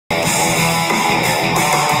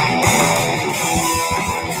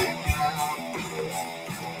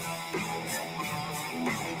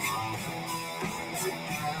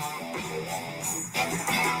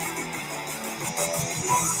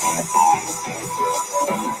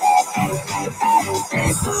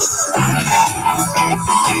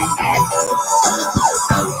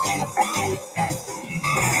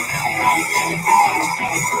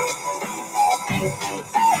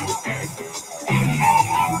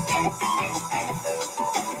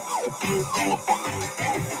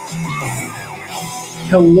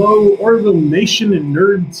Hello, Orville Nation and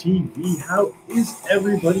Nerd TV. How is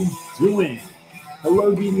everybody doing?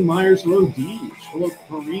 Hello, Dee Dee Myers. Hello, Deej. Hello,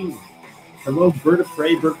 Kareem. Hello, Bird of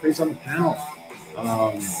Prey. Bird of Prey's on the panel.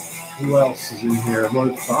 Who else is in here?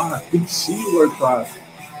 Lord Thoth. Good to see you, Lord Thoth.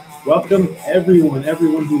 Welcome, everyone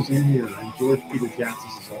who's in here. And George Peter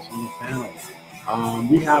GATSIS is also on the panel.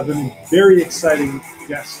 We have a very exciting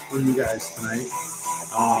guest for you guys tonight.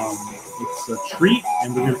 It's a treat,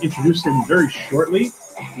 and we're going to introduce him very shortly.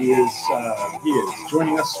 He is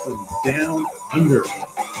joining us from down under.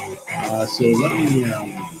 So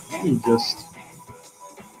let me just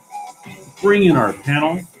bring in our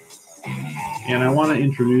panel, and I want to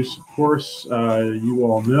introduce, of course, you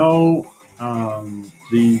all know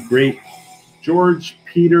the great George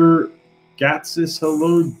Peter GATSIS.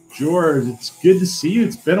 Hello, George. It's good to see you.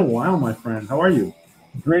 It's been a while, my friend. How are you?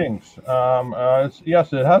 Greetings.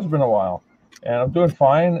 Yes, it has been a while, and I'm doing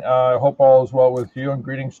fine. I hope all is well with you. And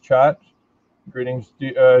greetings, chat. Greetings,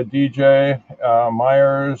 DJ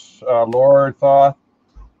Myers, Lord Thoth,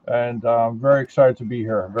 and I'm very excited to be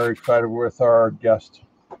here. I'm very excited with our guest.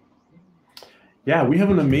 Yeah, we have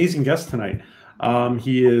an amazing guest tonight.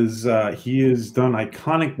 He has done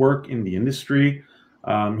iconic work in the industry.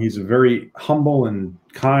 He's a very humble and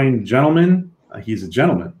kind gentleman. He's a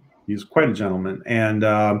gentleman. He's quite a gentleman. And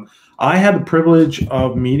I had the privilege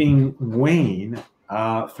of meeting Wayne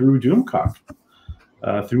through Doomcock,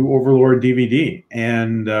 through Overlord DVD.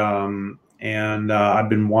 And I've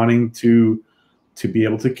been wanting to be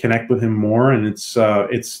able to connect with him more. And it's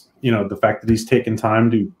the fact that he's taken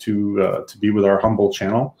time to be with our humble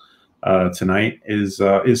channel tonight is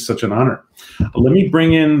such an honor. Let me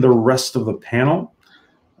bring in the rest of the panel.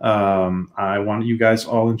 I want you guys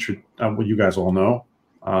all what you guys all know.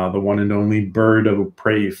 The one and only Bird of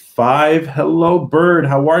Prey 5. Hello, Bird.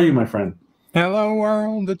 How are you, my friend? Hello,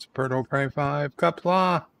 world. It's Bird of Prey 5.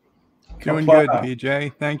 Kapla. Doing good,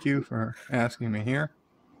 PJ. Thank you for asking me here.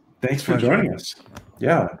 Thanks for joining us.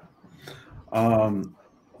 Yeah.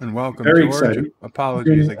 And welcome, very George. Excited.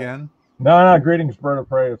 Apologies again. No, greetings, Bird of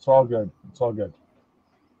Prey. It's all good. It's all good.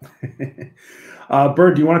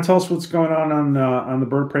 Bird, do you want to tell us what's going on the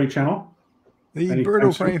Bird of Prey channel? The Bird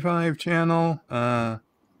of Prey 5 channel.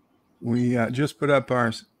 We just put up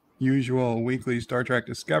our usual weekly Star Trek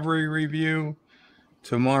Discovery review.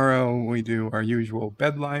 Tomorrow we do our usual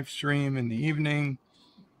bed life stream in the evening.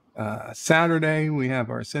 Saturday we have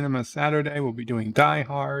our Cinema Saturday. We'll be doing Die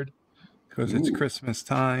Hard because it's Christmas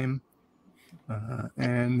time.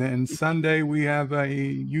 And then Sunday we have a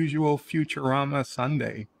usual Futurama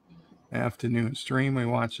Sunday afternoon stream. We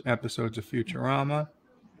watch episodes of Futurama.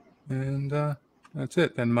 And that's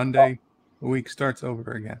it. Then Monday the week starts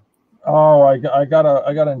over again. Oh, I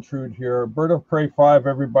gotta intrude here. Bird of Prey 5,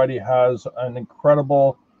 everybody, has an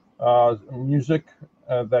incredible music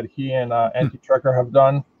that he and Anti-Trekker have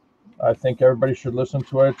done. I think everybody should listen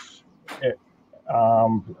to it. That's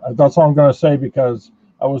all I'm gonna say because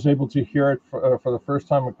I was able to hear it for the first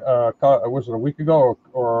time. Was it a week ago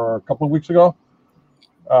or a couple of weeks ago?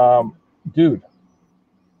 Dude,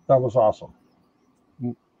 that was awesome.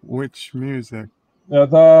 Which music?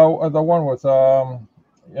 The one with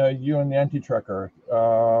you and the Anti-Trekker.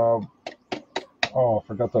 I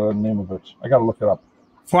forgot the name of it. I gotta look it up.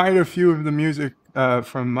 Quite a few of the music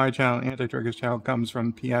from my channel, Anti-Trekker's channel, comes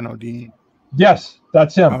from Piano Dean. Yes,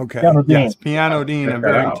 that's him. Okay. Piano Dean. Yes, Piano Dean, a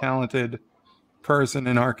very talented person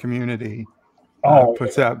in our community.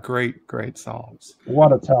 Puts out great songs.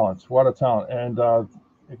 What a talent! What a talent! And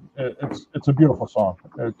it's a beautiful song.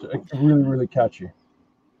 It's really, really catchy.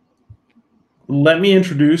 Let me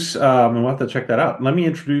introduce, and we'll have to check that out. Let me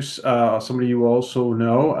introduce somebody you also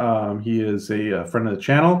know. He is a friend of the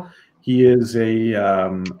channel. He is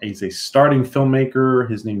he's a starting filmmaker.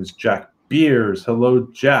 His name is Jack Beers. Hello,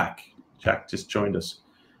 Jack. Jack just joined us.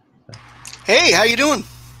 Hey, how you doing?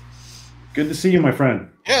 Good to see you, my friend.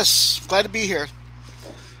 Yes, glad to be here.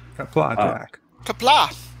 Kapla, Jack.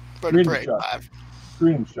 Kapla. Bird of Prey 5.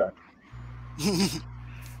 Greetings, Jack.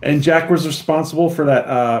 And Jack was responsible for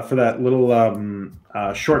that little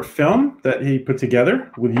short film that he put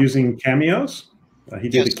together with using cameos. He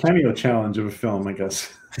did a cameo challenge of a film, I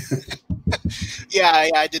guess. yeah,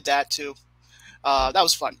 I did that too. That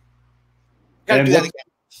was fun. Gotta do that again.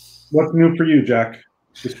 What's new for you, Jack,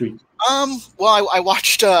 this week? Well, I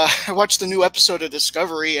watched the new episode of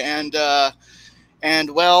Discovery, and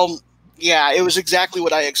well, Yeah, it was exactly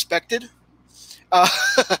what I expected. Uh,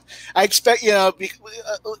 I expect,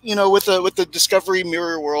 with the Discovery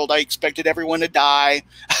Mirror World, I expected everyone to die.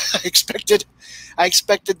 I expected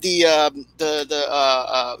the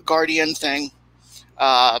Guardian thing,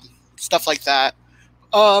 stuff like that.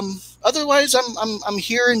 Otherwise, I'm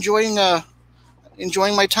here enjoying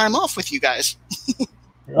my time off with you guys.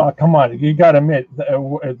 Oh, come on, you got to admit,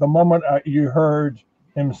 the moment you heard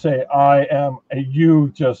him say "I am," you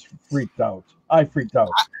just freaked out. I freaked out.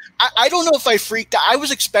 I don't know if I freaked out. I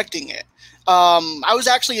was expecting it. I was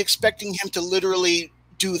actually expecting him to literally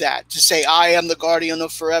do that, to say, "I am the Guardian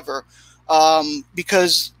of Forever,"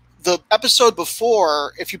 because the episode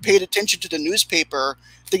before, if you paid attention to the newspaper,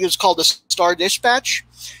 I think it was called the Star Dispatch.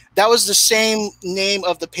 That was the same name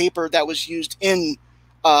of the paper that was used in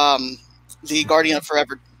the Guardian of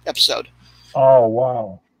Forever episode. Oh,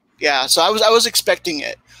 wow. Yeah, so I was expecting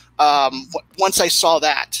it once I saw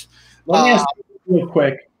that. Let me ask you real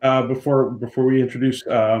quick before we introduce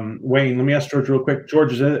Wayne. Let me ask George real quick.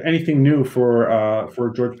 George, is there anything new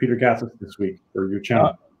for George Peter GATSIS this week for your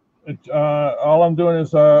channel? All I'm doing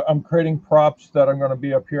is I'm creating props that are going to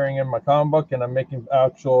be appearing in my comic book, and I'm making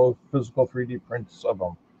actual physical 3D prints of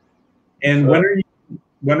them. And so,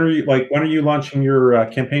 when are you launching your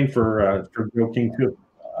campaign for Joe King 2?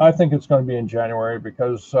 I think it's going to be in January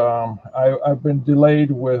because I've been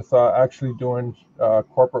delayed with actually doing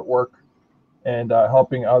corporate work and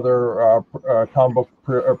helping other comic book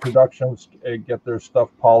productions get their stuff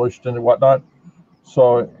polished and whatnot.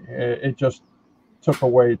 So it just took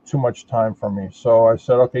away too much time from me. So I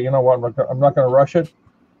said, okay, you know what? I'm not going to rush it,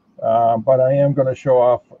 but I am going to show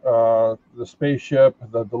off the spaceship,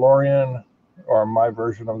 the DeLorean, or my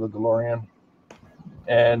version of the DeLorean,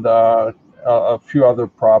 and a few other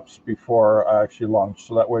props before I actually launch.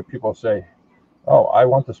 So that way people say, oh, I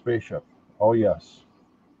want the spaceship. Oh, yes.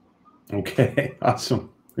 Okay, awesome.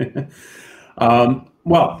 Bird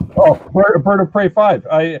of Prey 5.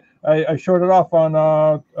 I showed it off on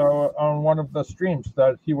one of the streams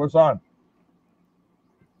that he was on.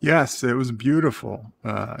 Yes, it was beautiful.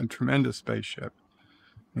 Tremendous spaceship.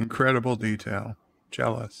 Incredible detail.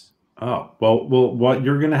 Jealous. Oh, well, what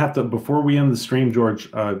you're going to have to, before we end the stream,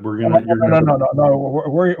 George, No.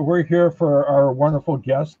 We're here for our wonderful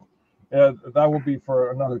guest. That will be for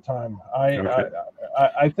another time.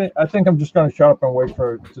 I think I'm just going to shut up and wait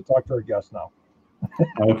to talk to our guest now.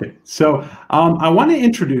 Okay, so I want to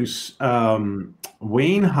introduce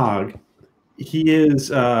Wayne HAAG. He is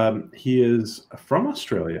from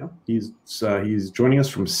Australia. He's joining us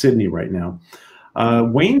from Sydney right now.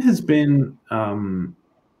 Wayne has been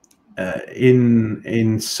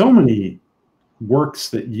in so many works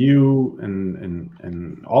that you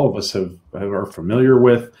and all of us are familiar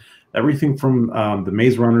with. Everything from the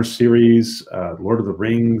Maze Runner series, Lord of the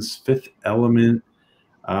Rings, Fifth Element.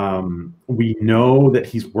 We know that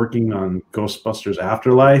he's working on Ghostbusters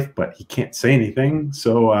Afterlife, but he can't say anything.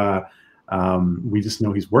 So we just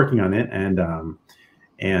know he's working on it. And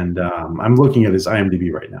I'm looking at his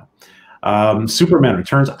IMDb right now. Superman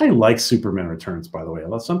Returns. I like Superman Returns, by the way.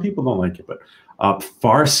 Some people don't like it, but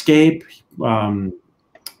Farscape. Wow.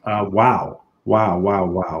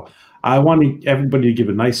 I want everybody to give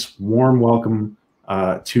a nice, warm welcome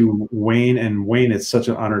to Wayne. And Wayne, it's such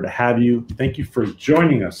an honor to have you. Thank you for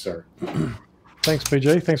joining us, sir. Thanks,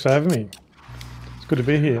 PJ. Thanks for having me. It's good to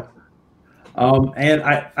be here. And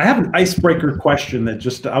I have an icebreaker question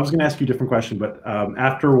that I was going to ask you a different question, but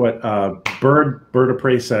after what Bird of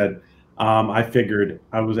Prey said, I figured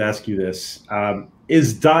I would ask you this.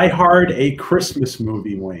 Is Die Hard a Christmas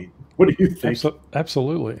movie, Wayne? What do you think?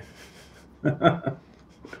 Absolutely.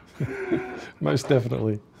 Most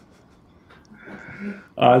definitely.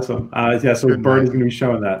 Awesome. Yeah, so Bird is going to be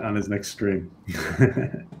showing that on his next stream.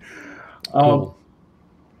 Cool.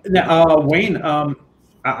 Now, Wayne,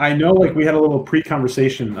 I know we had a little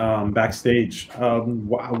pre-conversation backstage.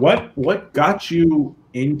 What got you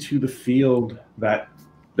into the field that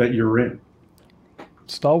you're in?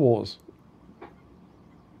 Star Wars.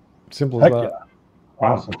 Simple as that. Yeah.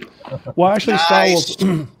 Awesome. Well, actually, Nice.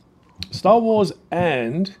 Star Wars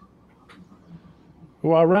and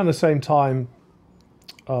around the same time,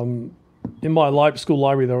 in my school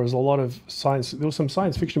library, there was a lot of science. There were some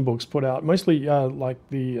science fiction books put out, mostly like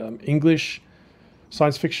the English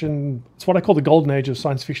science fiction. It's what I call the golden age of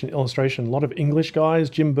science fiction illustration. A lot of English guys,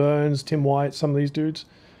 Jim Burns, Tim White, some of these dudes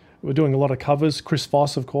were doing a lot of covers. Chris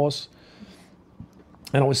Voss, of course.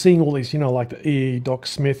 And I was seeing all these, like the E. Doc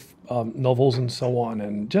Smith novels and so on,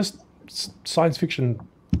 and just science fiction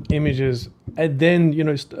images. And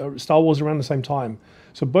then, Star Wars around the same time.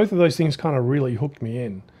 So both of those things kind of really hooked me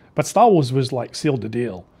in. But Star Wars was sealed the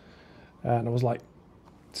deal. And I was like,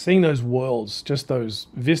 seeing those worlds, just those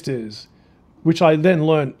vistas, which I then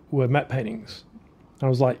learned were matte paintings. I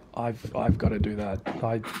was like, I've got to do that.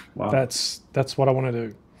 Wow. That's what I want to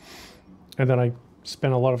do. And then I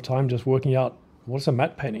spent a lot of time just working out, what's a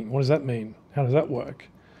matte painting? What does that mean? How does that work?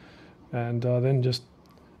 And then just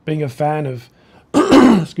being a fan of,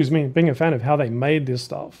 being a fan of how they made this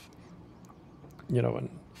stuff, you know, and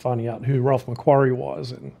finding out who Ralph McQuarrie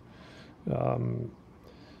was, and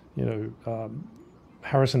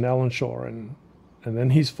Harrison Allenshaw, and then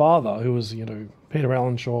his father, who was, you know, Peter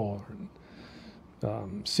Allenshaw,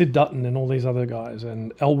 and Sid Dutton, and all these other guys,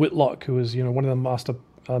 and Al Whitlock, who was, you know, one of the master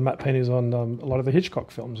matte painters on a lot of the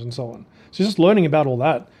Hitchcock films and so on. So just learning about all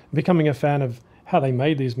that, becoming a fan of how they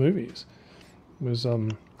made these movies was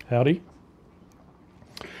howdy.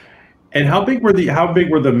 And how big were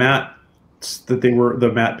the matte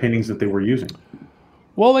paintings that they were using?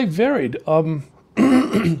 Well, they varied.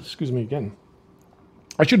 Excuse me again.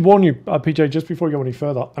 I should warn you, PJ, just before we go any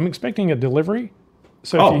further, I'm expecting a delivery.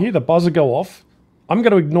 So if you hear the buzzer go off, I'm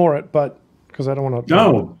going to ignore it, but because I don't want to.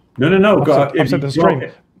 No. Upset the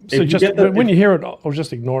stream. So just when you hear it, I'll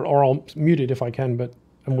just ignore it, or I'll mute it if I can.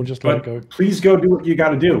 And we'll just let it go. Please go do what you got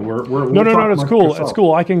to do. No, it's cool. It's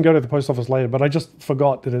cool. I can go to the post office later, but I just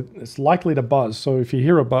forgot that it's likely to buzz. So if you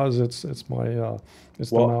hear a buzz, it's my the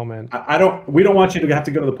mailman. We don't want you to have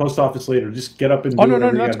to go to the post office later. Just get up and do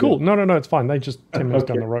no, that's cool. No, it's fine. They just 10 minutes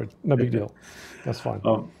down the road. No big deal. That's fine.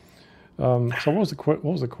 So what was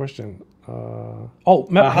the question?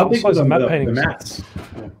 How big size of matte paintings? The mats.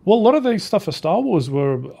 Yeah. Well, a lot of these stuff for Star Wars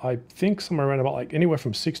were, I think, somewhere around about like anywhere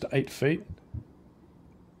from 6 to 8 feet,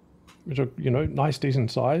 which are, you know, nice,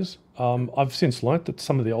 decent size. I've since learnt that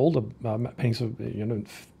some of the older matte paintings of, you know,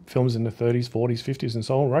 films in the 30s, 40s, 50s, and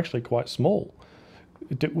so on were actually quite small.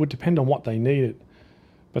 It would depend on what they needed,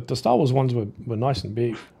 but the Star Wars ones were nice and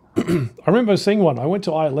big. I remember seeing one. I went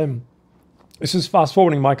to ILM. This is fast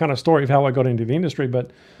forwarding my kind of story of how I got into the industry,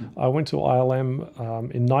 but I went to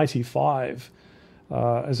ILM in '95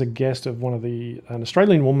 as a guest of an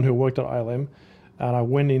Australian woman who worked at ILM, and I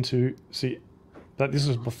went in to see that. This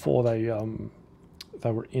was before they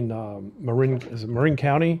were in Marin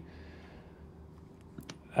County,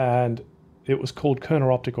 and it was called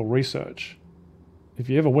Kerner Optical Research. If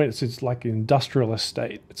you ever went, it's like an industrial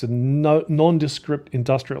estate. It's a nondescript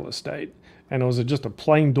industrial estate, and it was just a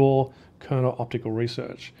plain door. Kerner Optical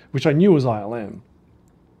Research, which I knew was ILM,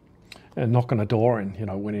 and knock on a door, and, you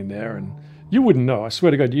know, went in there, and you wouldn't know. I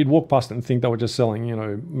swear to God, you'd walk past it and think they were just selling, you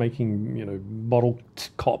know, making, you know, bottle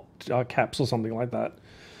caps or something like that.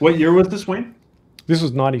 What year was this, Wayne? This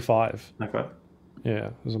was 95. Okay. Yeah,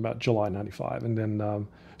 it was about July 95, and then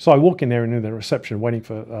so I walk in there and in the reception, waiting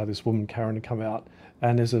for this woman Karen to come out,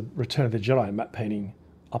 and there's a Return of the Jedi matte painting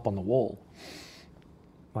up on the wall.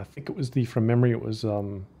 I think it was from memory, it was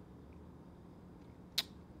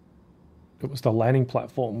the landing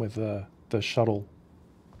platform with the shuttle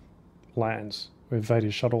lands, where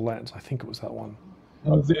Vader's shuttle lands. I think it was that one.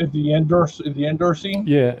 The Endor scene?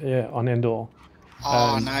 Yeah, on Endor.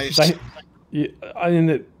 Oh, nice. I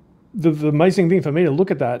mean, the amazing thing for me to look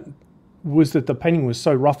at that was that the painting was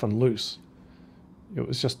so rough and loose.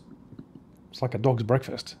 It's like a dog's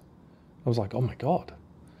breakfast. I was like, oh my God.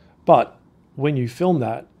 But when you film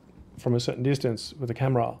that from a certain distance with a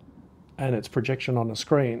camera and its projection on a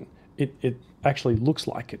screen, it actually looks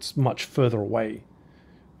like it's much further away.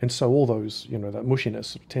 And so all those, you know, that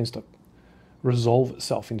mushiness tends to resolve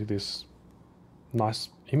itself into this nice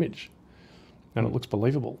image, and it looks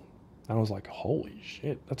believable. And I was like, holy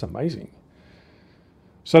shit, that's amazing.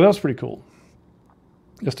 So that was pretty cool,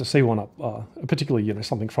 just to see one up, particularly, you know,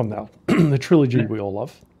 something from the trilogy we all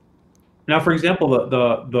love. Now, for example,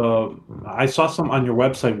 the I saw some on your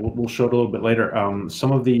website. We'll show it a little bit later.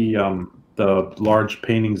 Some of the large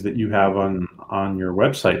paintings that you have on your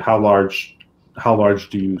website. How large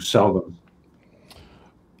do you sell them?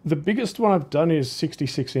 The biggest one I've done is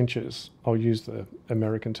 66 inches. I'll use the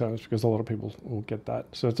American terms because a lot of people will get that.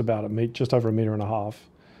 So it's about just over 1.5 meters.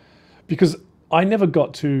 Because I never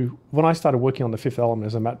got to, when I started working on The Fifth Element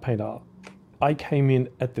as a matte painter, I came in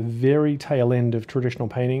at the very tail end of traditional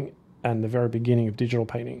painting and the very beginning of digital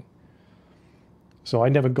painting. So I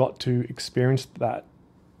never got to experience that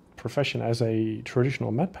profession as a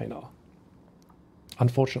traditional matte painter,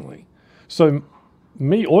 unfortunately. So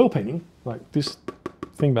me oil painting, like this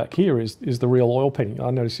thing back here is the real oil painting. I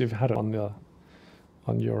noticed you've had it on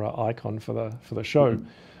your icon for the show.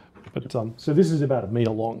 But so this is about 1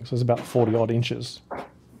 meter long, so it's about 40 odd inches.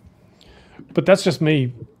 But that's just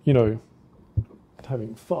me, you know,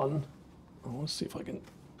 having fun. I want to see if I can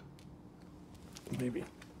maybe.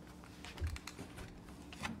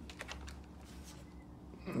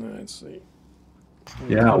 Let's see.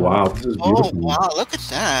 Yeah, wow, this is Oh, beautiful. wow, look at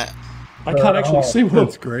that. I can't actually see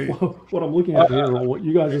That's great. what I'm looking at here or what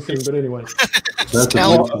you guys are seeing, but anyway. That's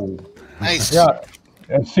talented. awesome. Nice. Yeah,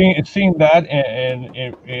 and seeing that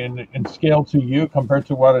in scale to you compared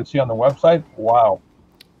to what I see on the website, wow.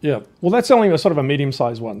 Yeah, well, that's only a sort of a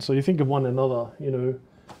medium-sized one. So you think of one another, you know,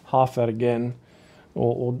 half that again,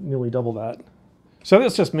 or nearly double that. So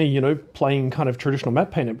that's just me, you know, playing kind of traditional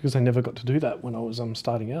matte painter because I never got to do that when I was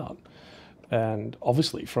starting out. And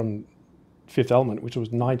obviously from Fifth Element, which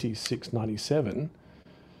was 96, 97,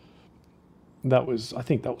 I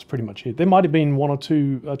think that was pretty much it. There might have been one or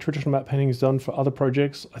two traditional matte paintings done for other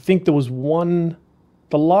projects. I think there was one,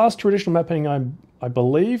 the last traditional matte painting I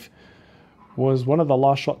believe was one of the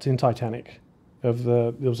last shots in Titanic there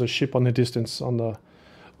was a ship on the distance on the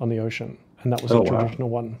ocean, and that was a traditional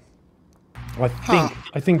one. I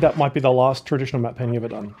think that might be the last traditional matte painting ever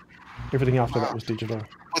done. Everything after that was digital.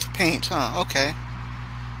 With paint, huh? Okay.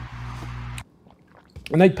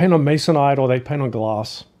 And they'd paint on masonite or they'd paint on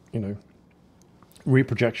glass, you know,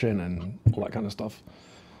 reprojection and all that kind of stuff.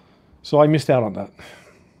 So I missed out on that.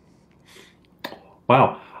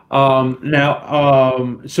 Wow.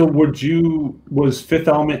 So was Fifth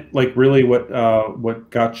Element like really what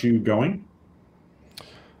got you going?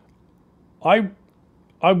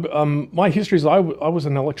 My history is I was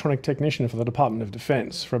an electronic technician for the Department of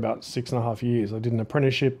Defense for about 6.5 years. I did an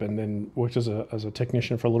apprenticeship and then worked as a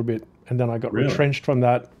technician for a little bit, and then I got retrenched from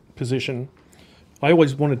that position. I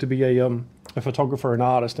always wanted to be a photographer, an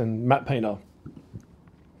artist, and matte painter.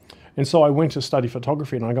 And so I went to study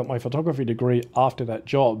photography, and I got my photography degree after that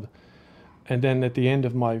job. And then at the end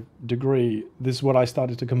of my degree, this is what I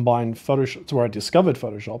started to combine Photoshop. It's where I discovered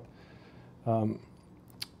Photoshop.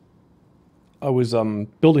 I was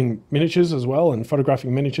building miniatures as well and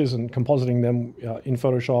photographing miniatures and compositing them in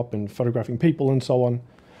Photoshop and photographing people and so on.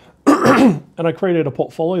 And I created a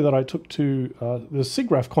portfolio that I took to the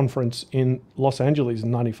SIGGRAPH conference in Los Angeles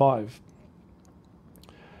in '95.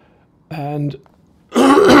 And,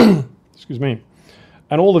 excuse me,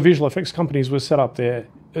 and all the visual effects companies were set up there.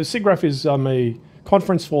 SIGGRAPH is a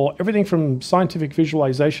conference for everything from scientific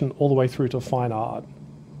visualization all the way through to fine art.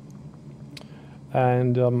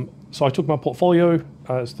 And so I took my portfolio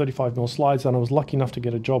as 35mm slides, and I was lucky enough to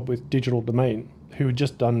get a job with Digital Domain, who had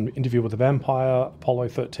just done Interview with the Vampire, Apollo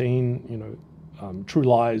 13, you know, True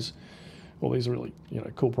Lies, all these really, you know,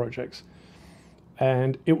 cool projects.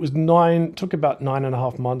 And it was took about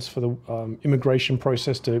 9.5 months for the immigration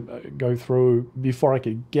process to go through before I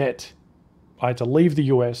had to leave the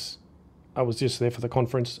US. I was just there for the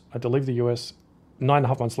conference. I had to leave the US.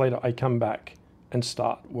 9.5 months later, I come back and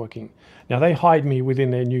start working. Now, they hired me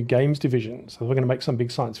within their new games division. So we're going to make some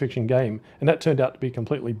big science fiction game. And that turned out to be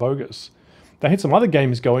completely bogus. They had some other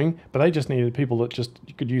games going, but they just needed people that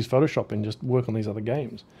could use Photoshop and just work on these other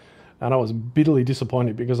games. And I was bitterly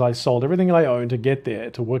disappointed because I sold everything I owned to get there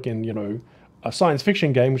to work in, you know, a science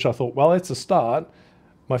fiction game, which I thought, well, that's a start.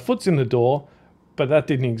 My foot's in the door, but that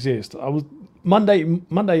didn't exist. Monday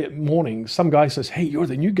morning, some guy says, hey, you're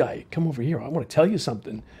the new guy. Come over here. I want to tell you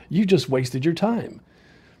something. You just wasted your time.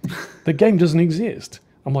 The game doesn't exist.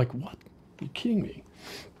 I'm like, what? Are you kidding me?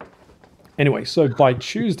 Anyway, so by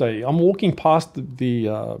Tuesday, I'm walking past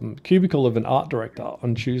the cubicle of an art director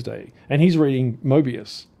on Tuesday, and he's reading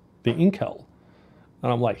Mobius, the Incal.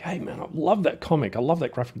 And I'm like, hey, man, I love that comic. I love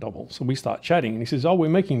that graphic novel. So we start chatting, and he says, oh, we're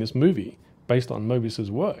making this movie based on Mobius's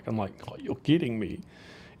work. I'm like, oh, you're kidding me.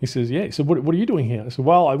 He says, yeah. He said, what are you doing here? I said,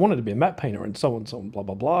 well, I wanted to be a matte painter and so on, blah,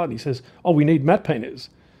 blah, blah. And he says, oh, we need matte painters.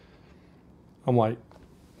 I'm like,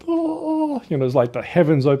 oh, you know, it's like the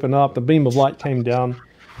heavens open up, the beam of light came down.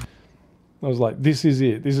 I was like, this is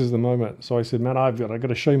it. This is the moment. So I said, man, I've got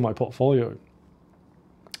to show you my portfolio.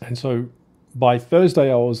 And so by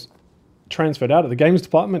Thursday, I was transferred out of the games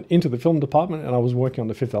department into the film department, and I was working on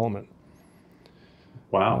the Fifth Element.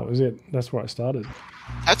 Wow. That was it. That's where I started.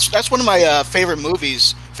 That's one of my favorite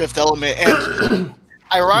movies, Fifth Element. And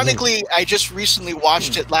ironically, I just recently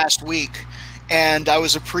watched it last week, and I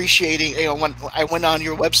was appreciating, you know, when I went on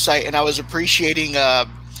your website and I was appreciating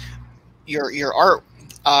your art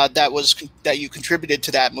that you contributed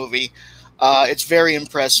to that movie. It's very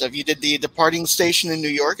impressive. You did the departing station in New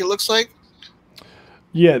York, it looks like.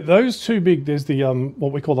 Yeah, those two big, there's the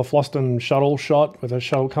what we call the Floston shuttle shot, where the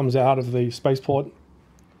shuttle comes out of the spaceport,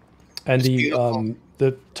 and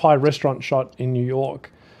the Thai restaurant shot in New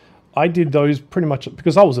York. I did those pretty much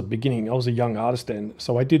because I was a young artist then,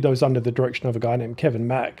 so I did those under the direction of a guy named Kevin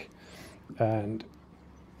Mack, and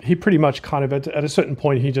he pretty much kind of at a certain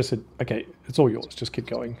point he just said, okay, it's all yours, just keep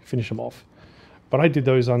going, finish them off. But I did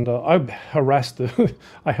those I harassed the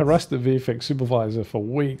VFX supervisor for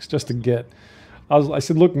weeks just to get. I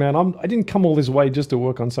said, look, man, I didn't come all this way just to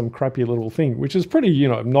work on some crappy little thing, which is pretty, you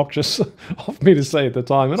know, obnoxious of me to say at the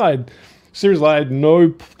time. And I had no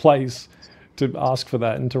place to ask for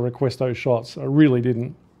that and to request those shots. I really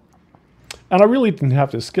didn't. And I really didn't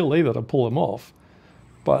have the skill either to pull them off.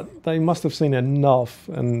 But they must have seen enough,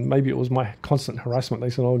 and maybe it was my constant harassment.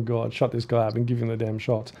 They said, oh, God, shut this guy up and give him the damn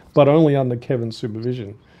shots. But only under Kevin's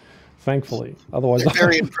supervision, thankfully. Otherwise,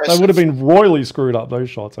 they would have been royally screwed up, those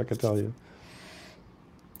shots, I could tell you.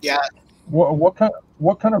 Yeah. What kind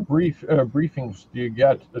of briefings do you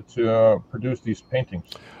get to produce these paintings?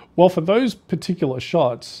 Well, for those particular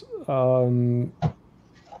shots, certainly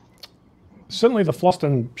the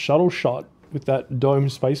Floston shuttle shot with that dome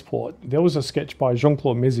spaceport, there was a sketch by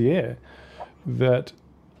Jean-Claude Mézières that,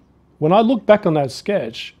 when I look back on that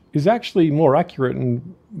sketch, is actually more accurate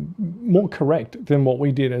and more correct than what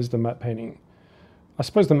we did as the matte painting. I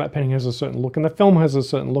suppose the matte painting has a certain look, and the film has a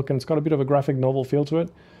certain look, and it's got a bit of a graphic novel feel to it.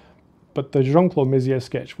 But the Jean-Claude Mézières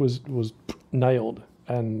sketch was nailed,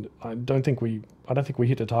 and I don't think we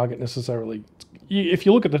hit the target necessarily. If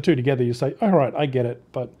you look at the two together, you say, all right, I get it,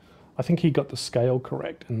 but I think he got the scale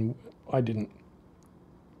correct, and I didn't.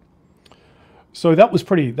 So that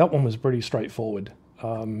one was pretty straightforward.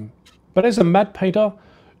 But as a matte painter,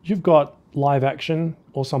 you've got live action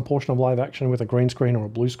or some portion of live action with a green screen or a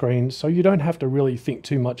blue screen, so you don't have to really think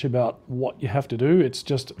too much about what you have to do. It's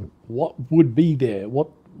just what would be there, what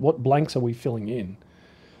blanks are we filling in.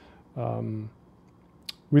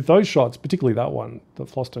 With those shots, particularly that one, the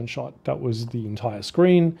Floston shot, that was the entire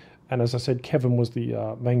screen. And as I said, Kevin was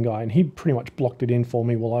the main guy, and he pretty much blocked it in for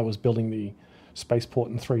me while I was building the spaceport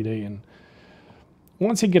in 3D. And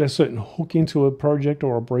once you get a certain hook into a project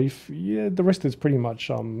or a brief, yeah, the rest is pretty much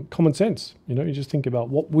common sense. You know, you just think about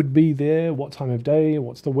what would be there, what time of day,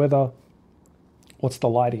 what's the weather, what's the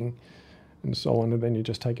lighting, and so on, and then you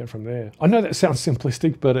just take it from there. I know that sounds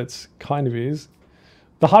simplistic, but it's kind of is.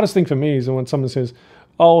 The hardest thing for me is when someone says,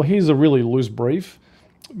 oh, here's a really loose brief.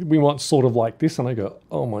 We want sort of like this, and I go,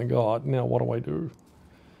 oh my God, now what do I do?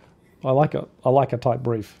 I like a tight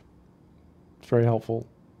brief. It's very helpful.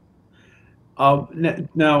 Now,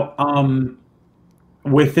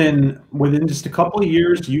 within just a couple of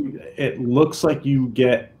years, it looks like you do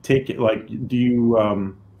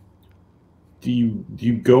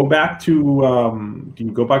you go back to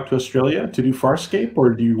Australia to do Farscape,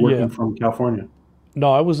 or do you working from California?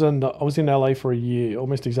 No, I was in LA for a year,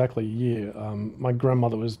 almost exactly a year. My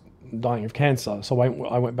grandmother was dying of cancer, so I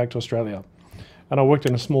went back to Australia, and I worked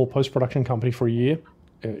in a small post-production company for a year,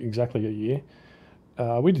 exactly a year.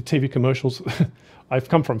 We did TV commercials. I've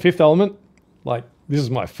come from Fifth Element. Like, this is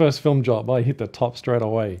my first film job. I hit the top straight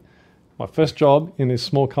away. My first job in this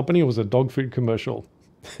small company was a dog food commercial.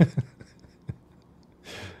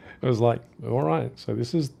 It was like, all right, so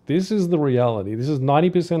this is the reality. This is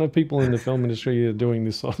 90% of people in the film industry are doing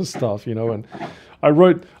this sort of stuff, you know. And I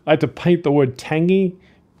had to paint the word tangy.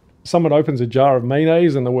 Someone opens a jar of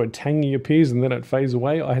mayonnaise and the word tangy appears and then it fades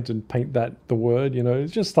away. I had to paint the word, you know.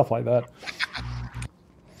 It's just stuff like that.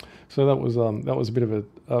 So that was a bit of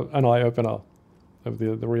an eye opener of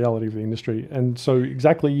the reality of the industry. And so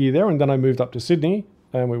exactly a year there, and then I moved up to Sydney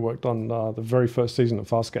and we worked on the very first season of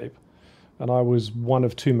Farscape. And I was one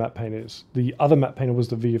of two matte painters. The other matte painter was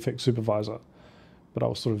the VFX supervisor, but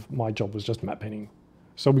my job was just matte painting.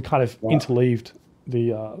 So we kind of interleaved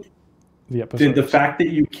the episodes. Did the fact that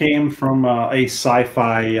you came from a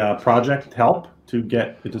sci-fi project help to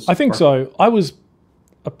get it to? I think so. I was,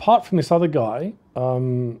 apart from this other guy,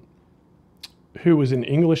 who was an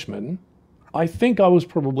Englishman, I think I was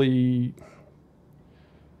probably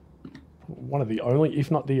one of the only, if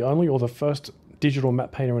not the only, or the first digital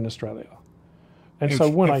matte painter in Australia. And so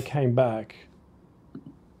when I came back,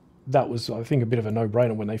 that was, I think, a bit of a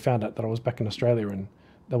no-brainer when they found out that I was back in Australia and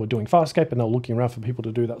they were doing Farscape and they were looking around for people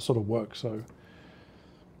to do that sort of work. So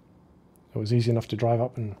it was easy enough to drive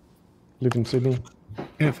up and live in Sydney.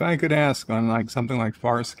 If I could ask on like something like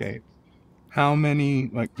Farscape, how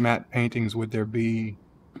many like matte paintings would there be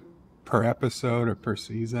per episode or per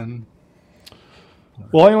season?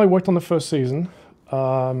 Well, I only worked on the first season.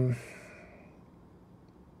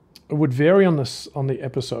 It would vary on the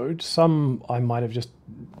episode. Some I might have just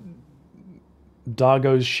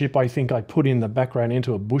Dargo's ship. I think I put in the background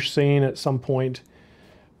into a bush scene at some point.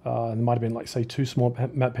 There might have been like say 2 small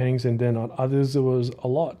matte paintings, and then on others there was a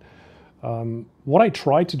lot. What I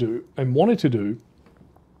tried to do and wanted to do,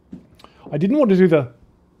 I didn't want to do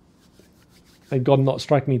and God not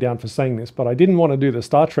strike me down for saying this, but I didn't want to do the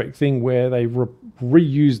Star Trek thing where they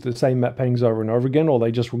reused the same matte paintings over and over again, or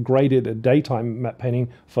they just graded a daytime matte painting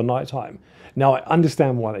for nighttime. Now I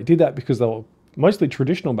understand why they did that, because they were mostly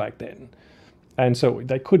traditional back then. And so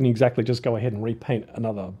they couldn't exactly just go ahead and repaint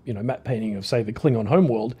another, matte painting of, say, the Klingon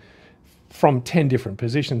homeworld from 10 different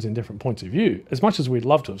positions in different points of view. As much as we'd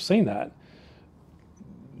love to have seen that,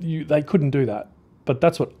 they couldn't do that. But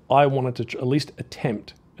that's what I wanted to at least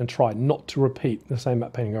attempt and try not to repeat the same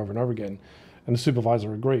matte painting over and over again. And the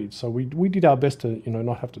supervisor agreed. So we did our best to,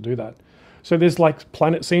 not have to do that. So there's like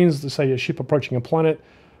planet scenes, to say a ship approaching a planet.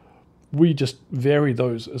 We just varied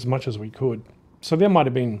those as much as we could. So there might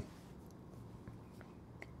have been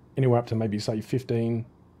anywhere up to maybe, say, 15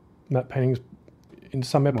 matte paintings in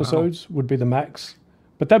some episodes. Wow. Would be the max.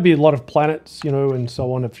 But that'd be a lot of planets, and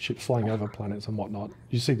so on, of ships flying over planets and whatnot.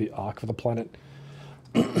 You see the arc of the planet.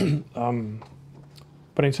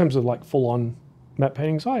 But in terms of like full-on matte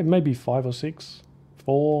paintings, maybe 5 or 6,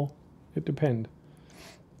 4, it depends.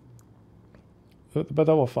 But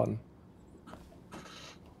they were fun.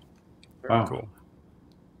 Wow. Cool.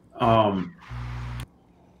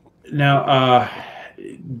 Now,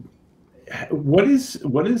 what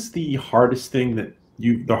is the hardest thing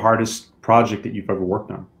the hardest project that you've ever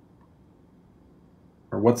worked on?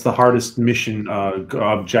 Or what's the hardest mission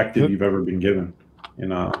objective you've ever been given?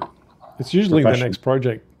 It's usually the next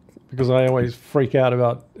project, because I always freak out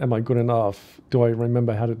about, am I good enough? Do I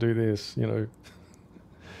remember how to do this?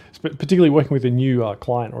 Particularly working with a new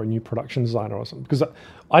client or a new production designer or something, because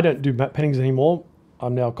I don't do matte paintings anymore.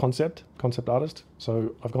 I'm now concept artist.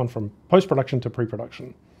 So I've gone from post-production to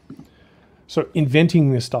pre-production. So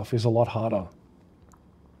inventing this stuff is a lot harder.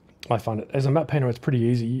 I find it. As a matte painter, it's pretty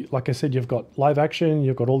easy. Like I said, you've got live action,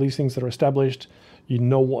 you've got all these things that are established. You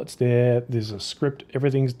know what's there. There's a script.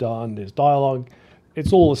 Everything's done. There's dialogue.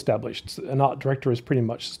 It's all established. An art director has pretty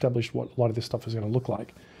much established what a lot of this stuff is going to look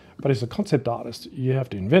like. But as a concept artist, you have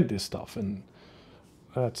to invent this stuff, and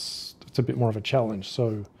it's a bit more of a challenge.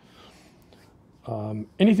 So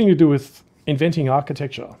anything to do with inventing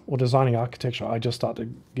architecture or designing architecture, I just start to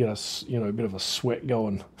get a bit of a sweat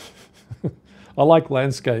going. I like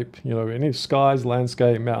landscape, any skies,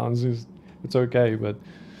 landscape, mountains, it's okay, but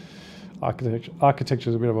architecture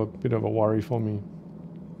is a bit of a worry for me,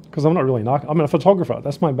 because I'm not really I'm a photographer.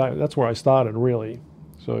 That's that's where I started, really.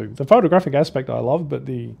 So the photographic aspect I love, but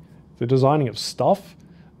the designing of stuff,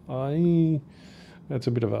 that's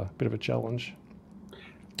a bit of a challenge.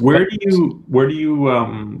 Where do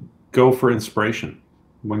you go for inspiration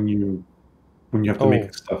when you have to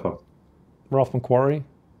make stuff up? Ralph McQuarrie,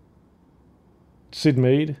 Sid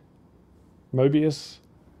Mead, Mobius,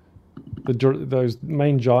 those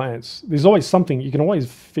main giants. There's always something you can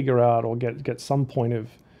always figure out or get some point of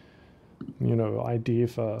idea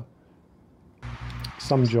for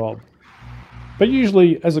some job. But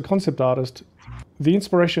usually, as a concept artist, the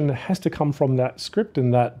inspiration has to come from that script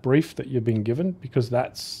and that brief that you've been given, because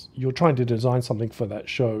you're trying to design something for that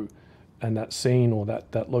show and that scene or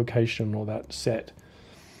that location or that set.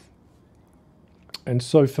 And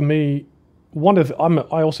so for me,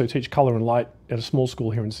 I also teach color and light at a small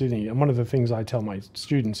school here in Sydney, and one of the things I tell my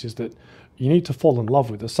students is that you need to fall in love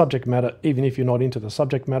with the subject matter, even if you're not into the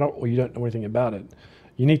subject matter or you don't know anything about it.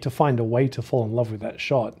 You need to find a way to fall in love with that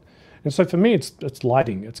shot. And so for me, it's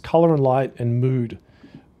lighting, it's color and light and mood.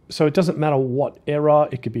 So it doesn't matter what era.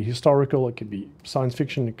 It could be historical, it could be science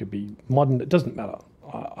fiction, it could be modern. It doesn't matter.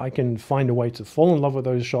 I can find a way to fall in love with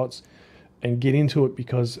those shots and get into it,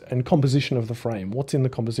 and composition of the frame. What's in the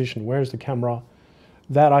composition? Where is the camera?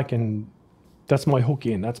 That's my hook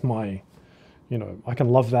in. That's my, I can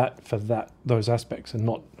love that for those aspects and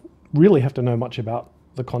not really have to know much about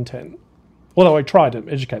the content. Although I try to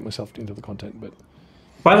educate myself into the content. But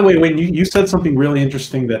by the way, when you said something really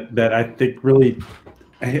interesting that I think really,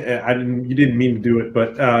 you didn't mean to do it,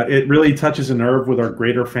 but it really touches a nerve with our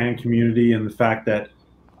greater fan community, and the fact that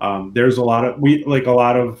there's a lot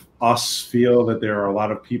of us feel that there are a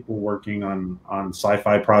lot of people working on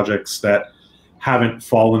sci-fi projects that haven't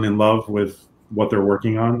fallen in love with what they're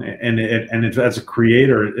working on, and as a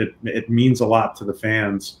creator, it means a lot to the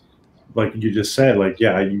fans. Like you just said,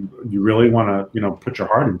 you really want to put your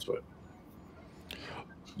heart into it.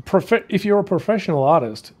 If you're a professional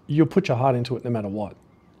artist, you'll put your heart into it no matter what.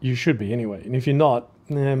 You should be anyway. And if you're not,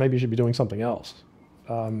 maybe you should be doing something else.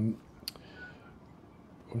 I'm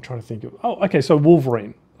trying to think of... so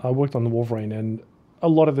Wolverine. I worked on the Wolverine, and a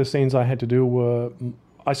lot of the scenes I had to do were,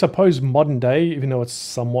 I suppose, modern day, even though it's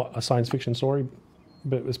somewhat a science fiction story,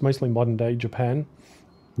 but it was mostly modern day Japan.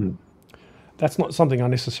 That's not something I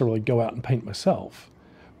necessarily go out and paint myself.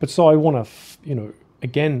 But so I want to,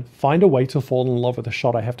 again, find a way to fall in love with the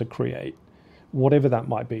shot I have to create, whatever that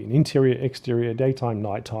might be, an interior, exterior, daytime,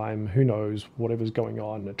 nighttime, who knows, whatever's going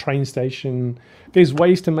on, a train station. There's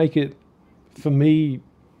ways to make it, for me,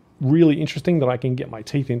 really interesting that I can get my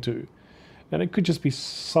teeth into. And it could just be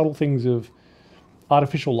subtle things of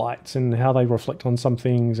artificial lights and how they reflect on some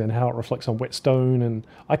things and how it reflects on wet stone. And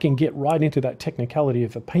I can get right into that technicality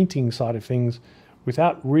of the painting side of things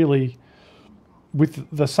without really, with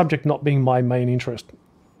the subject not being my main interest,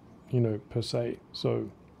 per se. So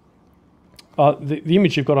the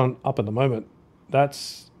image you've got up at the moment,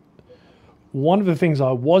 that's one of the things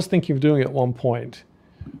I was thinking of doing at one point,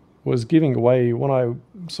 was giving away, when I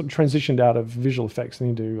sort of transitioned out of visual effects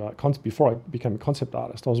and into before I became a concept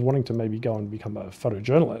artist, I was wanting to maybe go and become a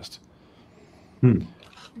photojournalist.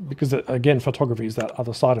 Because again, photography is that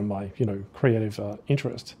other side of my, creative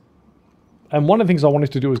interest. And one of the things I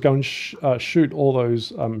wanted to do was go and shoot all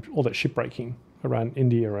that shipbreaking around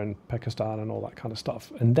India and Pakistan and all that kind of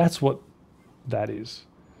stuff. And that's what that is.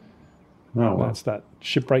 Oh, wow. That's that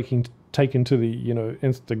shipbreaking taken to the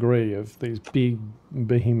nth degree of these big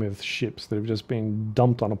behemoth ships that have just been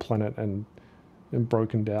dumped on a planet and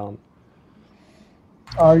broken down.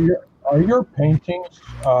 Are your paintings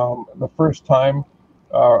the first time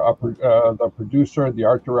the producer, the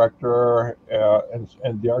art director,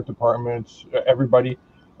 and the art departments, everybody,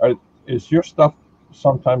 is your stuff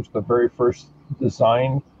sometimes the very first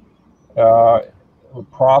design,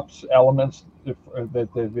 props, elements that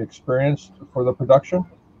they've experienced for the production?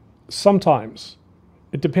 Sometimes.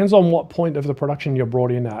 It depends on what point of the production you're brought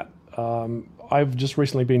in at. I've just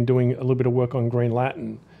recently been doing a little bit of work on Green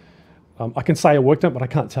Lantern. I can say I worked on it, but I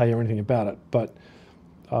can't tell you anything about it. But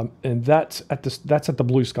and that's at the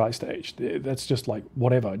blue sky stage. That's just like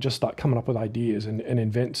whatever. Just start coming up with ideas and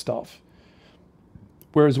invent stuff.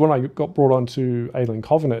 Whereas when I got brought on to Alien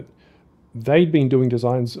Covenant, they'd been doing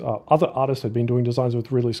designs. Other artists had been doing designs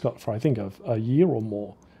with Ridley Scott for I think a year or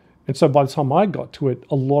more. And so by the time I got to it,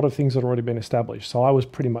 a lot of things had already been established. So I was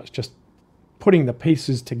pretty much just putting the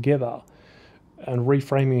pieces together and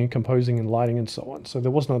reframing and composing and lighting and so on. So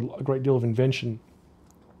there wasn't a great deal of invention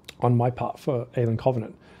on my part for Alien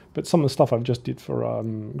Covenant. But some of the stuff I've just did for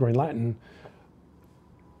Green Lantern,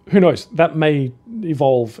 who knows? That may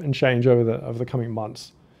evolve and change over the coming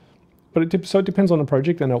months. But so it depends on the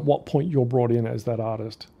project and at what point you're brought in as that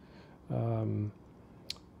artist.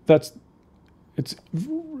 It's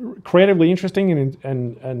creatively interesting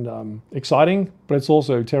and exciting, but it's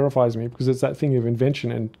also terrifies me because it's that thing of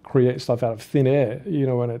invention and create stuff out of thin air,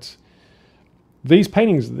 and it's these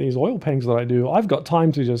paintings, these oil paintings that I do, I've got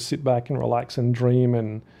time to just sit back and relax and dream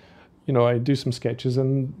and, I do some sketches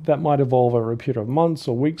and that might evolve over a period of months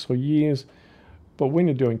or weeks or years. But when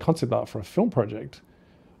you're doing concept art for a film project,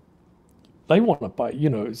 they want to buy,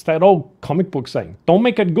 it's that old comic book saying, don't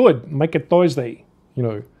make it good, make it Thursday,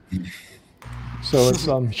 So it's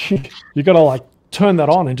you got to like turn that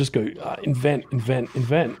on and just go invent.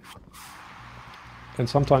 And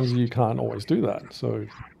sometimes you can't always do that. So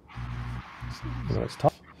it's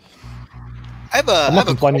tough. I'm not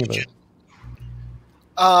complaining about it.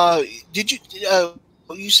 Did you?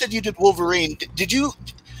 You said you did Wolverine. Did you?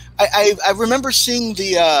 I remember seeing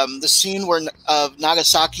the scene where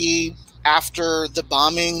Nagasaki after the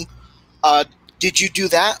bombing. Did you do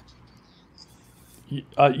that?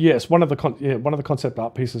 Yes, one of the concept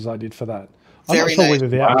art pieces I did for that. I'm Very not sure nice. whether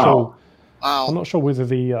the actual. Wow. I'm not sure whether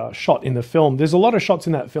the shot in the film. There's a lot of shots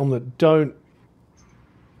in that film that don't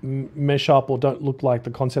mesh up or don't look like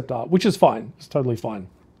the concept art, which is fine. It's totally fine.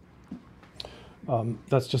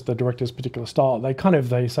 That's just the director's particular style.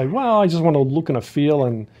 They say, well, I just want to look and a feel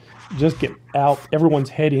and just get out everyone's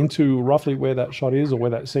head into roughly where that shot is or where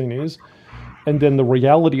that scene is. And then the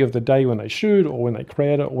reality of the day when they shoot or when they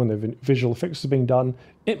create it or when the visual effects is being done,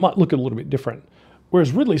 it might look a little bit different.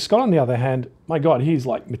 Whereas Ridley Scott, on the other hand, my God, he's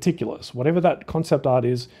like meticulous. Whatever that concept art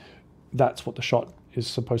is, that's what the shot is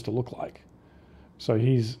supposed to look like. So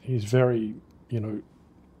he's very,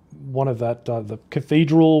 one of that, the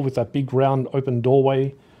cathedral with that big round open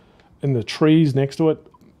doorway and the trees next to it.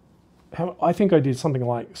 I think I did something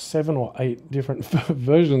like 7 or 8 different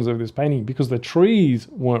versions of this painting because the trees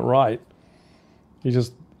weren't right.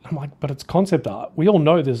 I'm like, but it's concept art. We all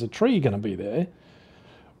know there's a tree going to be there.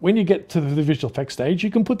 When you get to the visual effects stage,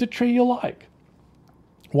 you can put the tree you like.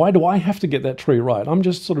 Why do I have to get that tree right? I'm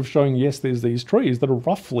just sort of showing, yes, there's these trees that are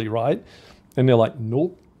roughly right. And they're like,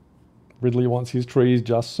 nope, Ridley wants his trees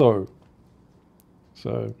just so.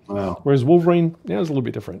 So, wow. Whereas Wolverine, it's a little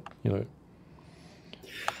bit different, Wayne,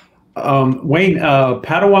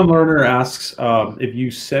 Padawan Learner asks if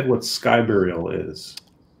you said what sky burial is.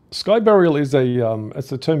 Sky burial is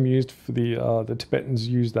it's a term used for the Tibetans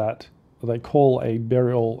use that. They call a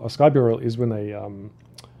sky burial is when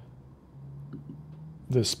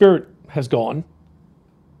the spirit has gone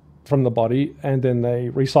from the body, and then they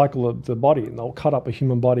recycle the body, and they'll cut up a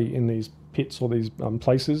human body in these pits or these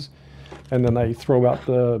places, and then they throw out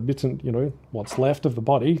the bits and what's left of the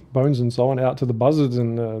body, bones and so on, out to the buzzards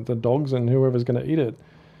and the dogs and whoever's going to eat it.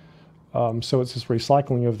 So it's this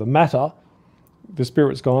recycling of the matter. The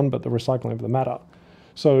spirit's gone, but the recycling of the matter.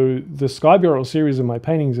 So the Sky Burial series in my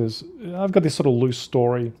paintings is, I've got this sort of loose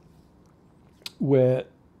story where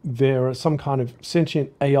there are some kind of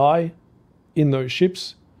sentient AI in those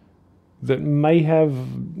ships that may have,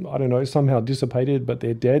 I don't know, somehow dissipated, but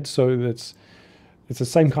they're dead. So it's the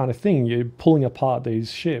same kind of thing. You're pulling apart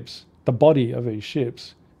these ships, the body of these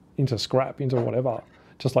ships, into scrap, into whatever,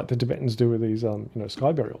 just like the Tibetans do with these,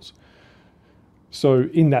 sky burials. So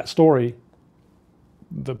in that story,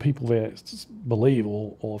 the people there believe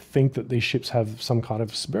or think that these ships have some kind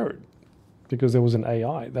of spirit because there was an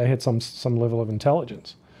AI. They had some level of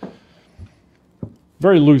intelligence.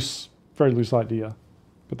 Very loose idea,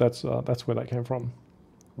 but that's where that came from.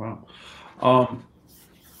 Wow.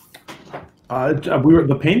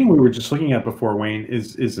 The painting we were just looking at before, Wayne,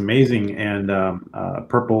 is amazing, and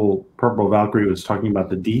Purple Valkyrie was talking about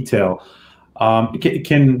the detail.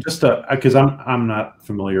 Can just because I'm not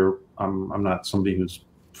familiar. I'm not somebody who's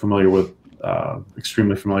familiar with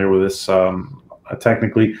extremely familiar with this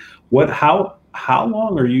technically. How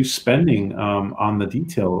long are you spending on the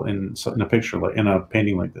detail in a picture, like in a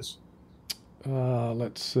painting like this?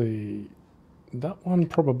 Let's see. That one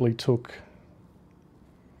probably took.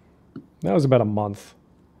 That was about a month.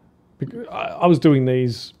 I was doing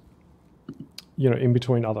these, in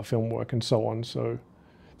between other film work and so on. So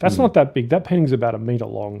that's not that big. That painting's about 1 meter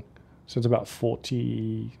long. So it's about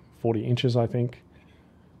 40 inches, I think.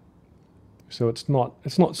 So it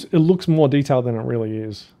looks more detailed than it really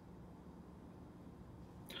is.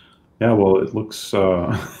 Yeah, well, it looks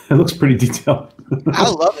pretty detailed. I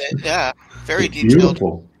love it. Yeah, very it's detailed.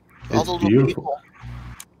 Beautiful. It's beautiful.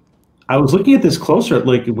 I was looking at this closer,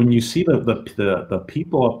 like when you see the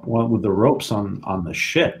people up with the ropes on the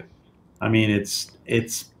ship. I mean, it's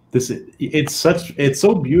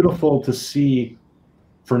so beautiful to see.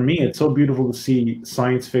 For me, it's so beautiful to see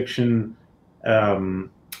science fiction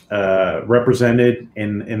represented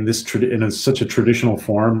in such a traditional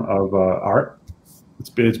form of art.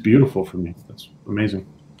 It's beautiful for me. That's amazing.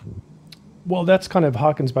 Well, that's kind of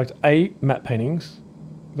harkens back to matte paintings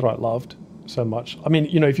that I loved so much. I mean,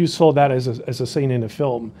 if you saw that as a scene in a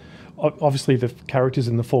film, obviously the characters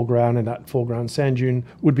in the foreground and that foreground sand dune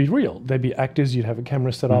would be real. They'd be actors. You'd have a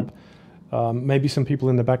camera set up, maybe some people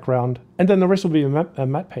in the background, and then the rest would be a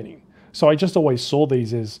matte painting. So I just always saw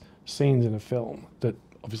these as scenes in a film that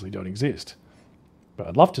obviously don't exist, but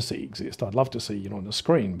I'd love to see exist. I'd love to see on the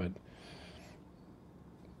screen, but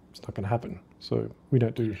it's not going to happen. So we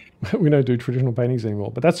don't do traditional paintings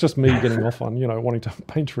anymore. But that's just me getting off on wanting to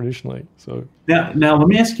paint traditionally. So now let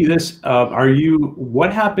me ask you this: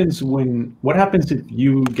 what happens if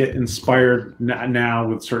you get inspired now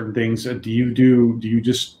with certain things? Do you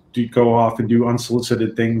just go off and do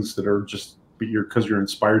unsolicited things that are just because you're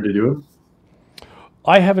inspired to do them?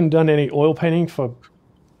 I haven't done any oil painting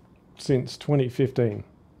since 2015.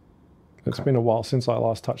 It's been a while since I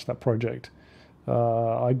last touched that project.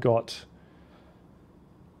 I got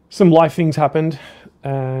some life things happened,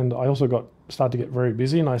 and I also started to get very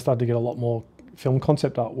busy, and I started to get a lot more film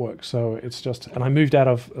concept artwork. So it's just, and I moved out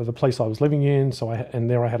of the place I was living in. So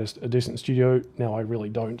there I had a decent studio. Now I really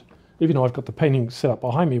don't. Even though I've got the painting set up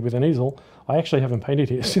behind me with an easel, I actually haven't painted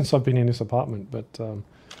here since I've been in this apartment. But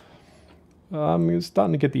I'm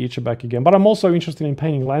starting to get the itch back again. But I'm also interested in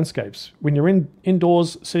painting landscapes. When you're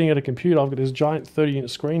indoors sitting at a computer, I've got this giant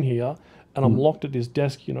 30-inch screen here, and I'm locked at this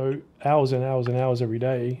desk, hours and hours and hours every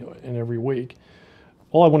day and every week.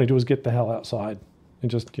 All I want to do is get the hell outside and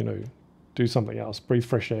just, do something else, breathe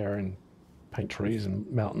fresh air and paint trees and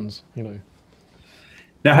mountains, Now,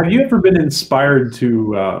 have you ever been inspired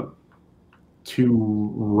to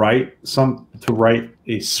write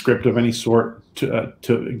a script of any sort to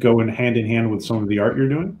go hand in hand with some of the art you're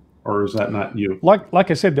doing, or is that not you? Like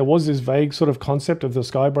I said, there was this vague sort of concept of the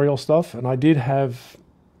Sky Burial stuff, and I've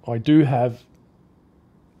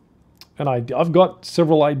got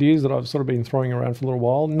several ideas that I've sort of been throwing around for a little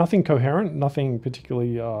while. Nothing coherent, nothing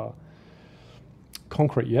particularly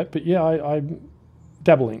concrete yet, but yeah, I'm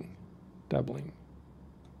dabbling.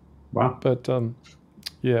 Wow. But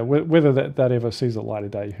yeah, whether that ever sees the light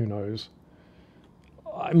of day, who knows?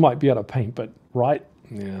 I might be able to paint, but write?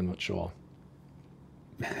 Yeah, I'm not sure.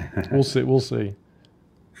 We'll see.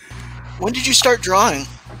 When did you start drawing?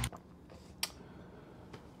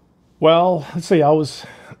 Well, let's see. I was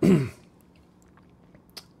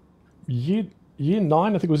year 9.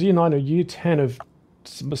 I think it was year 9 or year 10 of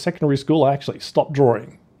secondary school. I actually stopped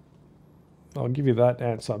drawing. I'll give you that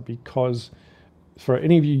answer, because for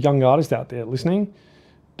any of you young artists out there listening,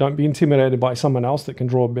 don't be intimidated by someone else that can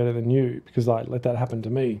draw better than you, because I let that happen to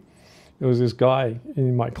me. There was this guy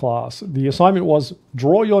in my class. The assignment was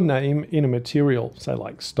draw your name in a material, say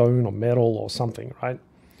like stone or metal or something, right?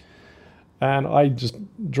 And I just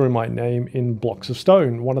drew my name in blocks of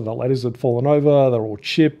stone. One of the letters had fallen over, they were all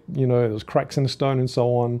chipped, you know, there was cracks in the stone and so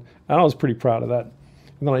on. And I was pretty proud of that.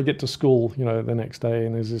 And then I get to school, you know, the next day,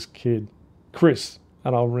 and there's this kid, Chris,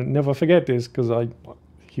 and I'll never forget this because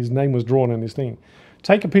his name was drawn in this thing.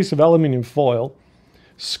 Take a piece of aluminium foil,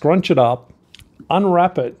 scrunch it up,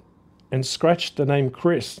 unwrap it, and scratch the name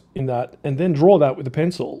Chris in that, and then draw that with a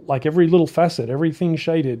pencil, like every little facet, everything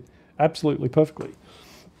shaded absolutely perfectly.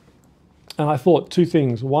 And I thought two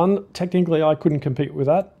things. One, technically I couldn't compete with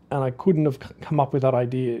that, and I couldn't have come up with that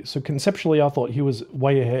idea. So conceptually I thought he was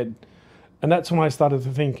way ahead. And that's when I started to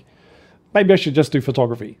think, maybe I should just do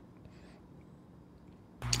photography.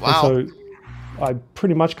 Wow. And so I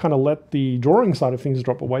pretty much kind of let the drawing side of things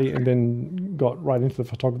drop away and then got right into the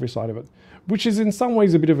photography side of it, which is in some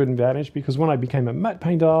ways a bit of an advantage, because when I became a matte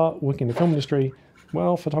painter working in the film industry,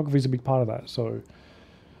 well, photography is a big part of that. So,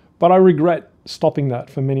 but I regret stopping that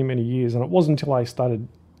for many, many years. And it wasn't until I started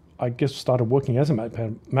working as a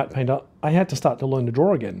matte painter, I had to start to learn to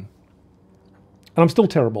draw again. And I'm still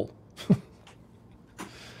terrible.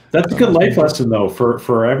 That's a good life lesson, though,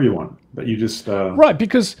 for everyone. But you just right,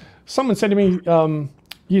 because someone said to me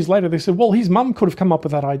years later, they said, well, his mum could have come up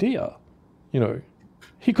with that idea. You know,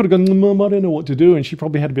 he could have gone, Mum, I don't know what to do. And she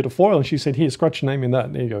probably had a bit of foil, and she said, here, scratch your name in that.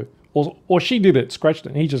 And there you go. Or she did it, scratched it,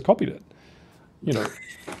 and he just copied it. You know,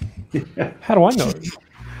 yeah. How do I know?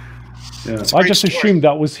 Yeah. I just assumed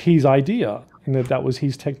that was his idea and that was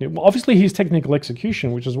his technique. Well, obviously his technical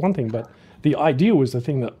execution, which is one thing, but the idea was the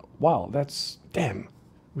thing that, wow, that's, damn,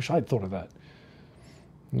 wish I'd thought of that.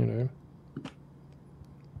 You know,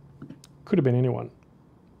 could have been anyone.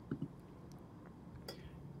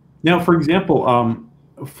 Now, for example,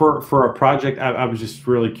 for a project, I was just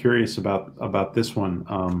really curious about this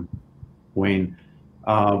one, Wayne.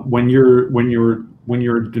 When you're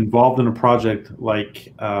involved in a project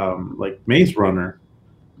like Maze Runner,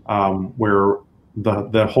 where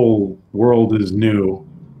the whole world is new,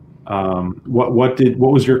 what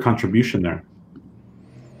was your contribution there?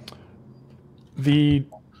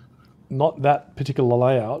 Not that particular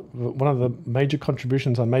layout. One of the major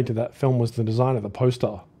contributions I made to that film was the design of the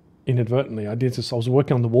poster. Inadvertently, I was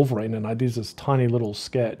working on the Wolverine, and I did this tiny little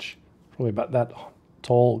sketch, probably about that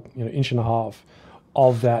tall, you know, 1.5 inches,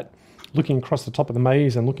 of that, looking across the top of the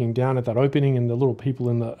maze and looking down at that opening and the little people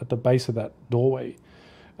at the base of that doorway.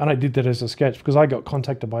 And I did that as a sketch because I got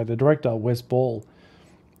contacted by the director, Wes Ball.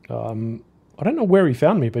 I don't know where he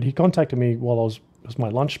found me, but he contacted me while it was my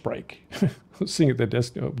lunch break. I was sitting at the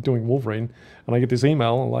desk doing Wolverine, and I get this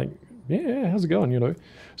email, and I'm like, yeah, how's it going, you know?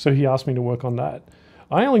 So he asked me to work on that.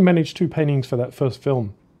 I only managed 2 paintings for that first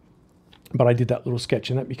film, but I did that little sketch,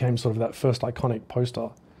 and that became sort of that first iconic poster,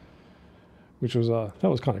 which was that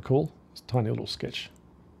was kind of cool. It's a tiny little sketch.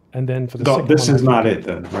 And then for the second this one, is not it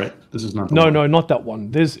then, right? This is not the no, one. no, not that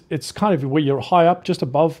one. It's kind of where you're high up, just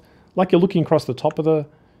above, like you're looking across the top of the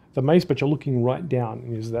maze, but you're looking right down,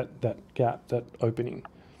 and there's that gap, that opening.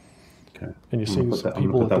 Okay. And you see put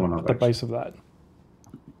people at the base of that.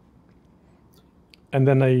 And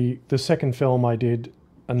then the second film I did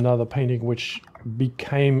another painting which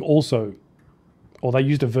became also, or they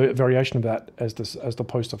used a variation of that as the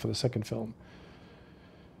poster for the second film.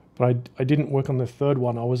 But I didn't work on the third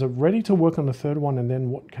one. I was ready to work on the third one, and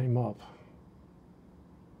then what came up?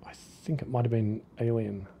 I think it might have been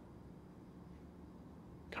Alien.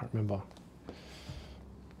 Can't remember.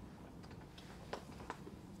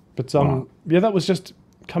 But yeah, that was just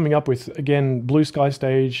coming up with, again, blue sky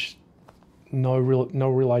stage, no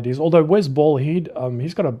real ideas. Although Wes Ball,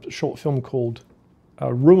 he's got a short film called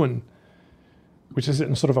Ruin, which is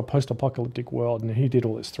in sort of a post-apocalyptic world, and he did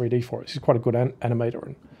all this 3D for us. He's quite a good animator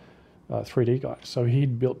and 3D guy. So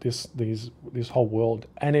he'd built this whole world,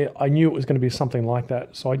 and I knew it was going to be something like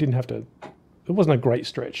that. So I didn't have to. It wasn't a great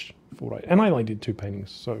stretch for it, and I only did 2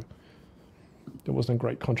 paintings, so there wasn't a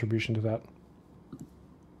great contribution to that.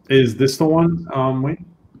 Is this the one, Wayne?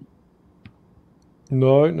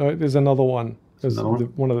 No, there's another one. There's another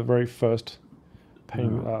one? one of the very first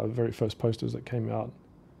very first posters that came out.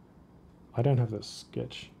 I don't have the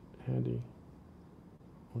sketch handy.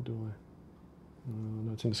 Or do I?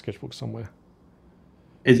 No, it's in the sketchbook somewhere.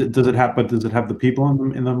 Does it have? But does it have the people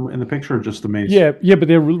in the picture, or just the maze? Yeah, but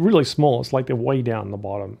they're really small. It's like they're way down the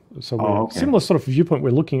bottom. So we're okay. similar sort of viewpoint.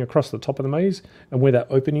 We're looking across the top of the maze, and where that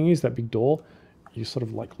opening is, that big door, you're sort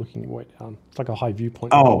of like looking way down. It's like a high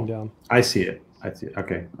viewpoint looking down. I see it.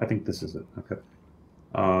 Okay, I think this is it. Okay.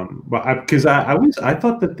 But because I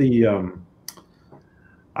thought that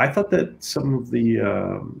some of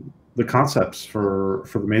the concepts for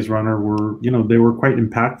the Maze Runner were, they were quite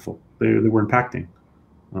impactful. They were impacting.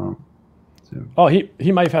 Oh, he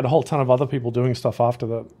may have had a whole ton of other people doing stuff after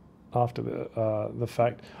the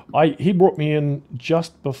fact. He brought me in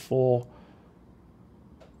just before,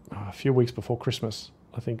 a few weeks before Christmas.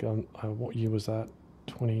 I think. What year was that?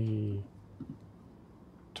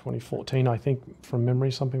 2014, I think, from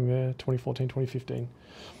memory, something there. 2014, 2015,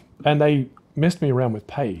 and they messed me around with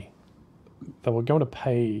pay. They were going to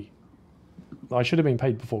pay. I should have been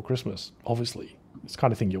paid before Christmas, obviously. It's the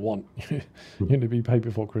kind of thing you want. You need to be paid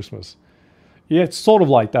before Christmas. Yeah, it's sort of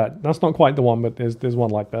like that. That's not quite the one, but there's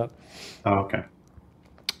one like that. Oh, okay.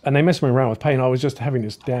 And they messed me around with pay, and I was just having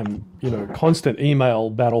this damn, constant email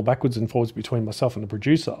battle backwards and forwards between myself and the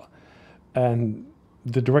producer. And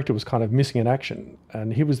the director was kind of missing in action,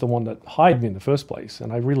 and he was the one that hired me in the first place,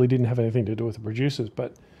 and I really didn't have anything to do with the producers.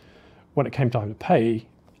 But when it came time to pay,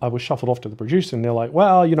 I was shuffled off to the producer, and they're like,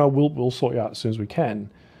 well, we'll sort you out as soon as we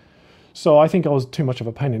can. So I think I was too much of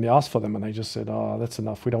a pain in the ass for them, and they just said, oh, that's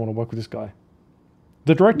enough. We don't want to work with this guy.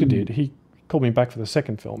 The director did. He called me back for the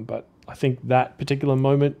second film, but I think that particular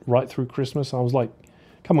moment right through Christmas, I was like,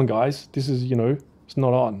 come on, guys, this is, it's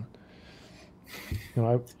not on.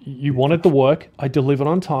 You wanted the work. I delivered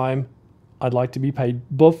on time. I'd like to be paid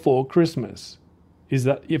before Christmas. Is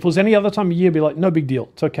that, if it was any other time of year, be like, no big deal.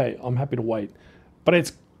 It's okay. I'm happy to wait. But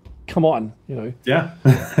it's, come on, Yeah,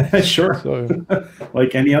 sure. So,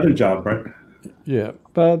 like any other job, right? Yeah,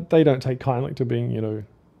 but they don't take kindly to being,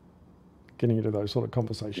 getting into those sort of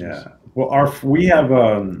conversations. Yeah. Well,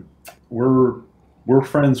 we're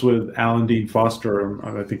friends with Alan Dean Foster.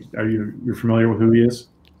 I think you're familiar with who he is?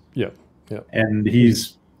 Yeah. And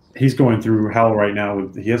he's going through hell right now.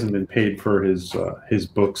 He hasn't been paid for his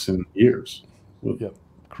books in years. Yeah,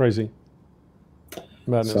 crazy.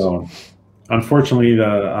 Madness. So, unfortunately,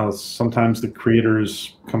 sometimes the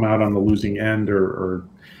creators come out on the losing end, or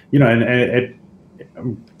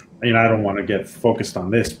and I don't want to get focused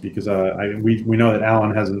on this because we know that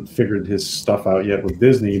Alan hasn't figured his stuff out yet with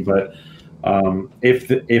Disney, but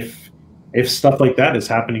if stuff like that is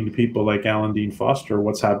happening to people like Alan Dean Foster,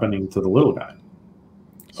 what's happening to the little guy?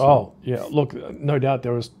 So. Oh yeah, look, no doubt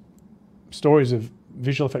there was stories of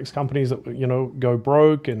visual effects companies that go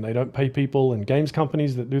broke and they don't pay people, and games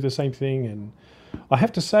companies that do the same thing. And I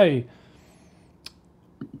have to say,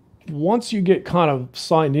 once you get kind of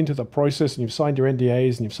signed into the process and you've signed your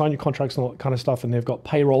NDAs and you've signed your contracts and all that kind of stuff, and they've got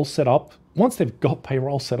payroll set up, once they've got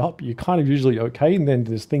payroll set up, you're kind of usually okay. And then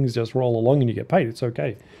there's things just roll along and you get paid. It's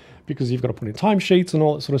okay because you've got to put in timesheets and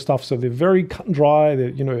all that sort of stuff. So they're very cut and dry.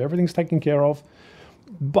 Everything's taken care of.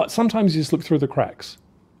 But sometimes you just look through the cracks.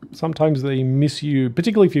 Sometimes they miss you,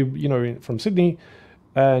 particularly if you're from Sydney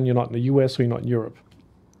and you're not in the US or you're not in Europe.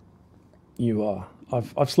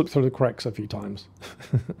 I've slipped through the cracks a few times.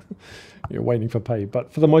 You're waiting for pay,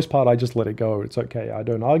 but for the most part, I just let it go. It's okay. I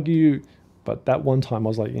don't argue. But that one time, I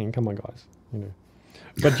was like, come on, guys.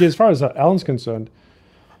 But yeah, as far as Alan's concerned,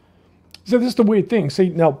 so this is the weird thing. See,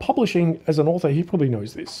 now publishing as an author, he probably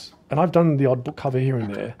knows this, and I've done the odd book cover here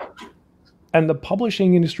and there, and the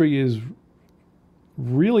publishing industry is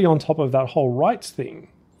really on top of that whole rights thing.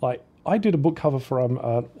 Like, I did a book cover for an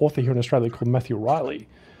author here in Australia called Matthew Riley,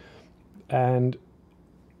 and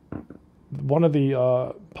one of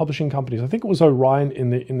the publishing companies, I think it was Orion in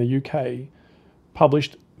the UK,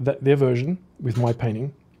 published their version with my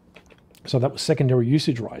painting. So that was secondary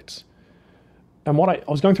usage rights. And what I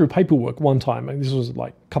was going through paperwork one time, and this was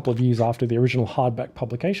like a couple of years after the original hardback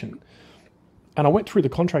publication, and I went through the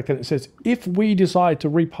contract and it says, if we decide to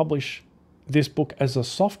republish this book as a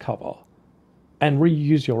soft cover and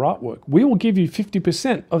reuse your artwork, we will give you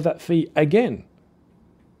 50% of that fee again.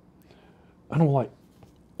 And I'm like,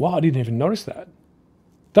 wow, I didn't even notice that.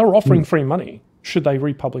 They were offering free money should they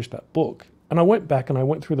republish that book. And I went back and I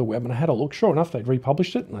went through the web and I had a look. Sure enough, they'd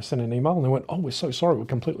republished it, and I sent an email and they went, oh, we're so sorry, we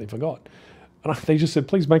completely forgot. And they just said,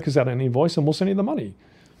 please make us out an invoice and we'll send you the money.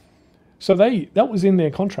 So that was in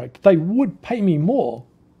their contract. They would pay me more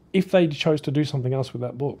if they chose to do something else with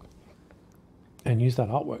that book and use that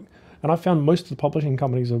artwork. And I found most of the publishing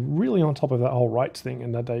companies are really on top of that whole rights thing,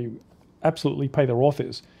 and that they absolutely pay their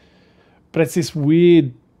authors. But it's this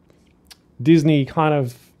weird Disney kind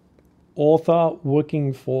of author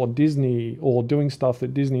working for Disney or doing stuff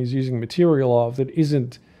that Disney is using material of that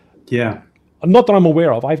isn't. Yeah. Not that I'm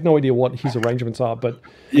aware of. I have no idea what his arrangements are, but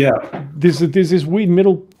yeah, there's this weird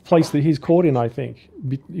middle place that he's caught in, I think.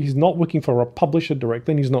 He's not working for a publisher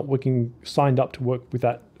directly, and he's not signed up to work with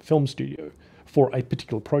that film studio for a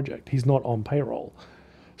particular project. He's not on payroll.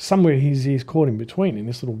 Somewhere he's caught in between in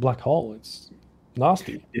this little black hole. It's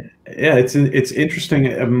nasty. Yeah, it's interesting.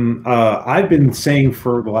 I've been saying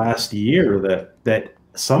for the last year that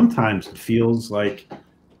sometimes it feels like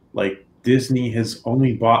Disney has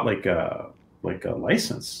only bought like a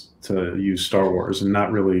license to use Star Wars and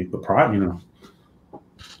not really the product.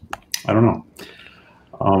 I don't know.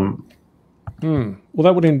 Well,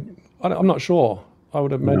 that would I'm not sure. I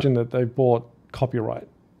would imagine that they've bought copyright,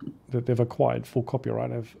 that they've acquired full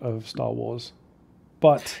copyright of Star Wars.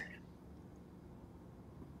 But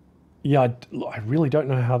yeah, I really don't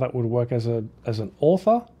know how that would work as an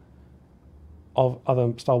author of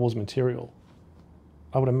other Star Wars material.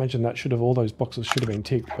 I would imagine that all those boxes should have been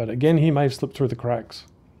ticked. But again, he may have slipped through the cracks.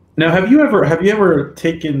 Now, have you ever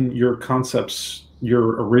taken your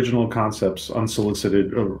original concepts,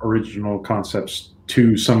 unsolicited original concepts,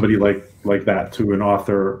 to somebody like that, to an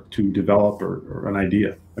author to develop or an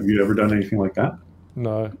idea? Have you ever done anything like that?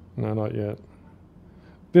 No, not yet.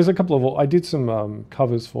 There's a couple of. I did some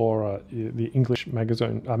covers for the English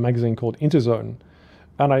magazine called Interzone.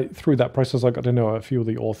 And through that process, I got to know a few of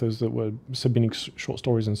the authors that were submitting short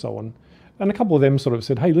stories and so on. And a couple of them sort of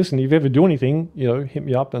said, hey, listen, if you ever do anything, hit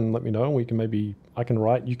me up and let me know. I can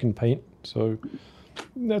write, you can paint. So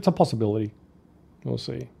that's a possibility. We'll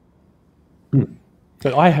see.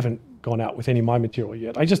 But I haven't gone out with any of my material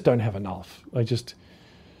yet. I just don't have enough. I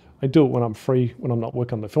do it when I'm free, when I'm not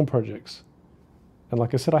working on the film projects. And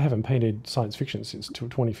like I said, I haven't painted science fiction since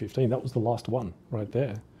 2015. That was the last one right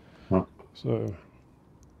there. Huh. So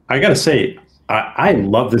I gotta say, I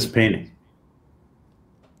love this painting.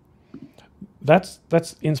 That's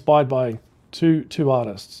inspired by two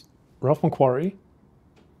artists, Ralph McQuarrie.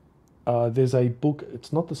 There's a book.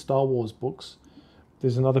 It's not the Star Wars books.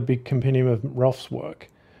 There's another big compendium of Ralph's work,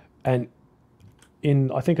 and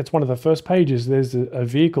I think it's one of the first pages. There's a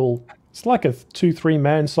vehicle. It's like a 2-3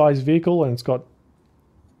 man size vehicle, and it's got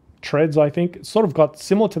treads. I think it's sort of got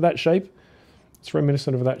similar to that shape. It's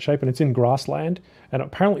reminiscent of that shape, and it's in grassland. And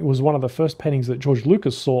apparently it was one of the first paintings that George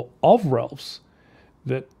Lucas saw of Ralph's.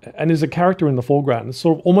 And there's a character in the foreground. It's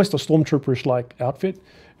sort of almost a stormtrooperish like outfit.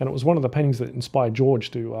 And it was one of the paintings that inspired George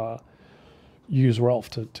to use Ralph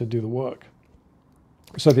to do the work.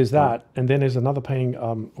 So there's that. And then there's another painting,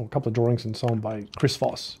 or a couple of drawings and so on by Chris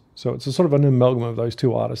Foss. So it's a sort of an amalgam of those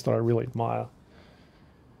two artists that I really admire.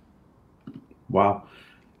 Wow.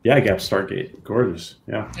 Yeah, Gap Stargate. Gorgeous.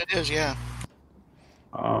 Yeah. It is, yeah.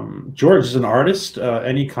 George, as an artist,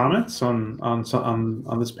 any comments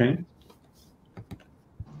on this painting?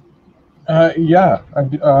 Yeah.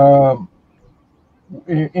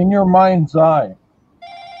 In your mind's eye,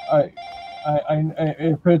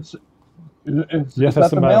 if it's yes, is that's that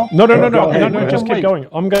the mail? No, just keep going.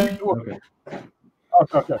 I'm going.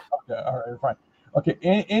 Okay. All right, fine. Okay,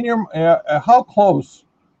 in your how close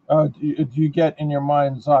do you get in your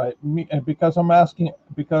mind's eye? Because I'm asking,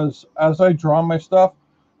 because as I draw my stuff,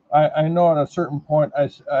 I know at a certain point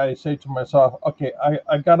I say to myself, okay,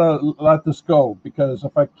 I gotta let this go, because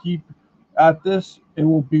if I keep at this, it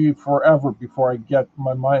will be forever before I get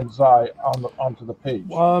my mind's eye onto the page.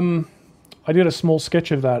 I did a small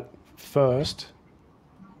sketch of that first,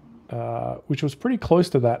 which was pretty close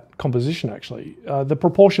to that composition, actually. The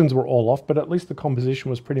proportions were all off, but at least the composition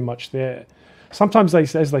was pretty much there. Sometimes,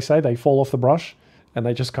 as they say, they fall off the brush and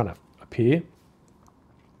they just kind of appear.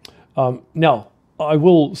 Now, I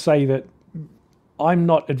will say that I'm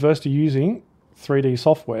not adverse to using 3D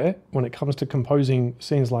software when it comes to composing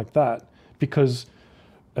scenes like that, because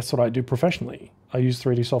that's what I do professionally. I use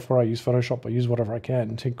 3D software, I use Photoshop, I use whatever I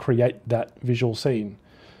can to create that visual scene.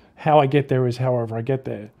 How I get there is however I get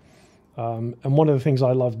there. And one of the things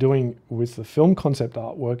I love doing with the film concept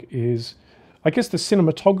artwork is, I guess, the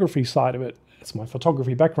cinematography side of it. It's my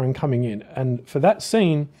photography background coming in. And for that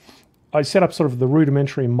scene, I set up sort of the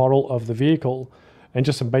rudimentary model of the vehicle and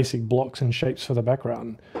just some basic blocks and shapes for the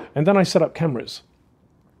background. And then I set up cameras.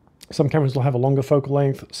 Some cameras will have a longer focal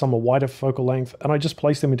length, some a wider focal length, and I just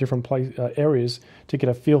place them in different areas to get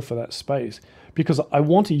a feel for that space, because I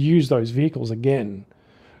want to use those vehicles again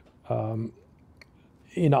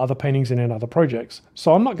in other paintings and in other projects.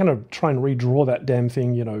 So I'm not going to try and redraw that damn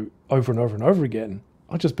thing, over and over and over again.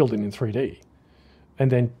 I'll just build it in 3D and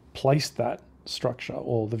then place that structure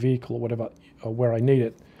or the vehicle or whatever where I need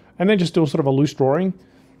it, and then just do a sort of a loose drawing.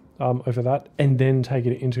 over that, and then take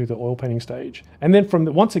it into the oil painting stage. And then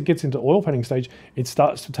once it gets into oil painting stage, it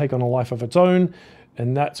starts to take on a life of its own,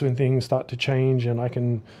 and that's when things start to change, and I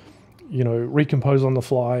can, recompose on the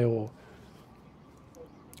fly or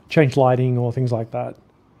change lighting or things like that.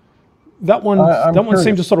 That one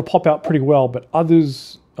seemed to sort of pop out pretty well, but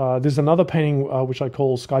others, there's another painting which I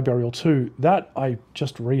call Sky Burial 2. That I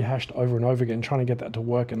just rehashed over and over again, trying to get that to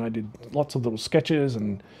work, and I did lots of little sketches,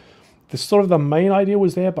 and the main idea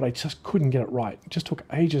was there, but I just couldn't get it right. It just took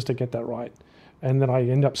ages to get that right. And then I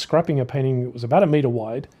ended up scrapping a painting that was about 1 meter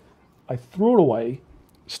wide. I threw it away,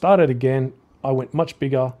 started again. I went much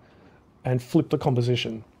bigger and flipped the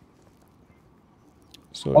composition.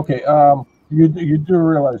 So okay, you do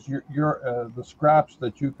realize the scraps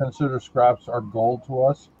that you consider scraps are gold to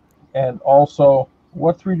us, and also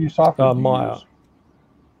what 3D software do you Maya. use?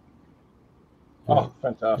 Oh,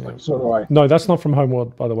 fantastic! Yeah. So do I. No, that's not from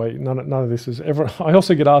Homeworld, by the way. None of this is ever. I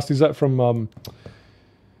also get asked, is that from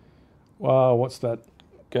what's that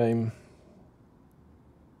game?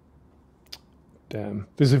 Damn,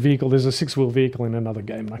 there's a 6-wheel vehicle in another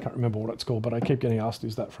game, and I can't remember what it's called, but I keep getting asked,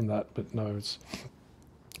 is that from that? But no,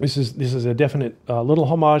 this is a definite little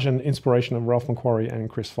homage and inspiration of Ralph McQuarrie and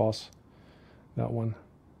Chris Foss, that one.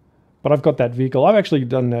 But I've got that vehicle. I've actually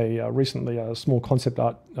done recently a small concept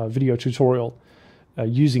art video tutorial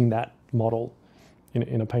using that model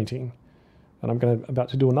in a painting, and I'm about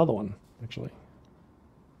to do another one actually.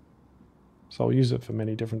 So I'll use it for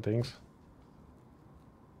many different things.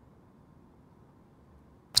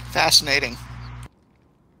 Fascinating.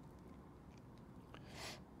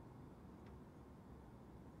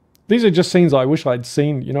 These are just scenes I wish I'd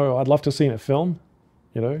seen. I'd love to have seen a film.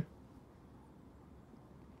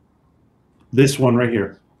 This one right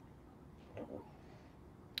here.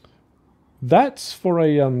 That's for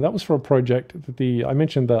that was for a project that I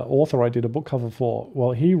mentioned the author I did a book cover for.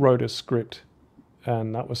 Well, he wrote a script,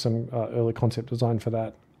 and that was some early concept design for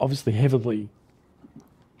that. Obviously, heavily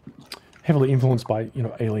influenced by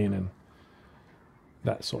Alien and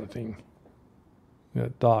that sort of thing.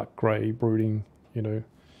 Dark, grey, brooding,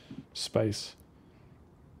 space.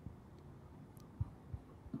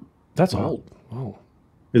 That's old. Oh,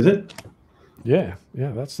 is it? Yeah.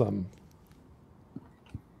 That's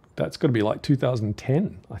got to be like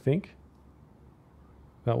 2010, I think.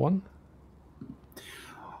 That one.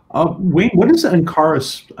 Wayne, what does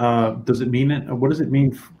Ankaris? Does it mean it? What does it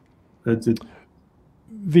mean?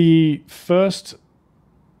 The first,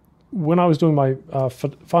 when I was doing my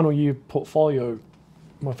final year portfolio,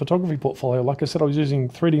 my photography portfolio, like I said, I was using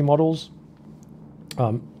 3D models,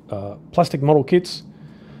 plastic model kits,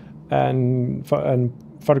 and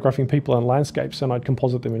photographing people and landscapes, and I'd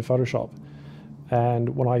composite them in Photoshop.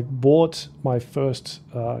 And when I bought my first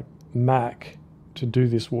Mac to do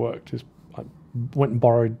this work, I went and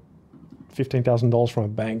borrowed $15,000 from a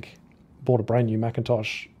bank, bought a brand new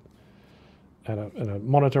Macintosh and a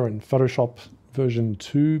monitor and Photoshop version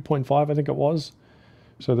 2.5, I think it was.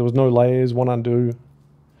 So there was no layers, one undo,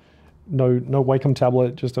 no Wacom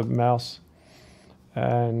tablet, just a mouse.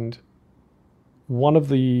 And one of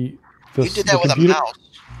the you did that with a mouse?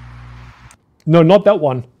 No, not that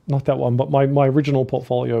one. Not that one. But my original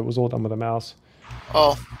portfolio was all done with a mouse.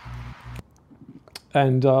 Oh.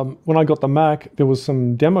 And when I got the Mac, there was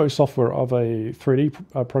some demo software of a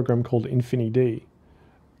 3D program called Infinity.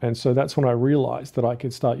 And so that's when I realized that I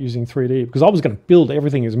could start using 3D, because I was going to build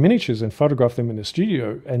everything as miniatures and photograph them in the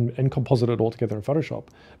studio and composite it all together in Photoshop.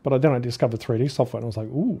 But then I discovered 3D software and I was like,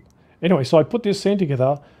 ooh. Anyway, so I put this scene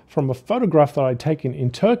together from a photograph that I'd taken in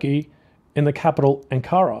Turkey in the capital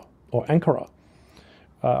Ankara.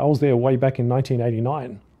 I was there way back in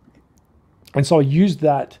 1989. And so I used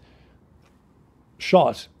that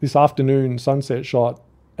shot, this afternoon sunset shot,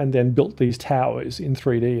 and then built these towers in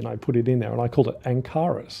 3D, and I put it in there, and I called it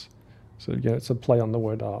Ankaris. So it's a play on the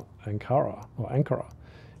word Ankara or Ankara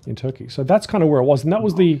in Turkey. So that's kind of where it was, and that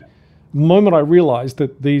was the moment I realized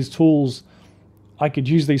that these tools, I could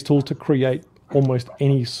use these tools to create almost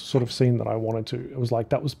any sort of scene that I wanted to. It was like,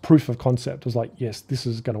 that was proof of concept. It was like, yes, this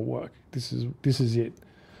is going to work. This is it.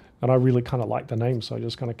 And I really kind of liked the name, so I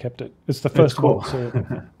just kind of kept it. It's the first one. So.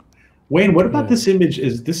 Wayne, what about this image?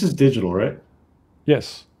 This is digital, right?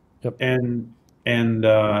 Yes. Yep. And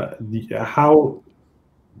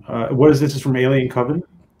what is this? Is from Alien Covenant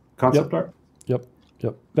concept art? Yep.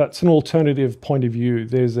 That's an alternative point of view.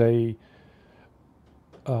 There's a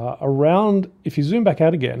around. If you zoom back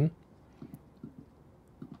out again,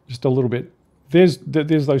 just a little bit, there's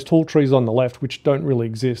those tall trees on the left which don't really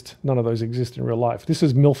exist. None of those exist in real life. This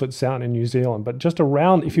is Milford Sound in New Zealand, but just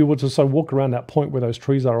around, if you were to walk around that point where those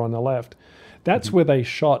trees are on the left, that's where they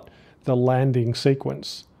shot the landing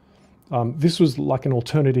sequence This was like an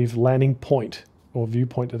alternative landing point or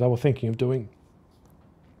viewpoint that they were thinking of doing.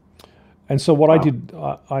 And so what I did,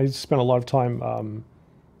 I spent a lot of time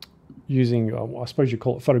using, I suppose you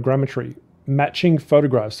call it photogrammetry, matching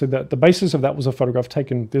photographs. So that the basis of that was a photograph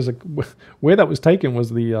taken. Where that was taken was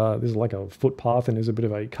there's like a footpath and there's a bit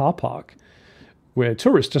of a car park where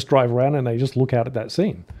tourists just drive around and they just look out at that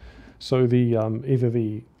scene. So the either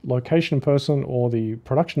the location person or the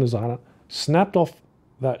production designer snapped off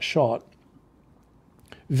that shot.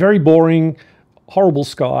 Very boring, horrible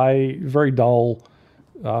sky, very dull,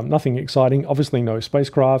 nothing exciting. Obviously no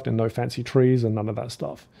spacecraft and no fancy trees and none of that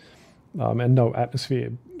stuff. And no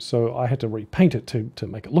atmosphere. So I had to repaint it to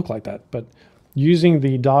make it look like that. But using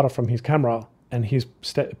the data from his camera and his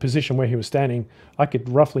position where he was standing, I could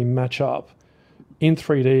roughly match up in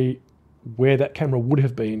 3D where that camera would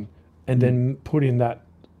have been and then put in that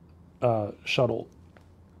shuttle.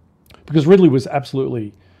 Because Ridley was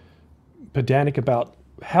absolutely pedantic about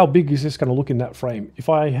how big is this going to look in that frame. If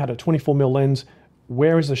I had a 24mm lens,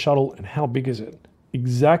 where is the shuttle and how big is it?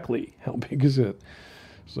 Exactly how big is it?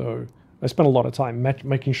 So I spent a lot of time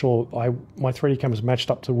making sure my 3D cameras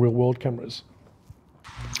matched up to real world cameras.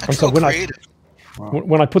 That's so creative.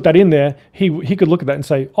 When I put that in there, he could look at that and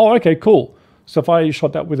say, "Oh, okay, cool." So if I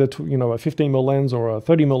shot that with a 15mm lens or a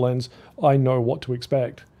 30mm lens, I know what to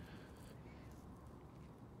expect.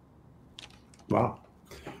 Wow.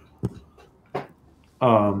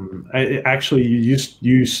 Actually, you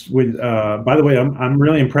used with. By the way, I'm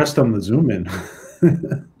really impressed on the zoom in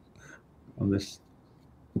on this.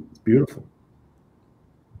 It's beautiful.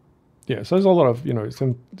 Yeah, so there's a lot of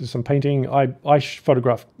there's some painting. I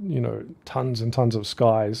photographed tons and tons of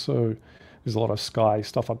skies. So there's a lot of sky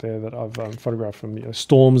stuff up there that I've photographed from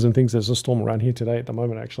storms and things. There's a storm around here today at the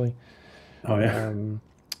moment, actually. Oh yeah.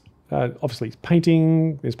 Obviously,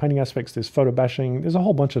 painting. There's painting aspects. There's photo bashing. There's a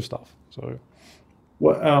whole bunch of stuff. So.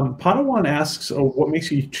 Well, Padawan asks, what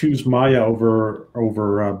makes you choose Maya over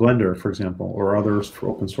Blender, for example, or others for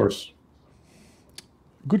open source?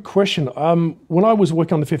 Good question. When I was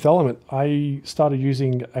working on the Fifth Element, I started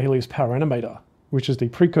using Alias Power Animator, which is the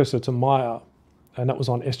precursor to Maya, and that was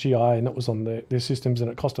on SGI, and that was on their systems, and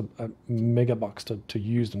it cost a megabucks to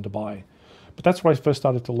use and to buy. But that's where I first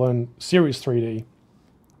started to learn serious 3D,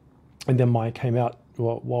 and then Maya came out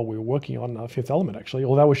while we were working on Fifth Element, actually,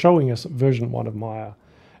 or they were showing us version 1 of Maya.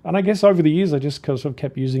 And I guess over the years, I just sort of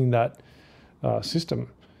kept using that system.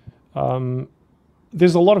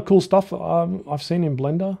 There's a lot of cool stuff I've seen in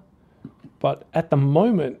Blender, but at the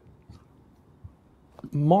moment,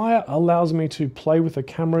 Maya allows me to play with the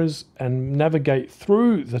cameras and navigate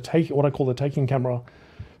through what I call the taking camera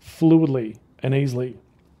fluidly and easily.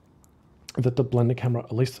 That the Blender camera,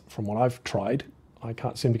 at least from what I've tried, I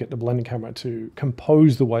can't seem to get the Blender camera to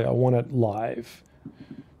compose the way I want it live.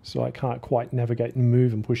 So I can't quite navigate and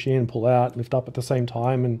move and push in, pull out, lift up at the same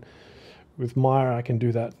time. And with Maya, I can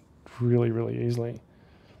do that really, really easily.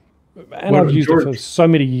 And I've used it for so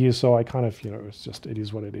many years, so I kind of, it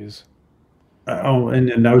is what it is.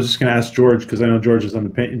 And I was just going to ask George, because I know George is on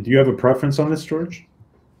the paint. Do you have a preference on this, George?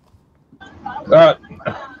 I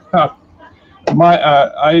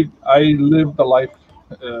live the life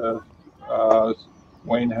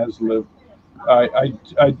Wayne has lived.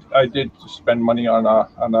 I did spend money on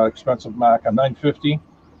an expensive Mac, a 950.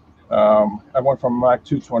 I went from a Mac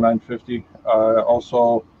 2 to a 950.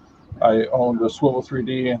 Also, I owned a Swivel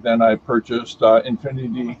 3D, and then I purchased Infinity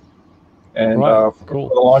D. And cool.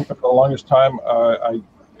 for the longest time,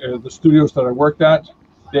 the studios that I worked at,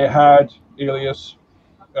 they had Alias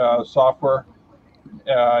software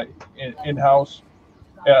in-house.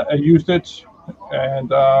 I used it,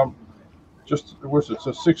 and just was it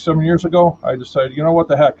 6-7 years ago, I decided, what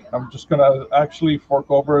the heck, I'm just gonna actually fork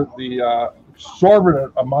over the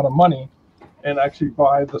exorbitant amount of money and actually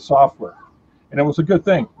buy the software. And it was a good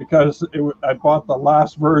thing, because I bought the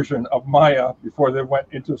last version of Maya before they went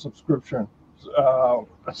into subscription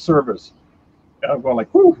service. And I'm going like,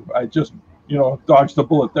 whew, I just dodged the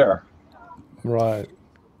bullet there. Right.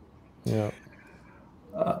 Yeah.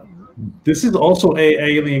 This is also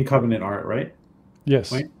Alien Covenant art, right?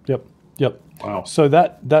 Yes. Wait? Yep. Wow. So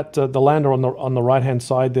that the lander on the right hand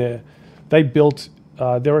side there, they built.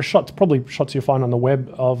 There are probably shots you find on the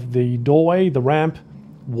web of the doorway, the ramp,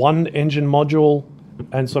 one engine module,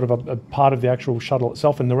 and sort of a part of the actual shuttle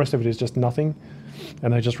itself, and the rest of it is just nothing.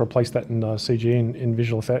 And they just replaced that in CG in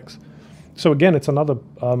visual effects. So again, it's another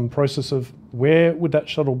process of where would that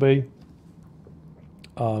shuttle be?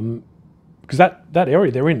 Because that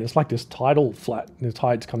area they're in, it's like this tidal flat. The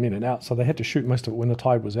tides come in and out, so they had to shoot most of it when the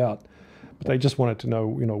tide was out. but they just wanted to know,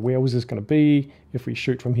 where was this going to be if we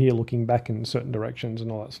shoot from here, looking back in certain directions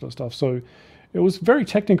and all that sort of stuff. So it was very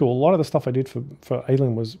technical. A lot of the stuff I did for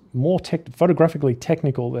Alien was more photographically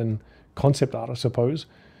technical than concept art, I suppose.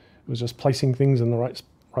 It was just placing things in the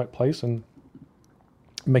right place and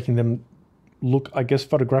making them look, I guess,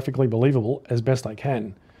 photographically believable as best I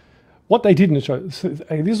can. What they didn't show, this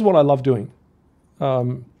is what I love doing.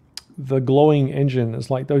 The glowing engine is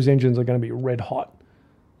like, those engines are going to be red hot.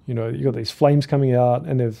 You got these flames coming out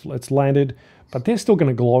and it's landed, but they're still going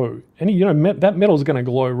to glow. And that metal is going to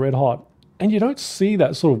glow red hot. And you don't see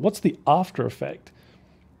that sort of, what's the after effect?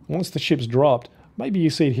 Once the ship's dropped, maybe you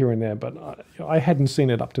see it here and there, but I hadn't seen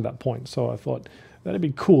it up to that point. So I thought, that'd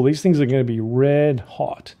be cool. These things are going to be red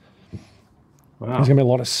hot. Wow. There's going to be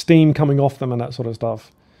a lot of steam coming off them and that sort of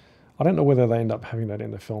stuff. I don't know whether they end up having that in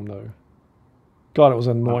the film, though. God, it was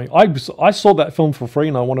annoying. Wow. I saw that film for free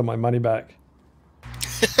and I wanted my money back.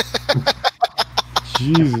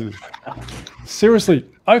 Jesus. Seriously.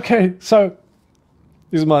 Okay, so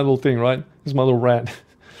this is my little thing, right? This is my little rant.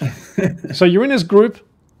 So you're in this group.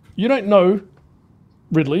 You don't know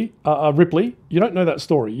Ripley. You don't know that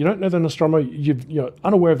story. You don't know the Nostromo. You're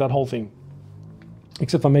unaware of that whole thing.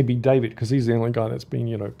 Except for maybe David, because he's the only guy that's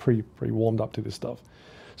been, pre-warmed up to this stuff.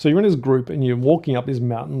 So you're in this group and you're walking up this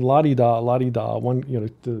mountain, la-di-da, la-di-da. One,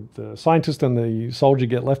 the scientist and the soldier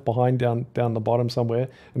get left behind down the bottom somewhere.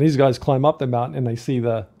 And these guys climb up the mountain and they see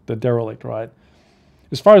the derelict, right?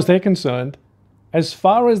 As far as they're concerned, this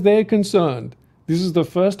is the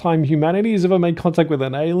first time humanity has ever made contact with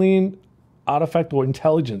an alien artifact or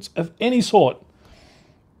intelligence of any sort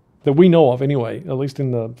that we know of anyway, at least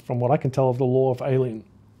from what I can tell of the lore of Alien.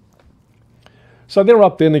 So they're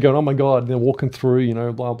up there and they're going, oh my God, and they're walking through,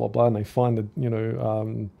 blah, blah, blah, and they find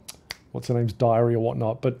the, what's her name's diary or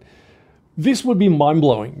whatnot. But this would be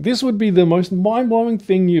mind-blowing. This would be the most mind-blowing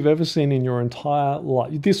thing you've ever seen in your entire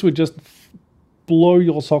life. This would just blow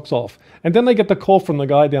your socks off. And then they get the call from the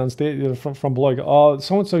guy downstairs from below. Oh,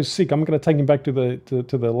 so-and-so's sick. I'm going to take him back to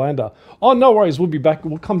the lander. Oh, no worries. We'll be back.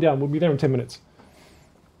 We'll come down. We'll be there in 10 minutes.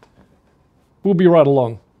 We'll be right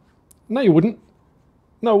along. No, you wouldn't.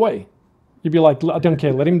 No way. You'd be like, I don't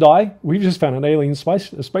care. Let him die. We've just found an alien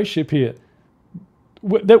spaceship here.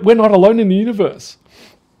 We're not alone in the universe.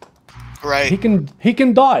 Right. He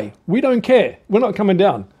can die. We don't care. We're not coming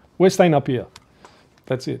down. We're staying up here.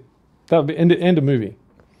 That's it. That would be end of movie.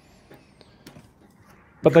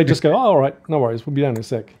 But they just go, oh, all right, no worries. We'll be down in a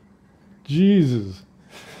sec. Jesus.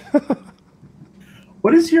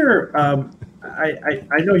 What is your?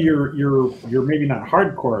 I know you're maybe not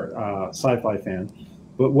hardcore sci-fi fan,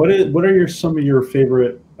 but what are some of your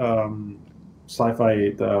favorite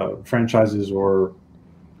sci-fi franchises or?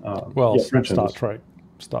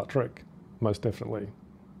 Star Trek, most definitely.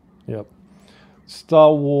 Yep.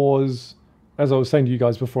 Star Wars, as I was saying to you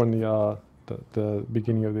guys before in the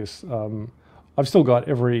beginning of this, I've still got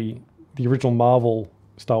the original Marvel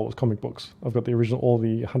Star Wars comic books. I've got all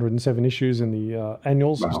the 107 issues in the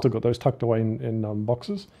annuals. Wow. I've still got those tucked away in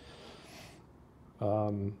boxes.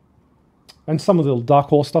 And some of the Dark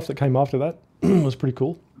Horse stuff that came after that was pretty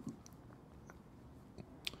cool.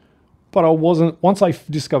 But once I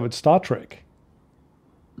discovered Star Trek,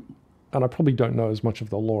 and I probably don't know as much of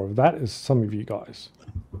the lore of that as some of you guys,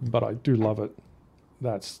 but I do love it.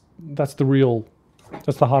 That's the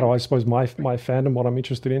heart of, I suppose, my fandom, what I'm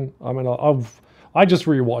interested in. I mean, I just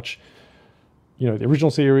rewatch, the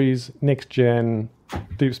original series, Next Gen,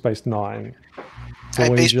 Deep Space Nine,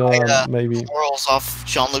 Voyager, maybe. Morals off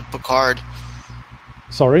Jean-Luc Picard.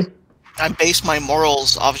 Sorry? I base my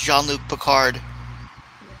morals off Jean-Luc Picard.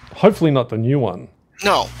 Hopefully not the new one.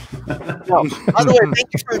 No. By the way, thank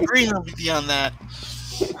you for agreeing with me on that.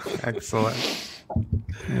 Excellent.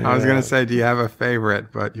 Yeah. I was going to say, do you have a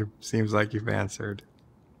favorite? But seems like you've answered.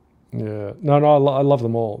 Yeah. No, I love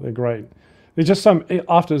them all. They're great. There's just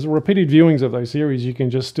after repeated viewings of those series, you can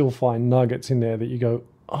just still find nuggets in there that you go,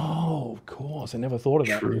 oh, of course, I never thought of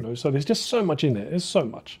that. So there's just so much in there. There's so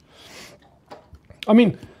much. I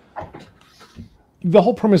mean, the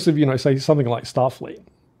whole premise of, say something like Starfleet,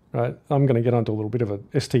 right? I'm going to get onto a little bit of a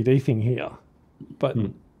STD thing here, but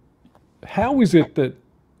how is it that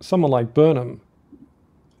someone like Burnham,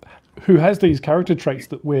 who has these character traits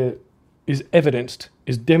that is evidenced,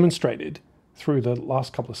 is demonstrated through the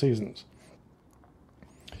last couple of seasons,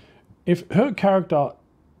 if her character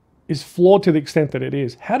is flawed to the extent that it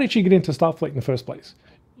is, how did she get into Starfleet in the first place?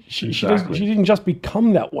 She didn't just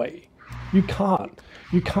become that way. You can't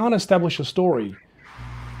establish a story.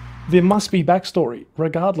 There must be backstory,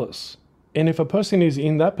 regardless. And if a person is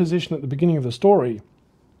in that position at the beginning of the story,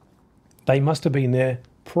 they must have been there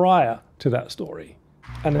prior to that story.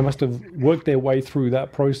 And they must have worked their way through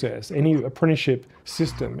that process. Any apprenticeship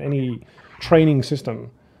system, any training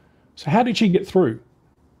system. So how did she get through?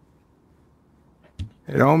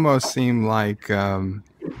 It almost seemed like the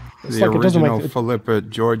like original Philippa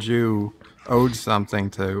Georgiou owed something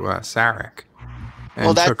to Sarek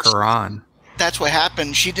and took her on. That's what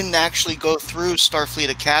happened. She didn't actually go through Starfleet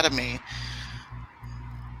Academy.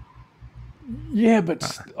 Yeah,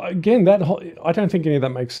 but again, that I don't think any of that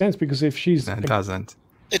makes sense, because if she's... It doesn't.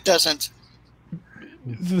 It doesn't.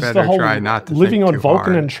 Better try not to living think on too Vulcan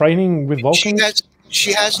hard. and training with Vulcans?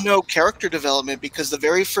 She has no character development, because the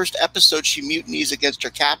very first episode she mutinies against her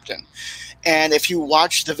captain. And if you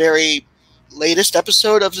watch the very latest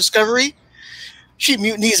episode of Discovery, she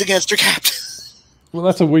mutinies against her captain. Well,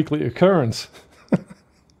 that's a weekly occurrence.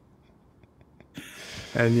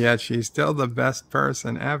 And yet she's still the best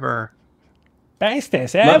person ever.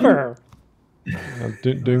 Bestest ever!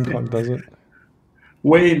 Doomcon does it.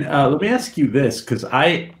 Wayne, let me ask you this, because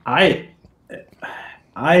I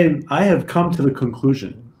have come to the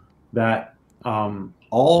conclusion that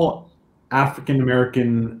all African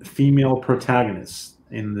American female protagonists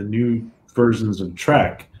in the new versions of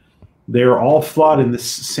Trek, they're all flawed in this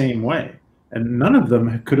same way, and none of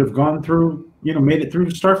them could have gone through, made it through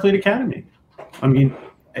Starfleet Academy. I mean,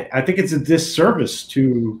 I think it's a disservice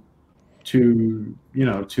to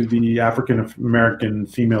the African American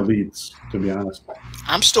female leads, to be honest.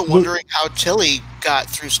 I'm still wondering how Tilly got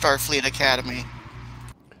through Starfleet Academy.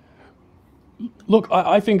 Look,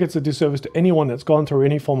 I think it's a disservice to anyone that's gone through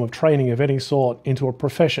any form of training of any sort into a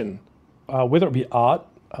profession, whether it be art.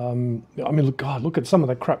 I mean, look at some of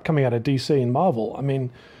the crap coming out of DC and Marvel. I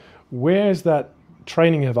mean, where's that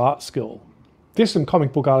training of art skill? There's some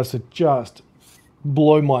comic book artists that just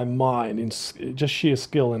blow my mind in just sheer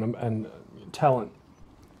skill and talent.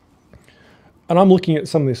 And I'm looking at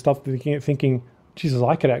some of this stuff thinking, Jesus,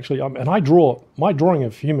 I could actually, and my drawing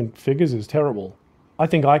of human figures is terrible. I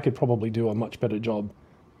think I could probably do a much better job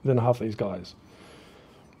than half these guys.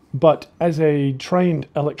 But as a trained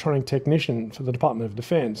electronic technician for the Department of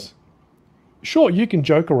Defense, sure, you can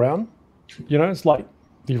joke around. It's like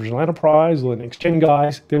the original Enterprise or the Next Gen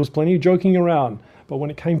guys. There was plenty of joking around. But when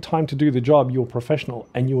it came time to do the job, you were professional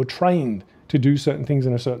and you were trained to do certain things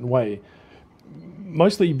in a certain way,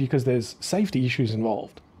 mostly because there's safety issues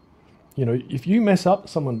involved. If you mess up,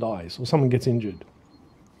 someone dies or someone gets injured.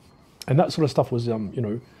 And that sort of stuff was,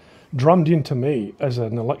 drummed into me as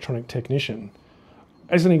an electronic technician.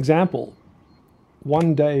 As an example,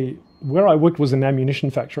 one day where I worked was an ammunition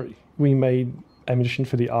factory. We made ammunition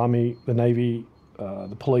for the Army, the Navy,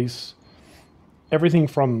 the police, everything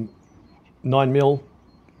from 9mm,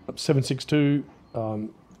 7.62,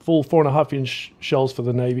 full 4.5-inch shells for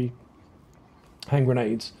the Navy, hand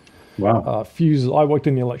grenades. Wow. Fuses. I worked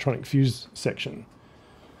in the electronic fuse section.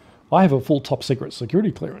 I have a full top secret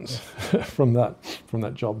security clearance from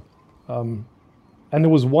that job. And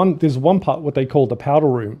there's one part, what they called the powder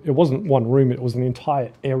room. It wasn't one room, it was an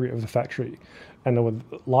entire area of the factory. And there were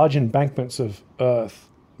large embankments of earth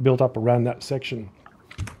built up around that section.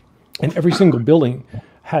 And every single building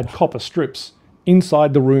had copper strips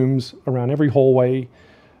inside the rooms, around every hallway.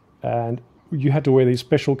 And you had to wear these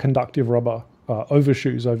special conductive rubber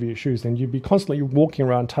overshoes over your shoes. And you'd be constantly walking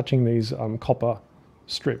around touching these copper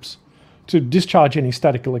strips to discharge any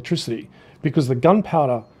static electricity, because the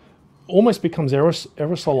gunpowder almost becomes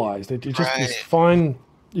aerosolized. It just is fine.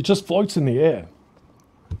 It just floats in the air.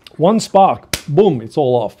 One spark, boom, it's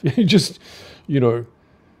all off.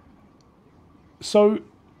 So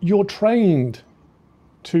you're trained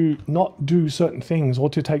to not do certain things or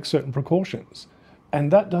to take certain precautions.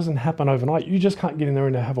 And that doesn't happen overnight. You just can't get in there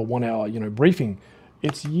and have a 1 hour, briefing.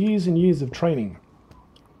 It's years and years of training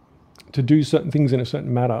to do certain things in a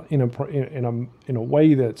certain manner, in a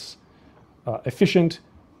way that's efficient,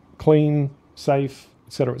 clean, safe,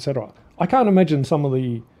 etc., etc. I can't imagine some of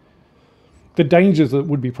the dangers that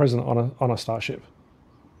would be present on a starship.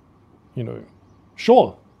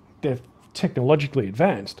 Sure, they're technologically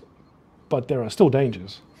advanced, but there are still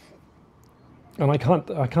dangers. And I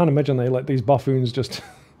can't imagine they let these buffoons just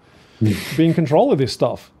be in control of this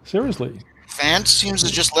stuff. Seriously. Vance seems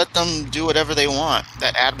to just let them do whatever they want.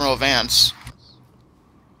 That Admiral Vance.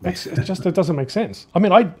 It doesn't make sense. I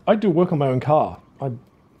mean, I do work on my own car. I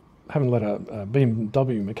haven't let a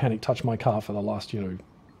BMW mechanic touch my car for the last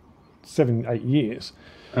 7-8 years.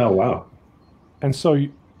 Oh wow. And so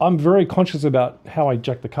I'm very conscious about how I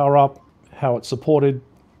jack the car up, how it's supported,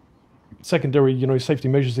 secondary safety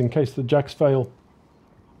measures in case the jacks fail,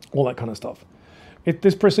 all that kind of stuff.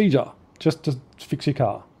 There's procedure just to fix your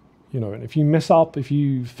car. You know, and if you mess up, if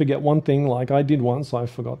you forget one thing, like I did once, I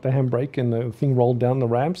forgot the handbrake and the thing rolled down the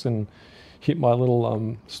ramps and hit my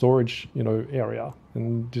little storage, you know, area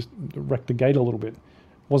and just wrecked the gate a little bit.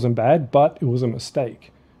 Wasn't bad, but it was a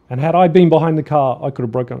mistake. And had I been behind the car, I could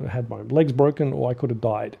have had my legs broken, or I could have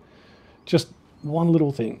died. Just one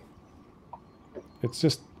little thing. It's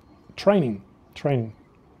just training.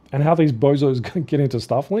 And how these bozos get into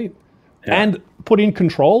Starfleet and put in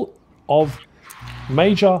control of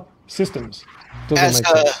major systems. Doesn't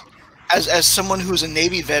make sense. As someone who's a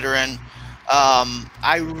Navy veteran,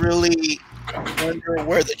 I really wonder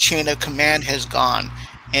where the chain of command has gone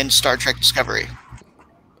in Star Trek Discovery.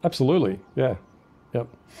 Absolutely, yeah, yep.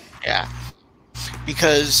 Yeah,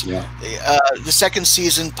 because the second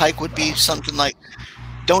season, Pike would be something like,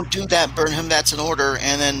 "Don't do that, Burnham. That's an order."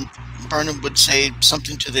 And then Burnham would say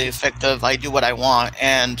something to the effect of, "I do what I want,"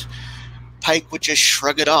 and Pike would just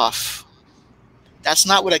shrug it off. That's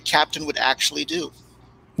not what a captain would actually do.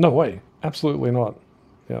 No way, absolutely not.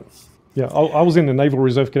 Yeah. I was in the Naval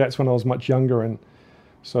Reserve Cadets when I was much younger, and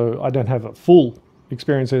so I don't have a full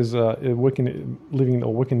experience as living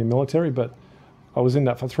in the military, but I was in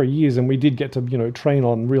that for 3 years, and we did get to, you know, train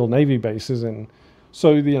on real Navy bases, and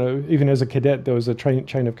so, you know, even as a cadet, there was a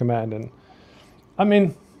chain of command. And I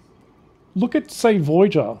mean, look at, say,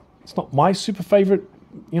 Voyager. It's not my super favorite,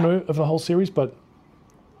 you know, of the whole series, but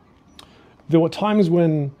there were times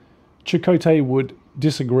when Chakotay would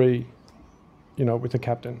disagree, you know, with the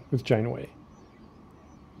captain, with Janeway.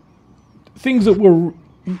 Things that were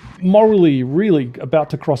morally really about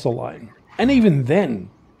to cross a line. And even then,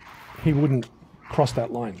 he wouldn't cross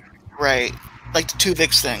that line. Right. Like the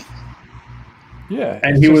Tuvix thing. Yeah.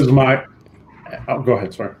 And he was my... Oh, go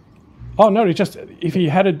ahead, sorry. Oh, no, it's just, if he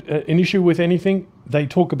had an issue with anything, they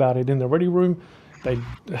talk about it in the ready room, they'd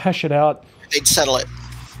hash it out. They'd settle it.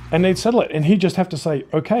 And they'd settle it. And he'd just have to say,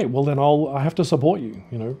 okay, well then I have to support you,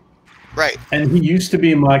 you know. Right. And he used to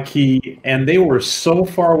be Maquis, and they were so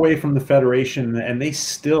far away from the Federation, and they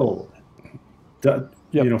still,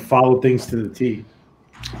 you know, followed things to the T.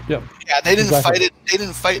 Yep. Yeah, they didn't fight it. They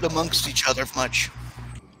didn't fight amongst each other much.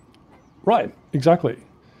 Right. Exactly.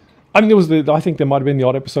 I mean, I think there might have been the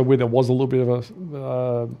odd episode where there was a little bit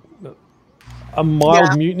of a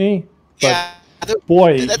mild mutiny. But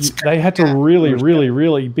boy, they had to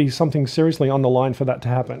really be something seriously on the line for that to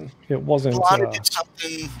happen. It wasn't. B'Elanna did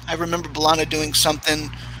something. I remember B'Elanna doing something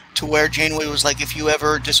to where Janeway was like, "If you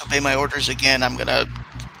ever disobey my orders again, I'm gonna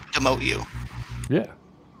demote you." Yeah.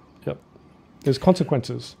 Yep. There's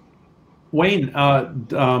consequences. Wayne,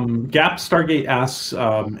 Gap Stargate asks,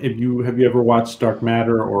 have you ever watched Dark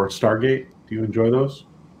Matter or Stargate? Do you enjoy those?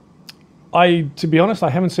 To be honest, I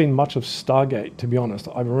haven't seen much of Stargate, to be honest.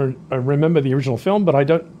 I remember the original film, but I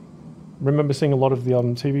don't remember seeing a lot of the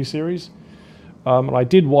TV series. And I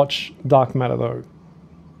did watch Dark Matter, though.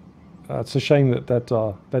 It's a shame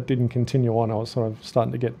that didn't continue on. I was sort of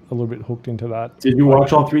starting to get a little bit hooked into that. Did you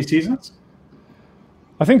watch all 3 seasons?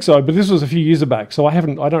 I think so, but this was a few years back, so I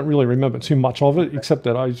don't really remember too much of it, except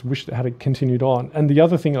that I just wished it had continued on. And the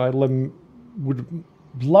other thing I would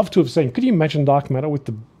love to have seen, could you imagine Dark Matter with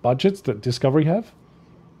the budgets that Discovery have?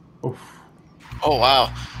 Oof. Oh,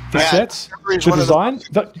 wow. The sets, the design,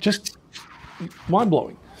 just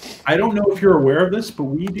mind-blowing. I don't know if you're aware of this, but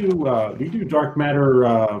we do Dark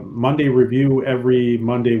Matter Monday review every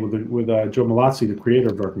Monday with Joe Malazzi, the creator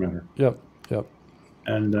of Dark Matter. Yep.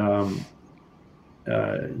 And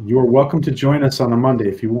you're welcome to join us on a Monday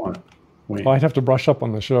if you want. Wayne. I'd have to brush up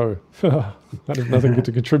on the show. I have nothing good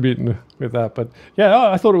to contribute with that. But yeah,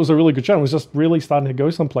 I thought it was a really good show. It was just really starting to go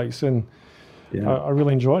someplace, and I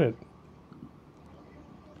really enjoyed it.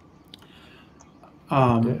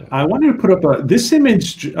 I wanted to put up this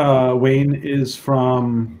image, Wayne, is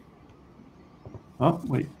from... Oh,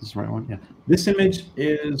 wait, this is the right one. Yeah. This image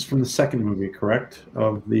is from the second movie, correct?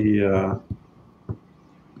 Of the...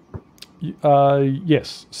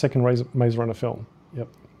 Yes, second Maze Runner film. Yep.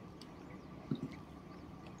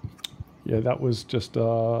 Yeah, that was just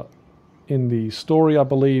in the story, I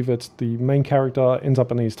believe. It's the main character ends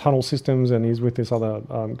up in these tunnel systems, and he's with this other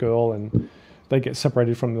girl, and they get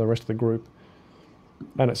separated from the rest of the group.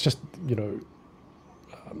 And it's just, you know,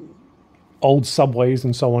 old subways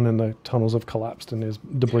and so on, and the tunnels have collapsed, and there's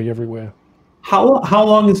debris everywhere. How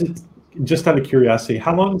long is it? Just out of curiosity,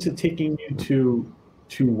 how long is it taking you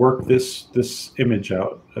to work this image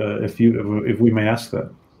out, if we may ask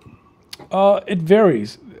that? It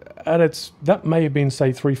varies, and that may have been,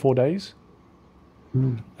 say, 3-4 days,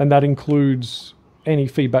 and that includes any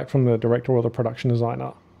feedback from the director or the production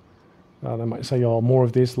designer. They might say, "Oh, more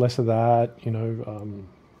of this, less of that," you know,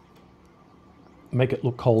 make it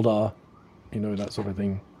look colder, you know, that sort of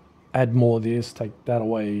thing. add more of this, take that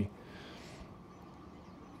away.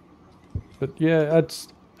 But yeah, it's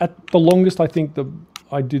at the longest. I think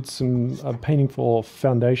I did some painting for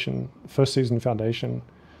Foundation, first season Foundation,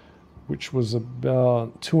 which was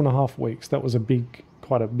about 2.5 weeks. That was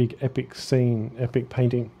quite a big epic scene, epic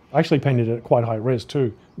painting. I actually painted it at quite high res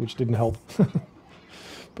too, which didn't help.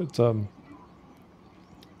 But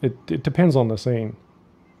it depends on the scene.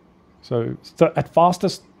 So at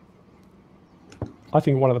fastest, I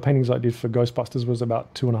think one of the paintings I did for Ghostbusters was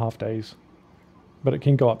about 2.5 days, but it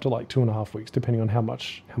can go up to like 2.5 weeks depending on how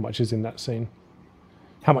much is in that scene,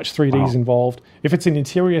 how much 3D is involved. If it's an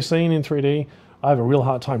interior scene in 3D, I have a real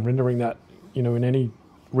hard time rendering that, in any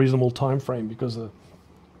reasonable time frame, because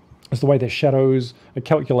it's the way their shadows are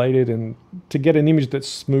calculated, and to get an image that's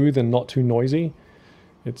smooth and not too noisy,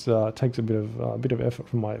 it takes a bit of effort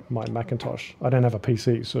from my Macintosh. I don't have a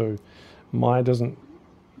PC, so mine doesn't.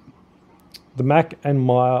 The Mac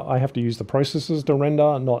and I have to use the processors to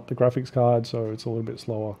render, not the graphics card, so it's a little bit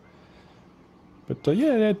slower. But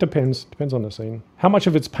yeah, it depends on the scene. How much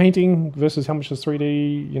of it's painting versus how much is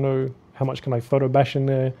 3D, how much can I photo bash in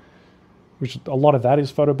there? Which a lot of that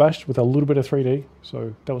is photo bashed with a little bit of 3D,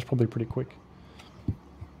 so that was probably pretty quick.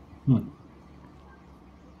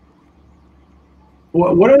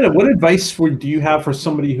 What advice do you have for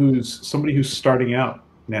somebody who's starting out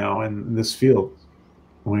now in this field?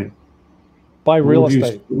 Wait. Buy real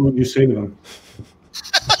estate. What would you say to them?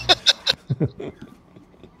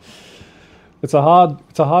 It's a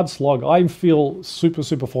hard slog. I feel super,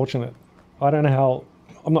 super fortunate. I don't know how.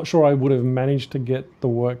 I'm not sure I would have managed to get the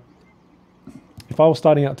work. If I was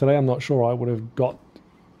starting out today, I'm not sure I would have got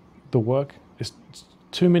the work. It's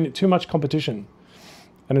too much competition,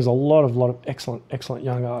 and there's a lot of excellent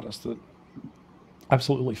young artists that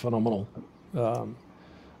absolutely phenomenal.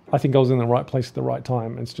 I think I was in the right place at the right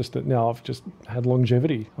time. It's just that now I've just had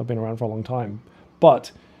longevity. I've been around for a long time.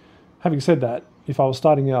 But having said that, if I was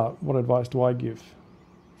starting out, what advice do I give?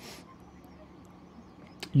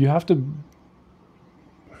 You have to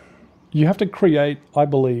create, I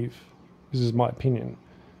believe, this is my opinion,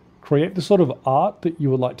 create the sort of art that you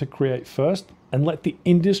would like to create first, and let the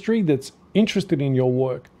industry that's interested in your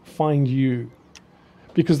work find you.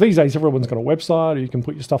 Because these days everyone's got a website, or you can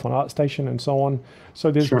put your stuff on ArtStation and so on.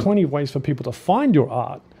 So there's plenty of ways for people to find your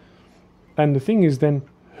art. And the thing is then,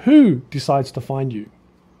 who decides to find you?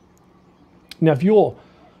 Now, if you're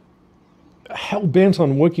hell-bent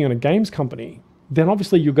on working on a games company, then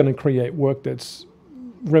obviously you're going to create work that's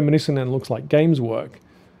reminiscent and looks like games work.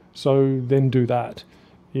 So then do that.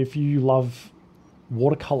 If you love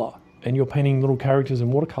watercolor and you're painting little characters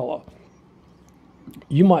in watercolor,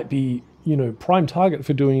 you might be, prime target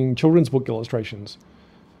for doing children's book illustrations,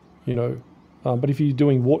 but if you're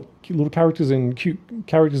doing little characters and cute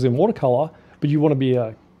characters in watercolor, but you want to be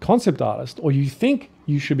a concept artist, or you think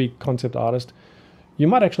you should be a concept artist, you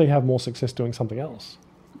might actually have more success doing something else,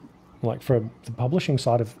 like for the publishing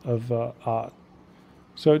side of art.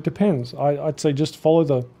 So it depends. I'd say just follow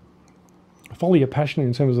your passion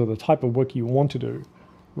in terms of the type of work you want to do,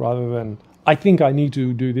 rather than, I think I need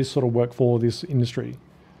to do this sort of work for this industry.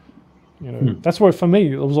 That's where, for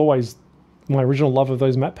me, it was always my original love of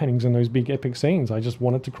those matte paintings and those big epic scenes. I just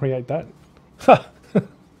wanted to create that. That's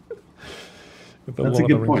a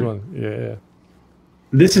good point. Yeah.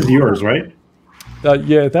 This is yours, right?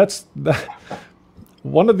 Yeah, that's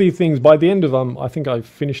one of the things. By the end of I think I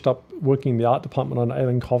finished up working in the art department on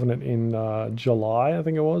Alien Covenant in July, I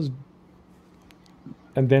think it was.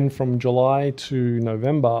 And then from July to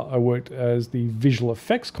November, I worked as the visual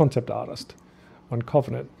effects concept artist on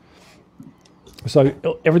Covenant. So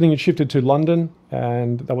everything had shifted to London,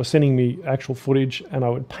 and they were sending me actual footage, and I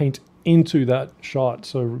would paint into that shot.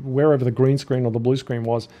 So wherever the green screen or the blue screen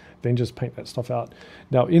was, then just paint that stuff out.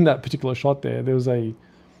 Now, in that particular shot there was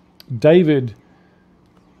David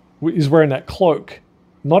is wearing that cloak.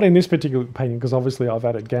 Not in this particular painting, because obviously I've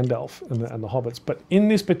added Gandalf and the hobbits. But in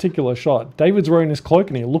this particular shot, David's wearing this cloak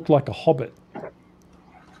and he looked like a hobbit. And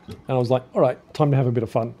I was like, all right, time to have a bit of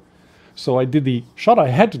fun. So I did the shot I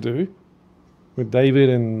had to do with David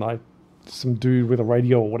and some dude with a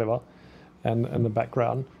radio or whatever, and the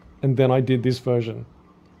background. And then I did this version.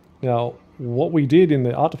 Now, what we did in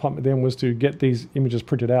the art department then was to get these images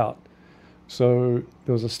printed out. So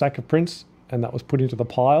there was a stack of prints, and that was put into the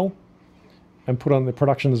pile and put on the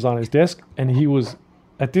production designer's desk. And he was,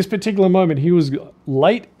 at this particular moment, he was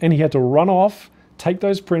late, and he had to run off, take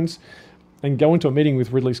those prints, and go into a meeting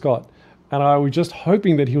with Ridley Scott. And I was just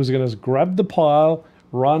hoping that he was going to grab the pile,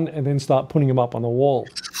 run, and then start putting them up on the wall.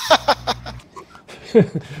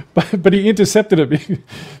 but he intercepted it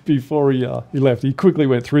before he left. He quickly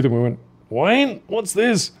went through them and went, Wayne, what's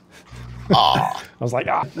this? Aw. I was like,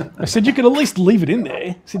 ah. I said, you could at least leave it in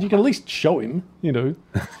there. I said, you can at least show him, you know.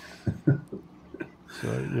 So,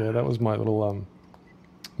 yeah, that was my little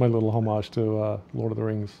homage to Lord of the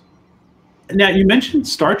Rings. Now, you mentioned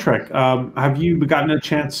Star Trek. Have you gotten a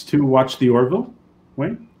chance to watch The Orville,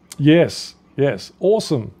 Wayne? Yes, yes.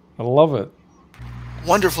 Awesome. I love it.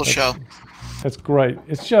 Wonderful show. It's great.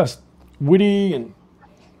 It's just witty, and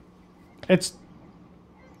I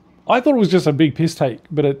thought it was just a big piss take,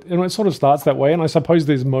 but it sort of starts that way, and I suppose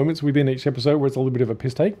there's moments within each episode where it's a little bit of a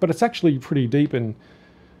piss take, but it's actually pretty deep, and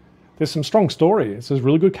there's some strong story. It says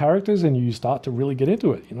really good characters, and you start to really get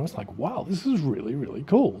into it. You know, it's like, wow, this is really, really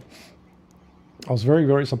cool. I was very,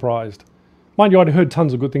 very surprised. Mind you, I'd heard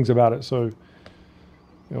tons of good things about it, so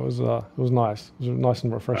it was nice. It was nice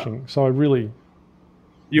and refreshing. So I really...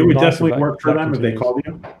 You would definitely work for them if they called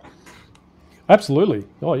you? Absolutely.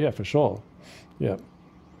 Oh, yeah, for sure. Yeah.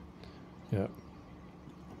 Yeah.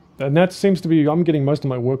 And that seems to be... I'm getting most of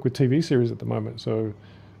my work with TV series at the moment. So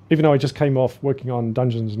even though I just came off working on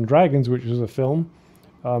Dungeons & Dragons, which is a film,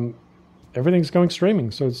 everything's going streaming.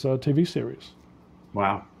 So it's a TV series.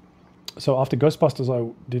 Wow. So after Ghostbusters, I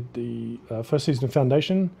did the first season of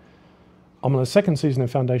Foundation. I'm on the second season of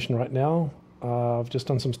Foundation right now. I've just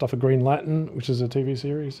done some stuff for Green Lantern, which is a TV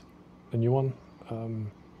series, a new one.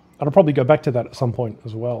 And I'll probably go back to that at some point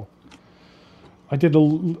as well. I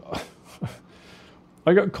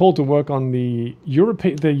got called to work on the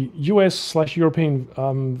US/European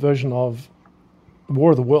version of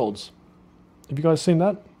War of the Worlds. Have you guys seen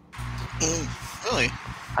that? Really?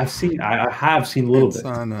 I have seen a little bit. It's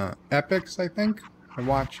on Epix, I think. I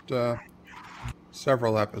watched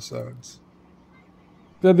several episodes.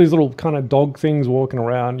 There are these little kind of dog things walking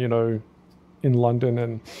around, you know, in London,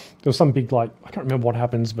 and there's some big, like, I can't remember what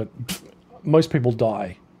happens, but most people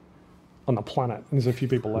die on the planet, and there's a few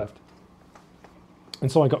people left.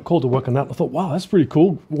 And so I got called to work on that. I thought, wow, that's pretty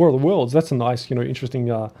cool. War of the Worlds. That's a nice, you know,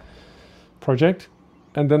 interesting project.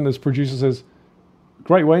 And then this producer says,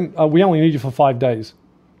 great, Wayne, we only need you for 5 days.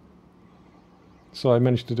 So I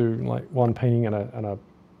managed to do like one painting and a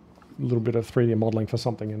little bit of 3D modeling for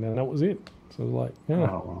something, and then that was it. So I was like,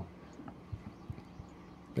 yeah. Oh, wow.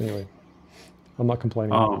 Anyway, I'm not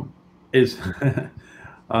complaining. Is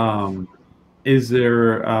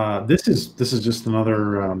there? This is just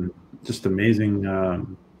another just amazing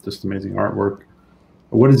artwork.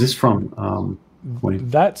 What is this from? Wayne?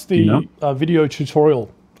 That's the video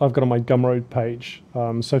tutorial I've got on my Gumroad page.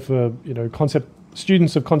 So for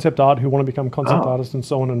students of concept art who want to become concept artists and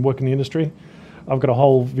so on and work in the industry, I've got a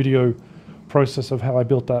whole video process of how I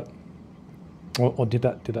built that or did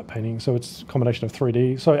that painting. So it's a combination of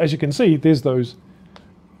 3D. So as you can see, there's those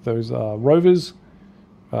rovers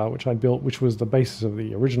which I built, which was the basis of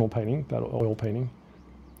the original painting, that oil painting.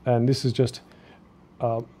 And this is just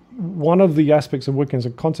one of the aspects of working as a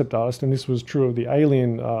concept artist, and this was true of the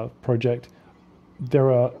Alien project.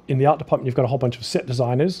 There are, in the art department, you've got a whole bunch of set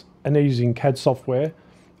designers, and they're using CAD software,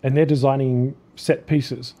 and they're designing set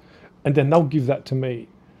pieces, and then they'll give that to me.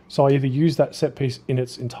 So I either use that set piece in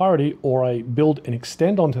its entirety, or I build and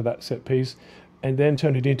extend onto that set piece, and then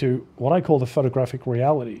turn it into what I call the photographic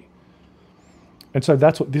reality. And so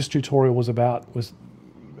that's what this tutorial was about, was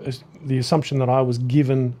the assumption that I was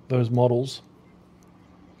given those models,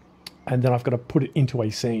 and then I've got to put it into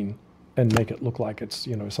a scene and make it look like it's,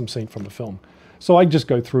 you know, some scene from a film. So I just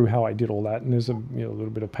go through how I did all that, and there's a little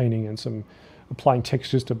bit of painting and some applying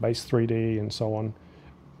textures to base 3D and so on.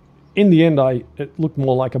 In the end, it looked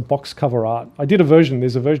more like a box cover art. I did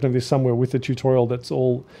there's a version of this somewhere with the tutorial that's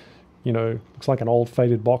all, you know, looks like an old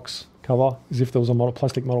faded box cover, as if there was a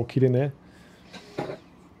plastic model kit in there.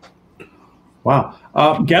 Wow.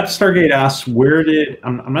 Gap Stargate asks,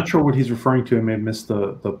 I'm not sure what he's referring to. I may have missed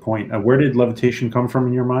the point. Where did levitation come from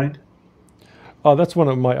in your mind? That's one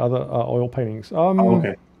of my other oil paintings.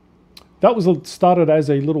 Okay. That was started as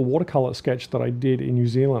a little watercolor sketch that I did in New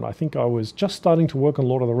Zealand. I think I was just starting to work on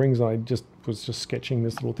Lord of the Rings, and I was just sketching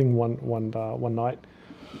this little thing one night.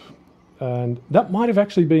 And that might have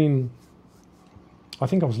actually been, I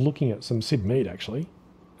think I was looking at some Sid Mead actually,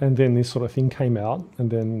 and then this sort of thing came out,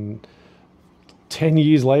 and then 10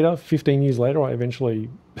 years later, 15 years later, I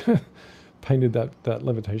eventually painted that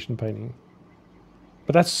levitation painting.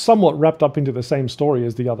 But that's somewhat wrapped up into the same story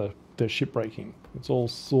as the shipbreaking. It's all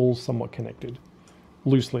somewhat connected,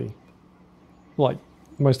 loosely. Like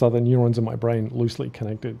most other neurons in my brain, loosely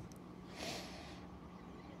connected.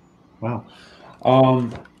 Wow.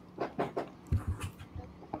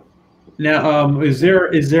 Now, is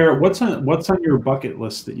there what's on your bucket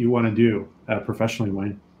list that you want to do professionally,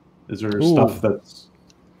 Wayne? Is there stuff that's...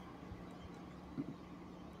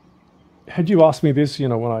 had you asked me this,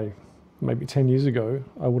 when maybe 10 years ago,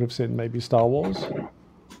 I would have said maybe Star Wars.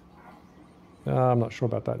 I'm not sure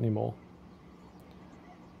about that anymore.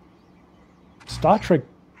 Star Trek,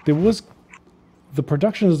 there was the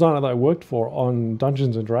production designer that I worked for on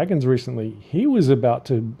Dungeons and Dragons recently. He was about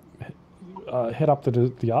to head up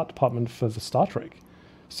the art department for the Star Trek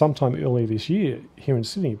sometime early this year here in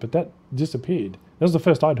Sydney, but that disappeared. That was the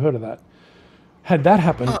first I'd heard of that. Had that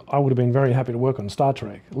happened, I would have been very happy to work on Star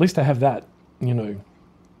Trek. At least I have that,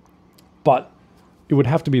 But it would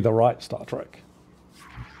have to be the right Star Trek.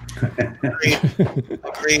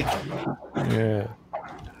 Agreed. Yeah.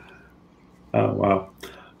 Oh wow.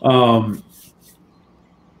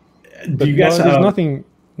 Do you guys? There's nothing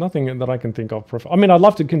that I can think of. I mean, I'd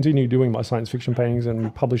love to continue doing my science fiction paintings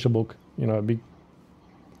and publish a book. A big,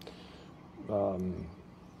 what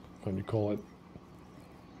do you call it?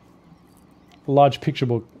 A large picture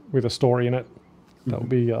book with a story in it. That would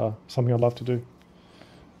be something I'd love to do,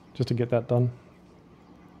 just to get that done.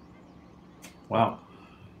 Wow.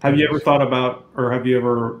 Have you ever thought about, or have you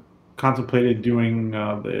ever contemplated doing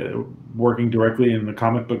working directly in the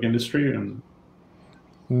comic book industry? And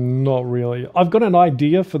not really. I've got an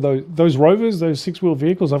idea for those rovers, those 6-wheel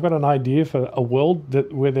vehicles. I've got an idea for a world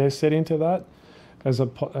where they're set into that as a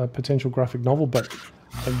potential graphic novel. But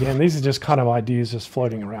again, these are just kind of ideas just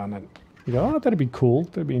floating around, and you go, oh, that'd be cool,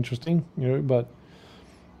 that'd be interesting, But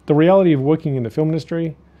the reality of working in the film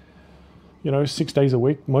industry, 6 days a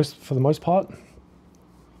week, for the most part.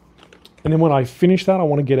 And then when I finish that, I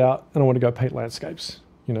want to get out and I want to go paint landscapes.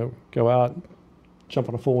 Go out, jump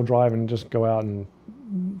on a 4-wheel drive and just go out and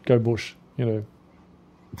go bush. So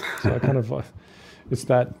I kind of, it's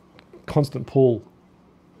that constant pull.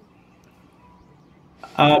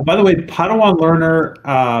 By the way, Padawan Learner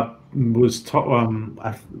was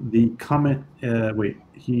the comment.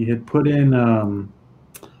 He had put in.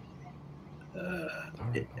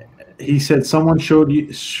 He said someone showed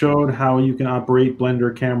how you can operate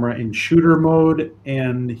Blender camera in shooter mode,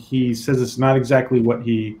 and he says it's not exactly what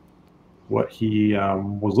he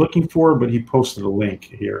was looking for, but he posted a link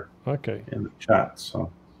here. Okay. In the chat.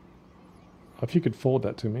 So if you could forward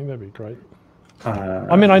that to me, that'd be great.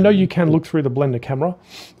 I mean, I know you can look through the Blender camera,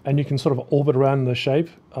 and you can sort of orbit around the shape.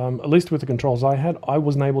 At least with the controls I had, I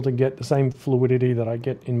wasn't able to get the same fluidity that I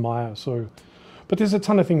get in Maya. So, but there's a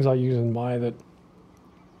ton of things I use in Maya that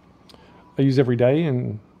I use every day,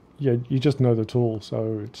 and yeah, you just know the tool.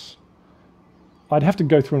 So I'd have to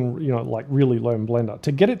go through and like really learn Blender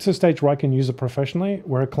to get it to a stage where I can use it professionally,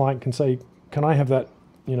 where a client can say, "Can I have that?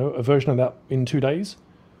 A version of that in 2 days?"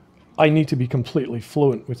 I need to be completely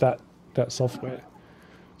fluent with that software.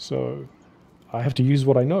 So I have to use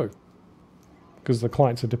what I know because the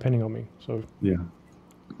clients are depending on me. So yeah.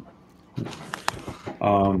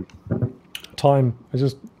 Time. I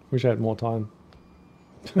just wish I had more time.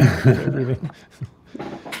 Everything.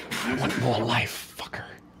 I want more life, fucker.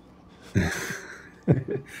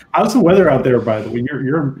 How's the weather out there, by the way?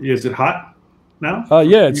 Is it hot now?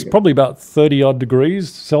 Yeah, it's probably about 30-odd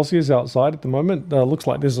degrees Celsius outside at the moment. Looks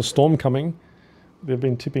like there's a storm coming. They've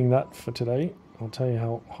been tipping that for today. I'll tell you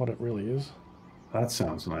how hot it really is. That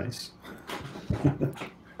sounds nice.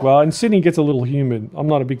 Well, in Sydney it gets a little humid.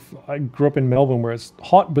 I grew up in Melbourne where it's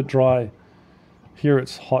hot but dry. Here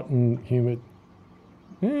it's hot and humid.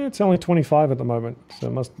 Yeah, it's only 25 at the moment,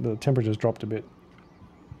 so the temperature's dropped a bit.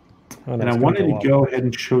 And I wanted to go ahead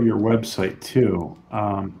and show your website too.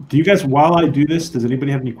 Do you guys, while I do this, does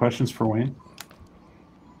anybody have any questions for Wayne?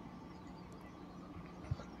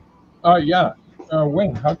 Yeah.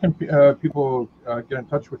 Wayne, how can people get in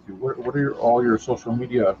touch with you? What are all your social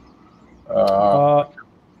media?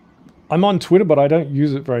 I'm on Twitter, but I don't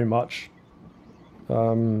use it very much.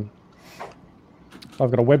 I've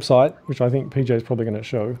got a website, which I think PJ is probably going to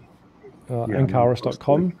show,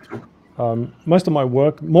 ancaris.com. Most of my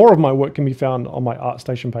work, more of my work can be found on my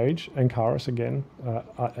ArtStation page, Ancaris again,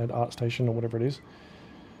 at ArtStation or whatever it is.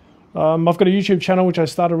 I've got a YouTube channel which I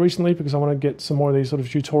started recently because I want to get some more of these sort of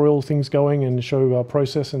tutorial things going and show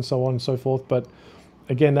process and so on and so forth. But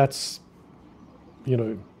again, that's,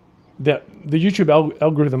 the YouTube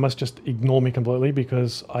algorithm must just ignore me completely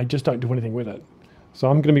because I just don't do anything with it. So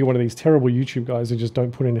I'm going to be one of these terrible YouTube guys who just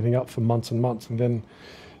don't put anything up for months and months. And then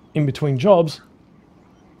in between jobs,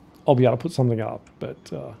 I'll be able to put something up. But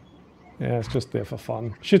yeah, it's just there for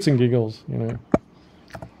fun. Shits and giggles,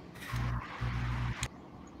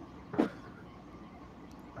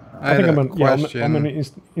 I think I'm on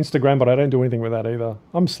Instagram, but I don't do anything with that either.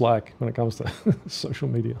 I'm slack when it comes to social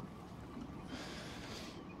media.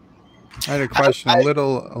 I had a question, a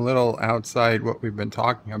little outside what we've been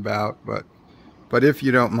talking about, but if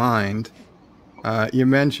you don't mind, You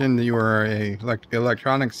mentioned you were a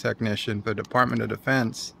electronics technician for the Department of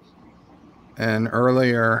Defense. And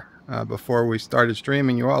earlier, before we started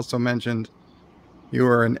streaming, you also mentioned you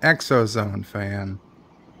were an Exozone fan.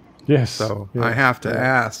 Yes. So yeah, I have to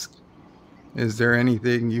ask, is there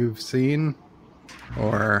anything you've seen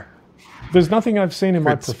or... There's nothing I've seen in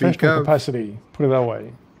my Could speak professional of? capacity, put it that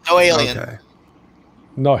way. No alien. Okay.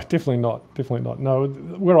 No, definitely not. Definitely not. No,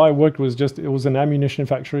 where I worked was just, it was an ammunition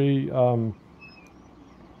factory.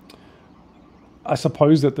 I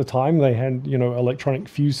suppose at the time they had, you know, electronic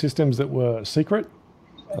fuse systems that were secret,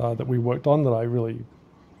 that we worked on, that I really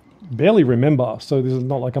barely remember. So this is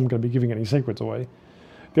not like I'm going to be giving any secrets away.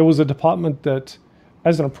 There was a department that,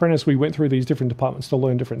 as an apprentice, we went through these different departments to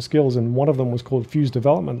learn different skills, and one of them was called Fuse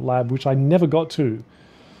Development Lab, which I never got to.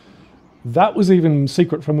 That was even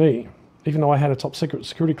secret for me, even though I had a top secret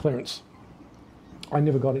security clearance. I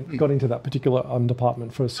never got into that particular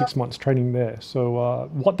department for 6 months training there. So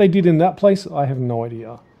what they did in that place, I have no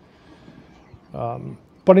idea.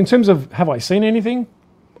 But in terms of, have I seen anything?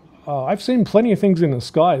 I've seen plenty of things in the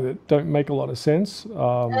sky that don't make a lot of sense.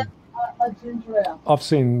 I've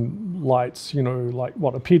seen lights, you know, like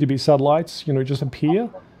what appear to be satellites, you know, just appear,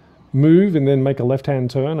 move, and then make a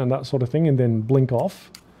left-hand turn and that sort of thing, and then blink off.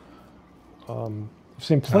 I've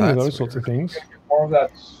seen plenty of those sorts of things. More of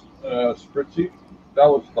that spritzy. That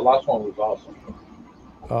was the last one. Was awesome.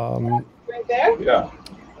 Right there? Yeah.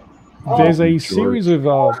 There's a series of.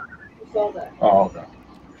 Oh, okay.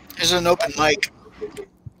 There's an open mic.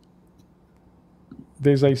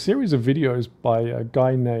 There's a series of videos by a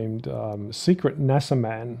guy named Secret NASA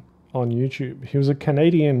Man on YouTube. He was a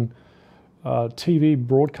Canadian TV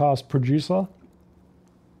broadcast producer.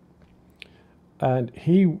 And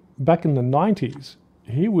he, back in the 90s,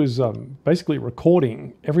 he was basically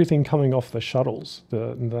recording everything coming off the shuttles,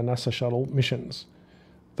 the NASA shuttle missions.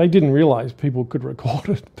 They didn't realize people could record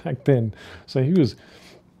it back then. So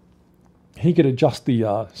he could adjust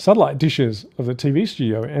the satellite dishes of the TV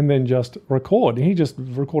studio and then just record. He just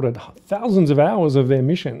recorded thousands of hours of their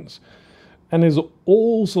missions. And there's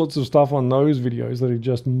all sorts of stuff on those videos that are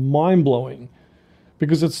just mind-blowing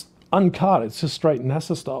because it's uncut. It's just straight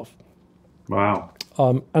NASA stuff. Wow.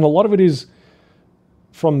 And a lot of it is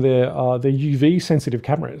from their UV sensitive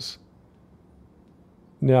cameras.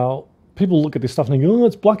 Now, people look at this stuff and think, oh,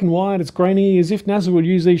 it's black and white, it's grainy, as if NASA would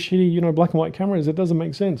use these shitty, you know, black and white cameras. It doesn't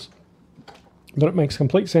make sense. But it makes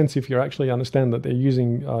complete sense if you actually understand that they're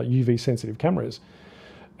using UV sensitive cameras.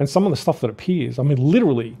 And some of the stuff that appears, I mean,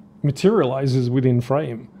 literally materializes within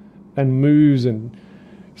frame and moves, and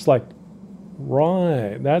it's like,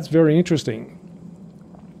 right, that's very interesting.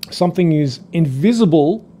 Something is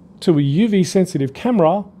invisible to a UV sensitive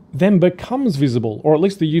camera, then becomes visible, or at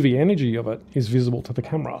least the UV energy of it is visible to the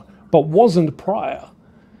camera, but wasn't prior.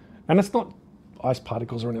 And it's not ice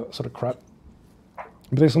particles or any of that sort of crap.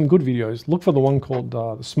 But there's some good videos. Look for the one called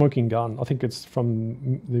The Smoking Gun. I think it's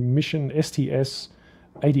from the mission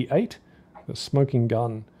STS-88, The Smoking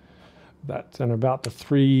Gun. That, and about the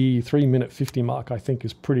 3 minute 50 mark, I think,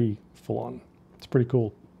 is pretty full on. It's pretty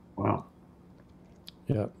cool. Wow.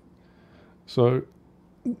 Yeah. So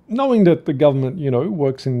knowing that the government, you know,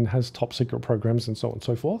 works and has top secret programs and so on and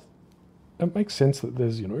so forth, it makes sense that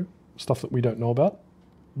there's, you know, stuff that we don't know about.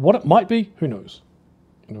 What it might be, who knows?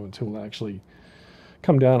 You know, until they actually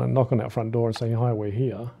come down and knock on our front door and say, hi, we're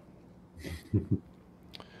here.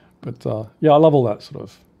 But yeah, I love all that sort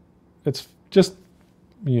of, it's just,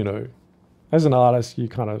 you know, as an artist, you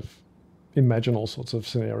kind of imagine all sorts of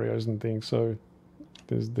scenarios and things. So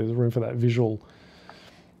there's room for that visual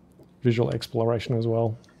exploration as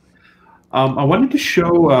well. I wanted to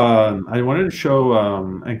show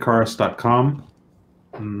Ankaris.com.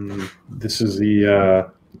 This is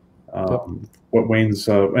the what Wayne's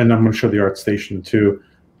and I'm going to show the art station too.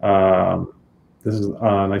 This is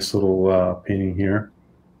a nice little painting here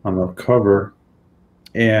on the cover,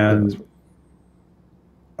 and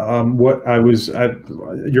what I was at,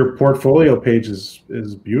 your portfolio page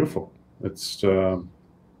is beautiful. It's some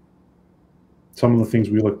of the things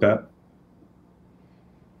we looked at.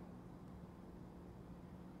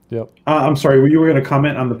 Yep. I'm sorry, you were going to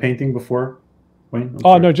comment on the painting before, Wayne?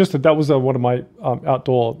 Oh no, just that was one of my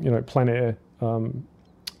outdoor, you know, plein air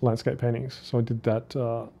landscape paintings. So I did that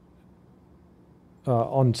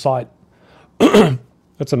on site.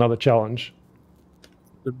 That's another challenge.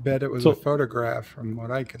 I bet it was a photograph from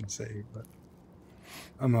what I can see, but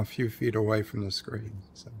I'm a few feet away from the screen.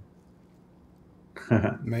 So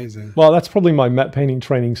amazing. Well, that's probably my matte painting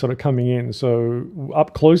training sort of coming in. So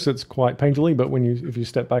up close, it's quite painterly, but if you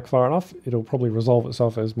step back far enough, it'll probably resolve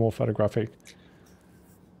itself as more photographic.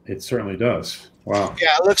 It certainly does. Wow.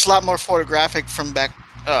 Yeah, it looks a lot more photographic from back.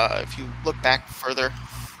 If you look back further.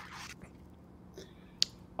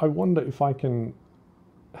 I wonder if I can.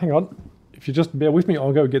 Hang on. If you just bear with me,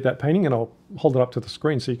 I'll go get that painting and I'll hold it up to the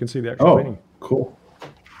screen so you can see the actual painting. Cool.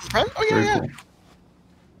 Right? Oh yeah, Very yeah. cool.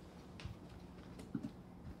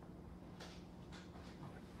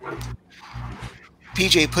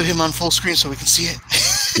 PJ, put him on full screen so we can see it.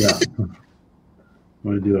 Yeah. I'm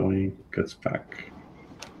going to do that when he gets back.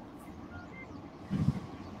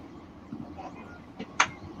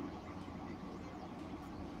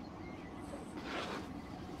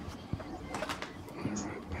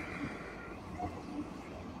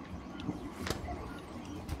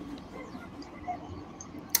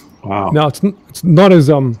 Wow. Now it's not as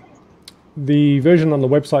the version on the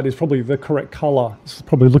website is probably the correct color. It's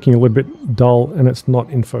probably looking a little bit dull, and it's not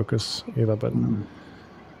in focus either. But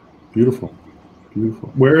Beautiful, beautiful.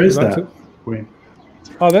 Where is that's that? it. Wait.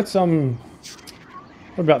 Oh, that's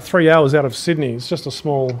about 3 hours out of Sydney. It's just a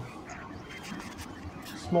small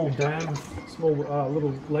dam, small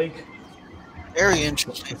little lake. Very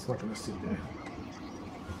interesting. It's not going to sit there.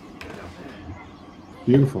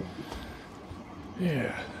 Beautiful,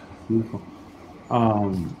 Yeah. beautiful.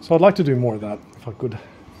 So I'd like to do more of that if I could.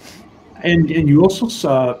 And you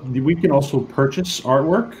also we can also purchase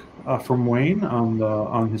artwork from Wayne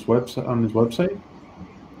on his website,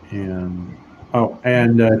 and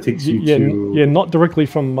it takes you to not directly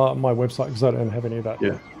from my website because I don't have any of that.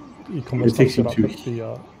 Yeah, e-commerce it takes stuff you set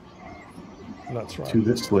up, but that's right. to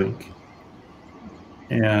this link,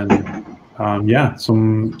 and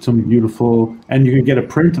some beautiful, and you can get a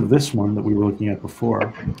print of this one that we were looking at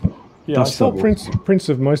before. Yeah, I sell prints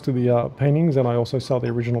of most of the paintings, and I also sell the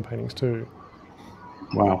original paintings too.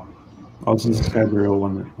 Wow. Oh, this is the Sky Burial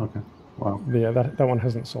one. Okay. Wow. Yeah, that one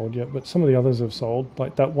hasn't sold yet, but some of the others have sold.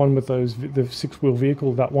 Like that one with the 6-wheel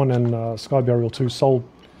vehicle, that one and Sky Burial 2 sold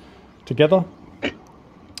together.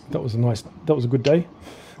 That was a good day.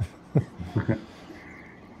 Okay.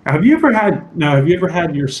 Have you ever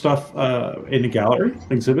had your stuff in a gallery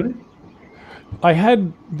exhibited? I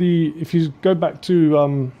had if you go back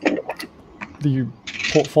to the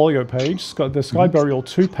portfolio page, the Sky Burial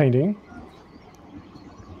 2 painting.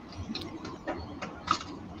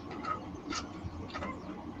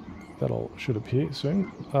 That should appear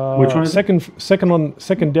soon. Which one is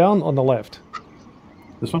second down on the left.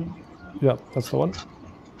 This one? Yeah, that's the one.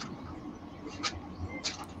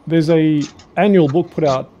 There's a annual book put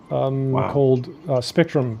out called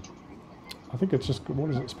Spectrum. I think it's just, what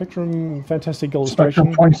is it? Spectrum Fantastic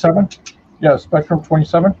Illustration. Spectrum 27? Yeah, Spectrum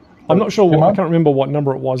 27. I'm not sure. I can't remember what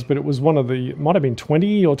number it was, but it was one of the, might have been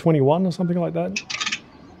 20 or 21 or something like that.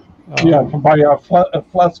 Yeah, by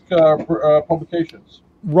Flesk Publications.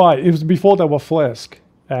 Right. It was before they were Flesk.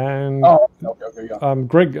 And okay, yeah.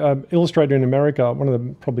 Greg, illustrator in America,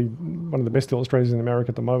 probably one of the best illustrators in America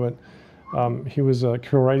at the moment. He was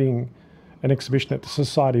curating an exhibition at the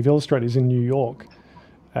Society of Illustrators in New York,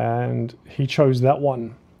 and he chose that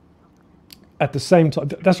one at the same time.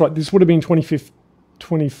 That's right. This would have been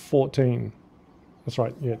 2014. That's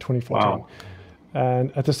right. Yeah, 2014. Wow.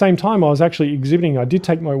 And at the same time, I was actually exhibiting. I did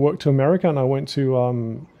take my work to America, and I went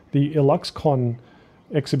to the IlluxCon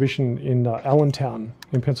exhibition in Allentown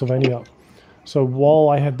in Pennsylvania. So while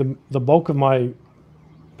I had the bulk of my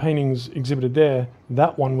paintings exhibited there,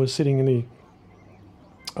 that one was sitting in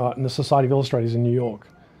the Society of Illustrators in New York.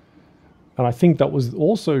 And I think that was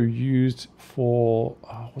also used for,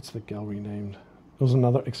 what's the gallery named? There was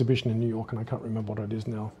another exhibition in New York, and I can't remember what it is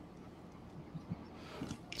now.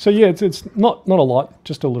 So yeah, it's not a lot,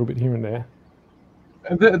 just a little bit here and there.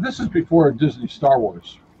 And this is before Disney Star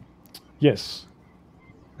Wars. Yes.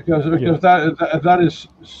 Because that is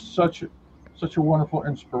such a wonderful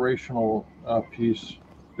inspirational piece.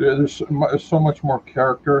 There's so much more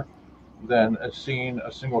character than seeing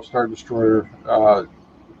a single Star Destroyer,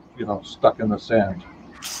 stuck in the sand.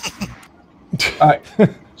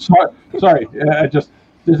 Sorry,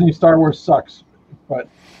 Disney Star Wars sucks, but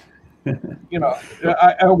when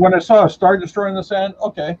I saw a Star Destroyer in the sand,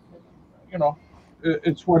 okay,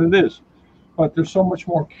 it's what it is. But there's so much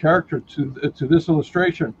more character to this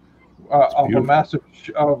illustration of a massive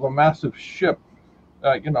ship,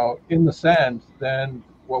 in the sand than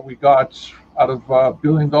what we got out of a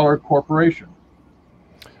billion-dollar corporation.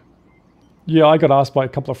 Yeah, I got asked by a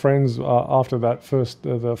couple of friends after that first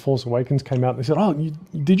the Force Awakens came out. They said, "Oh,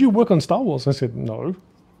 did you work on Star Wars?" I said, "No."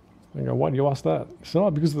 They go, "Why do you ask that?" I said,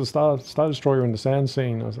 "Oh, because of the Star Destroyer in the sand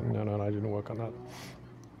scene." I said, "No, I didn't work on that."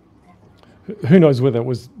 Who knows whether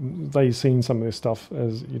they seen some of this stuff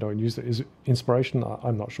as and used it as inspiration?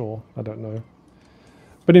 I'm not sure. I don't know.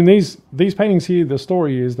 But in these paintings here, the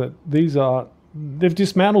story is that these are they've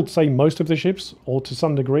dismantled, say, most of the ships, or to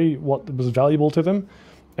some degree what was valuable to them,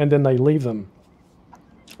 and then they leave them.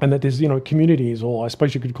 And that there's, you know, communities, or I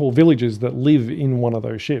suppose you could call villages, that live in one of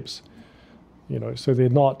those ships. You know, so they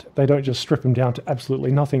don't just strip them down to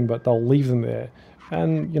absolutely nothing, but they'll leave them there,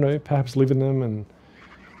 and, you know, perhaps live in them. And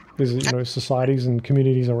there's, you know, societies and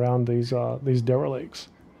communities around these derelicts.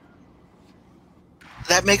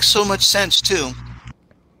 That makes so much sense too.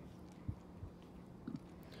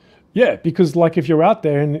 Yeah, because like if you're out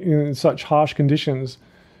there in such harsh conditions,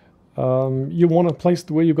 you want a place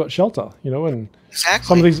where you've got shelter, you know, and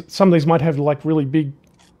exactly. Some of these might have like really big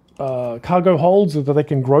cargo holds that they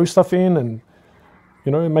can grow stuff in, and,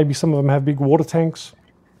 you know, maybe some of them have big water tanks,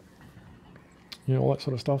 you know, all that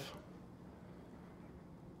sort of stuff.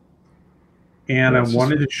 And I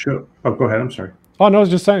wanted to show. Oh, go ahead. I'm sorry. Oh no, I was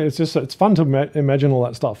just saying it's fun to imagine all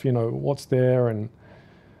that stuff. You know, what's there and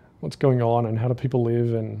what's going on and how do people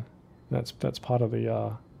live, and that's part of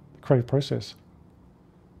the creative process.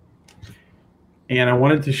 And I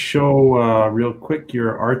wanted to show real quick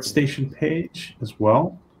your ArtStation page as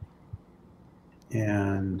well.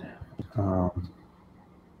 And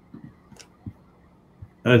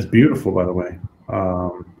that's beautiful, by the way.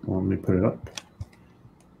 Let me put it up.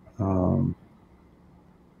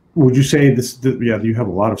 Would you say this? Yeah, you have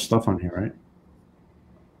a lot of stuff on here, right?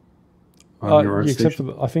 On your yeah, except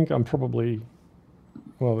ArtStation? for I think I'm probably,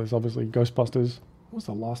 well, there's obviously Ghostbusters. What was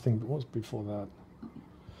the last thing? What was before that?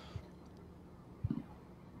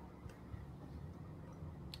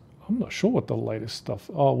 I'm not sure what the latest stuff.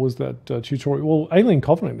 Oh, was that tutorial? Well, Alien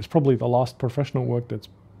Covenant is probably the last professional work that's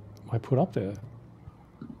I put up there.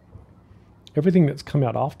 Everything that's come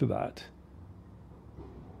out after that,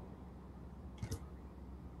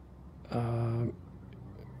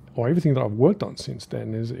 or everything that I've worked on since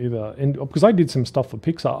then, is either because I did some stuff for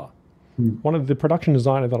Pixar. One of the production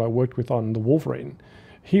designer that I worked with on the Wolverine,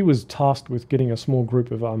 he was tasked with getting a small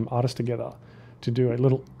group of artists together to do a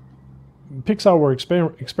little. Pixar were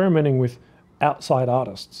experimenting with outside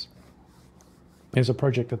artists. There's a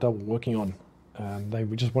project that they were working on, and they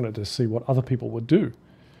just wanted to see what other people would do.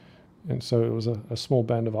 And so it was a small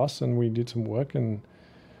band of us, and we did some work. And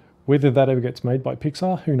whether that ever gets made by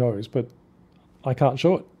Pixar, who knows? But I can't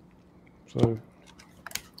show it. So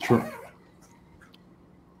Sure.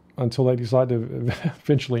 Until they decide to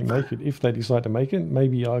eventually make it, if they decide to make it,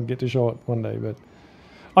 maybe I'll get to show it one day. But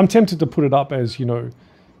I'm tempted to put it up as, you know,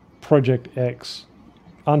 Project X,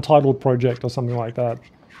 Untitled Project or something like that.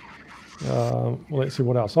 Well, let's see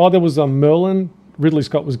what else. Oh, there was Merlin. Ridley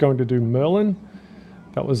Scott was going to do Merlin.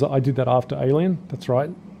 That was, I did that after Alien. That's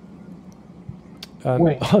right. And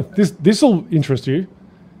Wait. This will interest you.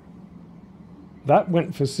 That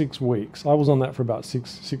went for 6 weeks. I was on that for about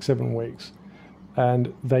 7 weeks,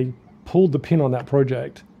 and they pulled the pin on that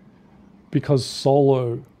project because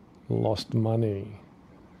Solo lost money.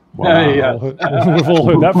 Wow. Yeah. We've all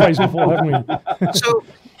heard that phrase before, haven't we?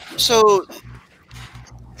 So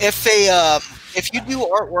if you do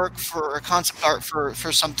artwork for a concept art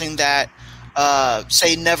for something that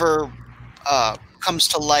say never comes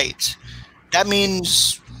to light, that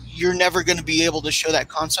means you're never going to be able to show that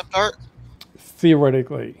concept art?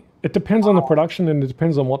 Theoretically. It depends on the production, and it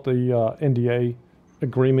depends on what the NDA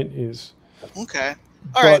agreement is. Okay.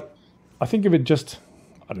 All right. I think if it just,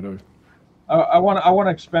 I don't know. I want to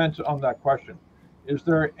expand on that question. Is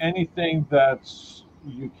there anything that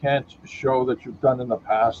you can't show that you've done in the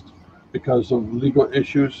past because of legal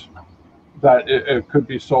issues that it could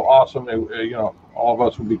be so awesome, you know, all of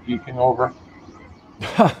us would be geeking over?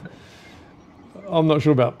 I'm not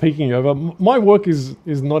sure about peeking over. My work is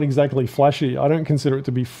not exactly flashy. I don't consider it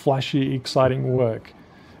to be flashy, exciting work.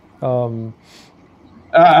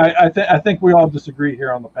 I think we all disagree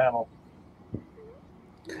here on the panel.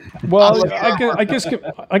 Well,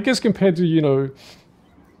 I guess compared to, you know,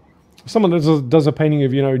 someone that does a painting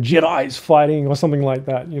of, you know, Jedis fighting or something like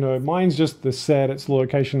that, you know, mine's just the set, it's the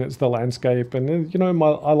location, it's the landscape, and, you know,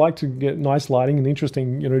 I like to get nice lighting and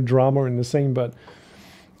interesting, you know, drama in the scene, but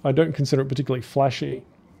I don't consider it particularly flashy.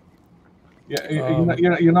 Yeah,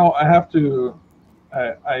 you know, I have to.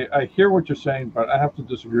 I hear what you're saying, but I have to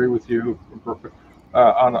disagree with you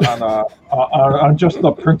on just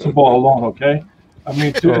the principle alone. Okay, I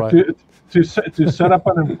mean to set up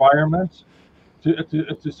an environment,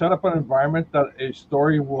 to set up an environment that a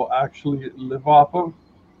story will actually live off of.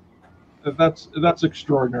 That's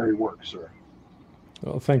extraordinary work, sir.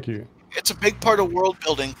 Well, thank you. It's a big part of world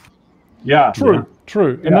building. Yeah, true.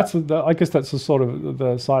 And yeah. that's I guess that's the sort of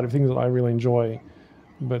the side of things that I really enjoy.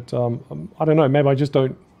 But I don't know. Maybe I just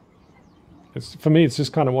don't. For me, it's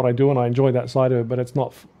just kind of what I do, and I enjoy that side of it. But it's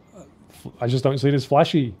not I just don't see it as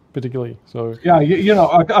flashy particularly. So yeah, you know,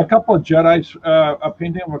 a couple of Jedi's, a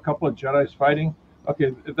painting of a couple of Jedi's fighting.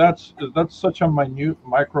 Okay, that's such a minute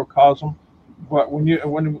microcosm, but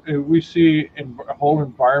when we see in whole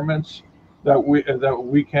environments that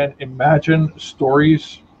we can imagine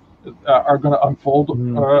stories are going to unfold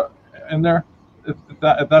in there,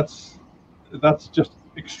 that's just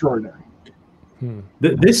extraordinary.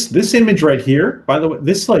 This image right here, by the way,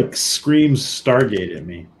 this like screams Stargate at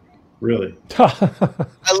me. Really.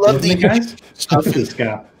 I love the guys. Look at this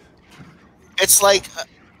guy. It's like,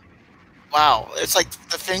 wow! It's like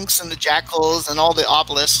the Sphinx and the jackals and all the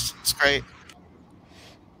obelisks. It's great.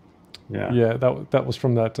 Yeah. That was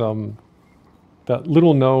from that that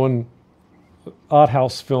little known art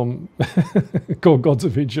house film called Gods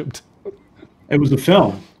of Egypt. It was a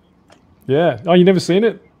film. Yeah. Oh, you never seen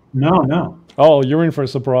it? No. Oh, you're in for a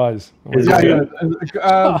surprise. It was what's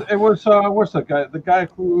that guy? The guy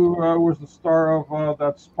who was the star of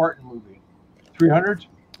that Spartan movie, 300.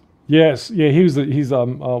 Yes, yeah, he's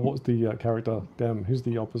what was the character? Damn, who's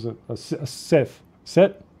the opposite? Seth.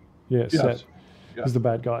 Set? Yeah, Yes. Seth. Yeah. He's the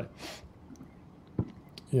bad guy.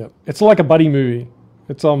 Yeah, it's like a buddy movie.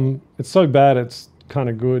 It's so bad it's kind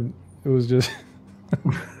of good. It was just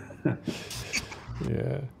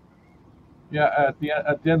yeah. Yeah, at the end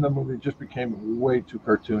of the movie, it just became way too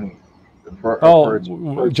cartoony.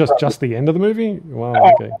 Just the end of the movie? Wow.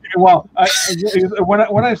 Okay. Well,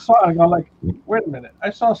 when I saw it, I go like, wait a minute, I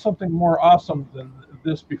saw something more awesome than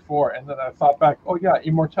this before, and then I thought back, oh yeah,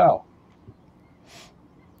 Immortelle.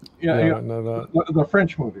 Yeah, I don't know that. The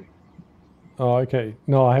French movie. Oh, okay.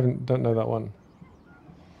 No, I don't know that one.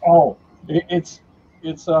 Oh, it's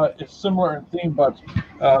similar in theme, but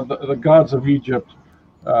the gods of Egypt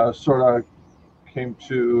sort of came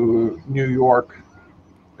to New York,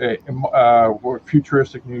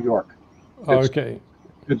 futuristic New York. Okay.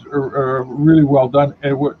 It's really well done.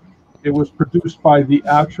 It was produced by the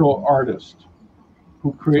actual artist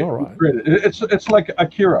who created. All right. Who created it. It's like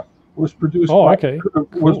Akira was produced. Oh, by, okay.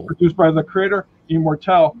 Was Cool. produced by the creator.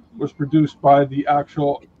 Immortelle was produced by the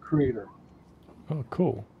actual creator. Oh,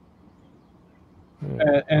 cool.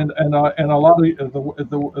 Yeah. And a lot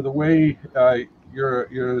of the way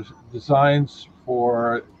your designs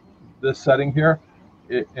for this setting here,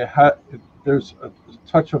 there's a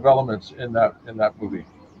touch of elements in that movie.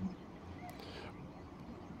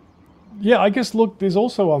 Yeah, I guess. Look, there's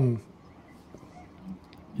also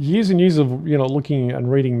years and years of looking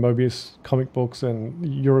and reading Mobius comic books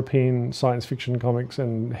and European science fiction comics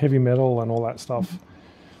and heavy metal and all that stuff.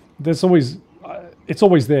 There's always it's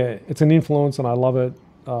always there. It's an influence, and I love it.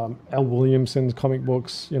 Al Williamson's comic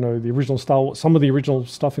books, the original Star Wars, some of the original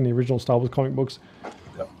stuff in the original Star Wars comic books.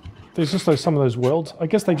 Yep. There's just some of those worlds. I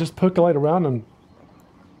guess they just percolate around, and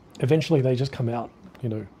eventually they just come out,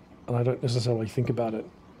 and I don't necessarily think about it.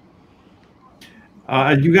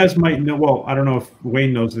 You guys might know. Well, I don't know if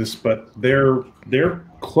Wayne knows this, but they're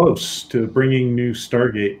close to bringing new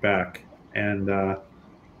Stargate back, and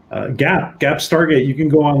Gap Stargate. You can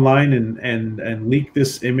go online and leak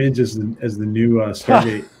this image as the new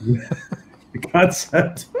Stargate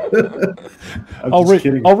concept. I'll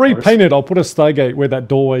repaint it. I'll put a Stargate where that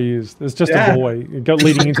doorway is. There's just a doorway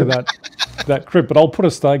leading into that crypt, but I'll put a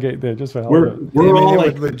Stargate there just for hell of it.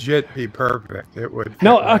 It would legit be perfect. It would.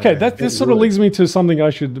 No, okay. This sort of leads me to something I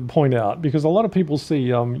should point out, because a lot of people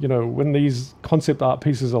see, when these concept art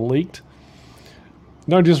pieces are leaked.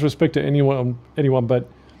 No disrespect to anyone, but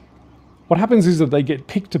what happens is that they get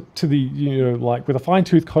picked to the, like with a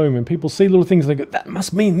fine-tooth comb, and people see little things and they go, that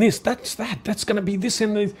must mean this, that's going to be this,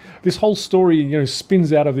 and this whole story,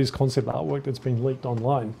 spins out of this concept artwork that's been leaked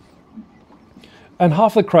online. And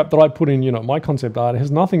half the crap that I put in, my concept art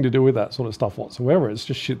has nothing to do with that sort of stuff whatsoever. It's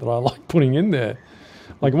just shit that I like putting in there.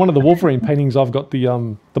 Like one of the Wolverine paintings, I've got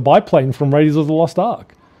the biplane from Raiders of the Lost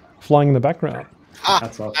Ark flying in the background.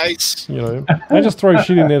 That's awesome. Nice. I just throw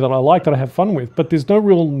shit in there that I like, that I have fun with, but there's no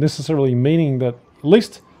real necessarily meaning that, at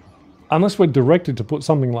least unless we're directed to put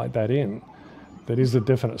something like that in, that is a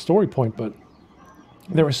definite story point. But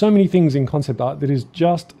there are so many things in concept art that is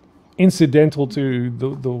just incidental to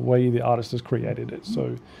the way the artist has created it.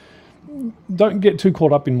 So don't get too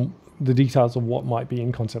caught up in the details of what might be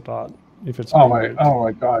in concept art. If it's oh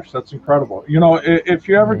my gosh, that's incredible. If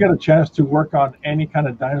you ever get a chance to work on any kind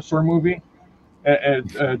of dinosaur movie,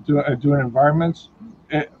 doing environments,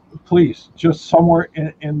 please just somewhere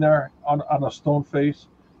in there on a stone face,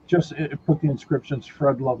 just put the inscriptions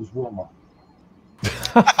 "Fred loves Wilma."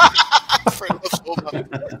 Fred loves Wilma.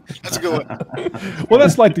 That's a good one. Well,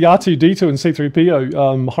 that's like the R2D2 and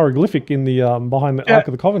C3PO hieroglyphic in the behind the Ark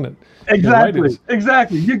of the Covenant.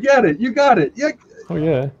 Exactly. You get it. You got it. Oh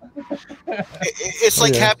yeah. It's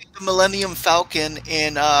like having the Millennium Falcon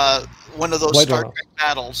in one of those Blade Star Runner. Trek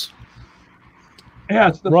battles.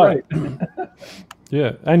 Yes, that's Right. right.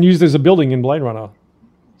 Yeah, and used as a building in Blade Runner.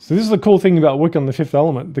 So this is the cool thing about working on The Fifth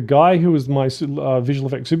Element. The guy who was my visual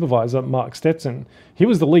effects supervisor, Mark Stetson, he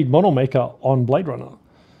was the lead model maker on Blade Runner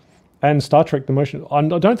and Star Trek the motion. I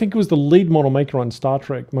don't think he was the lead model maker on Star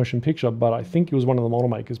Trek motion picture, but I think he was one of the model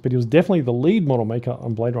makers. But he was definitely the lead model maker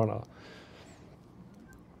on Blade Runner.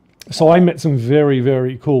 So I met some very,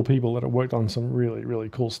 very cool people that have worked on some really, really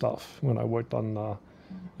cool stuff when I worked on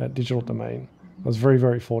at Digital Domain. I was very,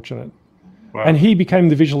 very fortunate. Wow. And he became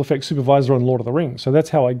the visual effects supervisor on Lord of the Rings. So that's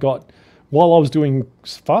how I got, while I was doing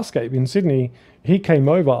Farscape in Sydney, he came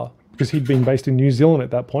over because he'd been based in New Zealand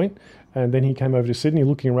at that point. And then he came over to Sydney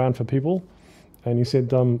looking around for people. And he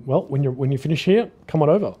said, well, when you finish here, come on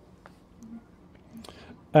over.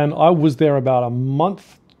 And I was there about a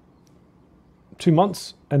month, 2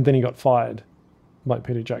 months, and then he got fired by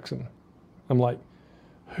Peter Jackson. I'm like,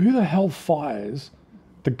 who the hell fires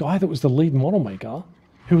the guy that was the lead model maker,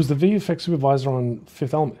 who was the VFX supervisor on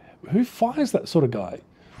Fifth Element? Who fires that sort of guy?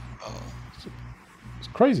 It's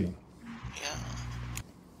crazy.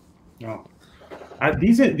 Yeah. Oh.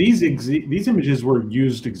 These images were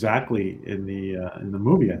used exactly in the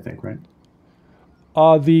movie, I think, right?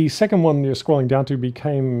 The second one you're scrolling down to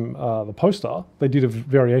became the poster. They did a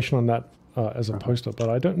variation on that as a poster, but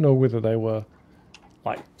I don't know whether they were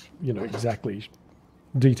like, exactly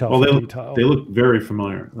detail Well, for detail. they look very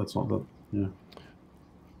familiar. That's all. Yeah.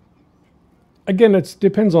 Again, it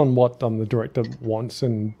depends on what the director wants,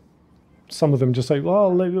 and some of them just say,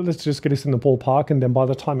 well, let's just get us in the ballpark, and then by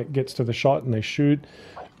the time it gets to the shot and they shoot,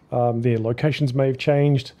 their locations may have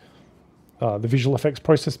changed. The visual effects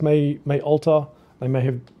process may alter. They may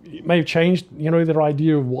have changed, their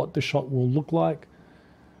idea of what the shot will look like.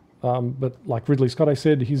 But like Ridley Scott, I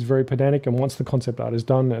said, he's very pedantic, and once the concept art is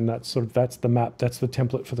done, and that's the map, that's the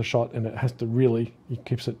template for the shot, and it has to he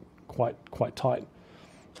keeps it quite tight.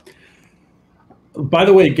 By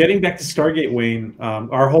the way, getting back to Stargate, Wayne,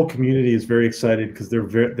 our whole community is very excited because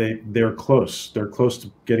they're close. They're close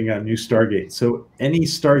to getting out a new Stargate. So any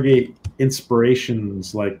Stargate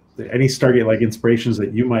inspirations, like inspirations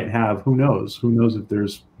that you might have, who knows? Who knows if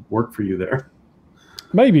there's work for you there?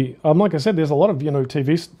 Maybe. Like I said, there's a lot of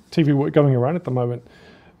TV work going around at the moment,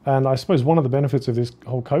 and I suppose one of the benefits of this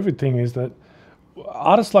whole COVID thing is that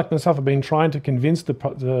artists like myself have been trying to convince the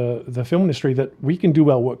film industry that we can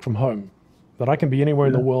do our work from home. That I can be anywhere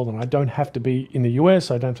in the world, and I don't have to be in the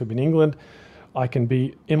US. I don't have to be in England. I can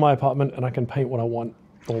be in my apartment, and I can paint what I want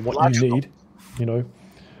or what you need,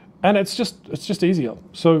 And it's just easier.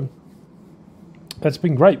 So that's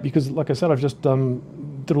been great because, like I said, I've just did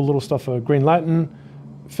a little stuff for Green Lantern,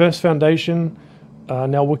 first Foundation,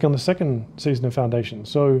 now working on the second season of Foundation.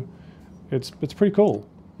 So it's pretty cool.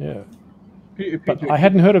 Yeah. But I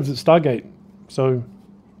hadn't heard of the Stargate, so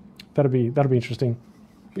that'll be interesting.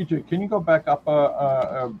 PJ, can you go back up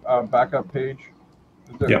a backup page?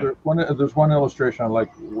 Yeah. There's one illustration I'd like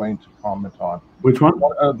Wayne to comment on. Which one?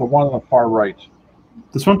 The one on the far right.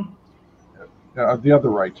 This one? The other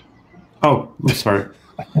right. Oh, I'm sorry.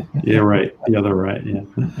 Yeah, right. The other right. Yeah.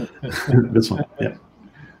 This one. Yeah.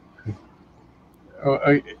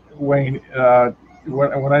 Wayne,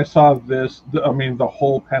 when I saw this, the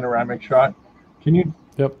whole panoramic shot, can you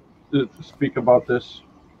speak about this?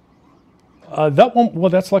 That one, well,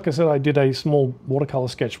 that's like I said, I did a small watercolor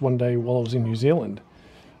sketch one day while I was in New Zealand.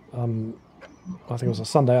 I think it was a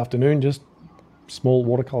Sunday afternoon, just small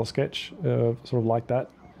watercolor sketch, sort of like that.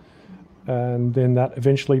 And then that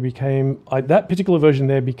eventually became, that particular version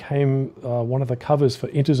there became one of the covers for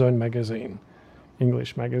Interzone magazine,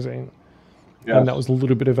 English magazine. Yes. And that was a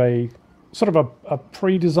little bit of a, sort of a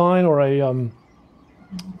pre-design or a,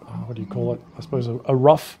 what do you call it? I suppose a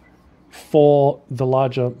rough for the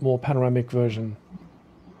larger, more panoramic version.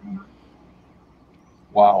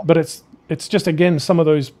 Wow. But it's just, again, some of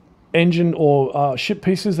those engine or ship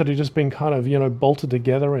pieces that have just been kind of, bolted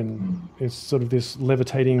together, and it's sort of this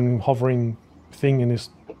levitating, hovering thing in this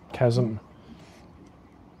chasm.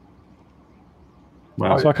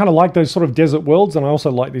 Wow. So I kind of like those sort of desert worlds, and I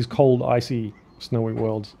also like these cold, icy, snowy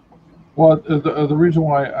worlds. Well, the reason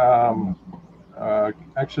why,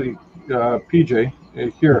 PJ,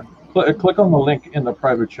 here, click on the link in the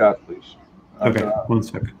private chat, please. Okay, 1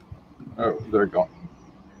 second. There you go.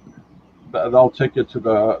 That'll take you to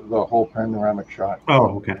the whole panoramic shot.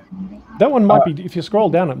 Oh, okay. That one might be, if you scroll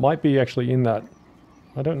down, it might be actually in that.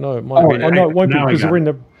 I don't know. It might be. No, it won't be because we're in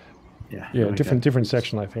the different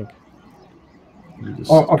section, I think.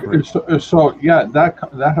 Okay. So yeah,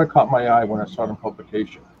 that had caught my eye when I saw it in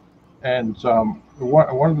publication. And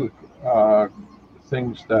one of the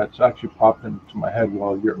things that's actually popped into my head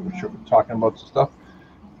while you're talking about the stuff,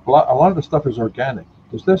 a lot of the stuff is organic.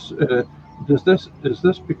 Is this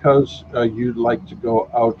because you'd like to go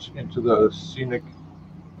out into the scenic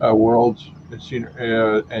world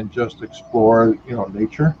and just explore,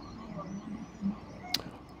 nature?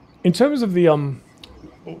 In terms of the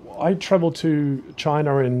I traveled to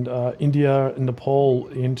China and India and Nepal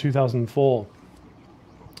in 2004,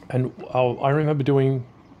 and I remember doing.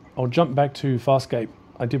 I'll jump back to Farscape.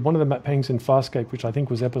 I did one of the map paintings in Farscape, which I think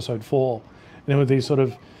was episode 4, and there were these sort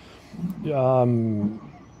of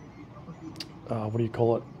what do you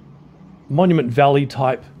call it? Monument Valley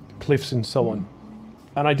type cliffs and so on,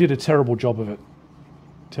 and I did a terrible job of it.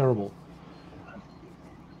 Terrible.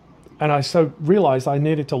 And I so realized I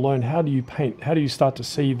needed to learn, how do you paint? How do you start to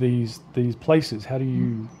see these places? How do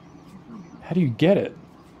you get it?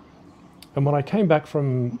 And when I came back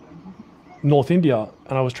from North India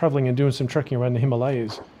and I was traveling and doing some trekking around the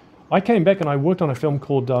Himalayas, I came back and I worked on a film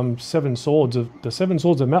called The Seven Swords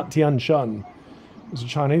of Mount Tian Shan. It was a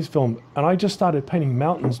Chinese film, and I just started painting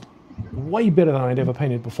mountains way better than I'd ever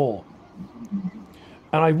painted before.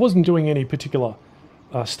 And I wasn't doing any particular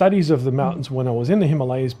studies of the mountains when I was in the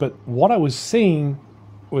Himalayas, but what I was seeing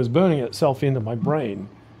was burning itself into my brain,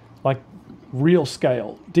 like real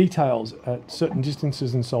scale, details at certain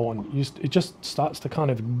distances and so on. It just starts to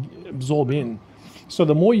kind of absorb in. So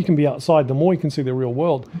the more you can be outside, the more you can see the real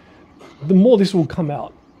world, the more this will come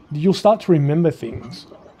out. You'll start to remember things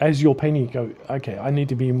as you're painting. You go, okay, I need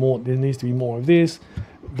to be more, there needs to be more of this.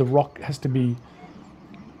 The rock has to be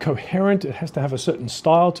coherent. It has to have a certain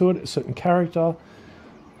style to it, a certain character.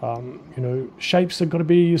 Shapes have got to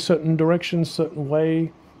be a certain direction, certain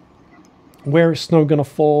way. Where is snow going to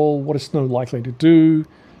fall? What is snow likely to do?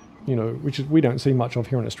 Which we don't see much of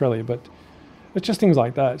here in Australia, but it's just things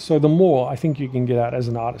like that. So the more I think you can get out as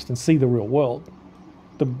an artist and see the real world,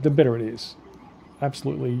 the better it is.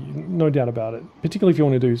 Absolutely, no doubt about it. Particularly if you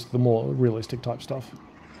want to do the more realistic type stuff.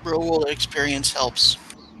 Real world experience helps.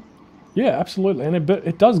 Yeah, absolutely, and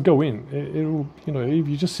it does go in. It'll, if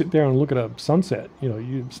you just sit there and look at a sunset,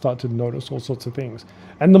 you start to notice all sorts of things.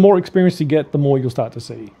 And the more experience you get, the more you'll start to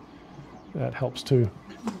see. That helps too.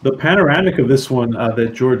 The panoramic of this one,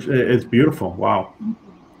 that George, is beautiful. Wow.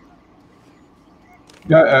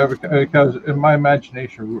 Yeah, because in my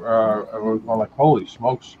imagination, I was going like, holy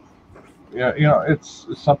smokes. Yeah, it's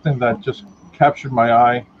something that just captured my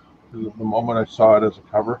eye the moment I saw it as a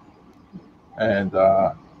cover. And,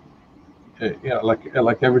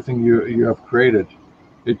 like everything you have created,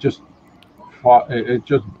 it just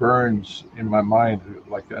burns in my mind,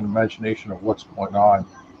 like an imagination of what's going on,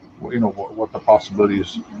 what the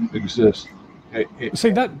possibilities exist.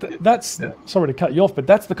 See, that's sorry to cut you off, but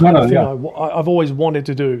that's the kind of thing I've always wanted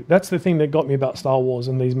to do. That's the thing that got me about Star Wars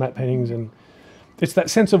and these matte paintings, and it's that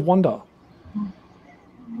sense of wonder.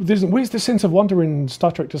 Where's the sense of wonder in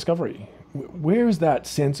Star Trek Discovery? Where is that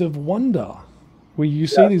sense of wonder? Where you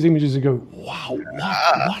see these images and go, wow,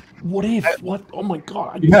 what if, oh my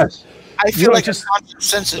God. Yes. I feel like a constant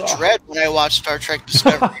sense of dread when I watch Star Trek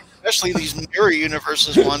Discovery, especially these mirror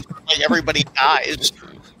universes ones where like everybody dies.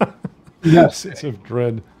 Yes. Sense of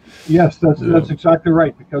dread. Yes, that's exactly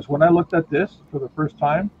right. Because when I looked at this for the first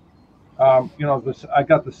time, I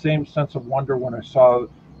got the same sense of wonder when I saw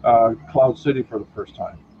Cloud City for the first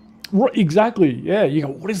time. Right, exactly. Yeah, you go,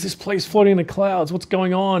 what is this place floating in the clouds? What's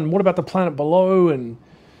going on? What about the planet below? And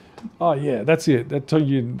oh yeah, that's it. That's it.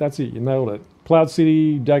 You nailed it. Cloud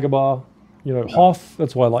City, Dagobah, Hoth.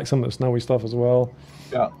 That's why I like some of the snowy stuff as well.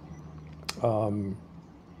 Yeah.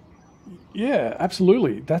 Yeah,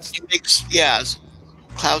 absolutely. That's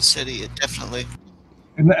Cloud City, definitely.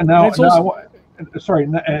 And now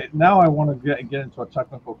I want to get into a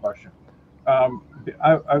technical question.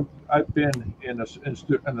 I've been in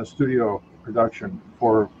the studio production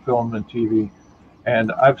for film and TV,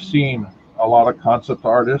 and I've seen a lot of concept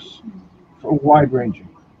artists, wide ranging,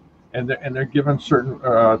 and they're given certain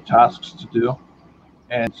tasks to do,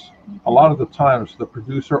 and a lot of the times the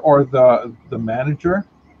producer or the manager,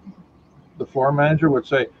 the floor manager would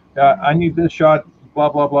say, I need this shot, blah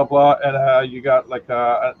blah blah blah, and you got like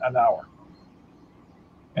an hour,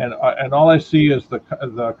 and all I see is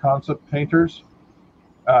the concept painters.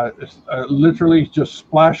 Literally just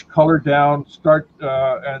splash color down, start,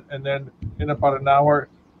 and then in about an hour,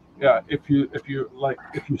 if you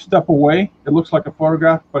step away, it looks like a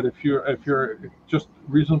photograph. But if you're just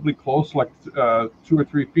reasonably close, like 2 or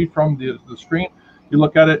 3 feet from the screen, you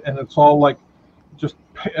look at it and it's all like just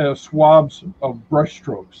swabs of brush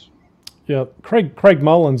strokes. Yeah, Craig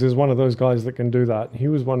Mullins is one of those guys that can do that. He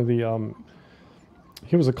was one of the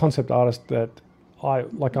he was a concept artist that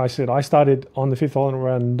like I said, I started on the Fifth Island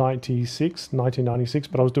around 1996,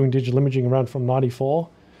 but I was doing digital imaging around from 94.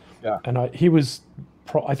 Yeah. And I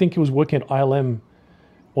think he was working at ILM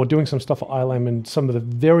or doing some stuff at ILM and some of the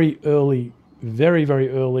very early, very, very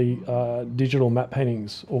early digital matte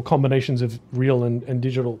paintings or combinations of real and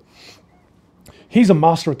digital. He's a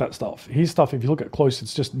master at that stuff. His stuff, if you look at close,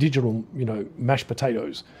 it's just digital, mashed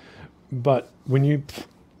potatoes. But when you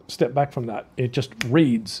step back from that, it just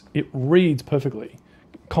reads. It reads perfectly.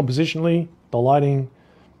 Compositionally, the lighting,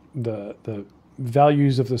 the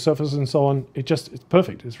values of the surface and so on, it's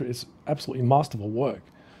perfect. It's absolutely masterful work.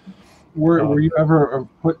 Were you ever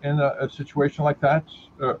put in a situation like that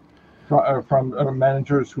from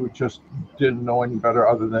managers who just didn't know any better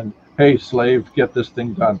other than, hey, slave, get this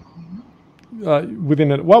thing done?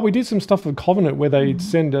 Within it, well, we did some stuff with Covenant where they'd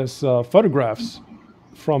send us photographs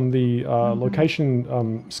from the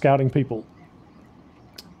location scouting people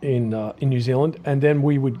in New Zealand, and then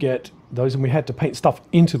we would get those, and we had to paint stuff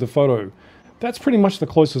into the photo. That's pretty much the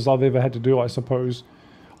closest I've ever had to do, I suppose.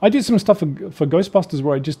 I did some stuff for Ghostbusters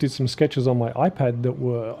where I just did some sketches on my iPad that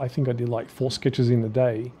were, I think I did like 4 sketches in a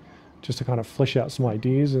day, just to kind of flesh out some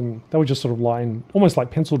ideas, and they were just sort of line, almost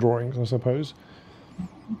like pencil drawings, I suppose.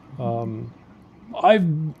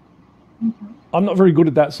 I'm not very good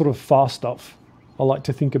at that sort of fast stuff. I like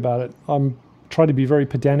to think about it. I'm trying to be very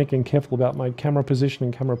pedantic and careful about my camera position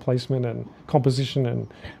and camera placement and composition and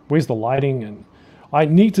where's the lighting, and I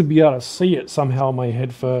need to be able to see it somehow in my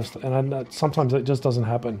head first, and sometimes it just doesn't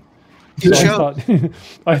happen. So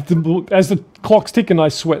as the clock's ticking, I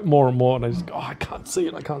sweat more and more, and I just go, I can't see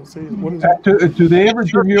it. What is it? Do they ever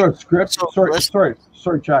give you a script?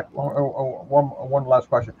 Sorry, Jack. One last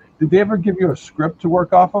question. Did they ever give you a script to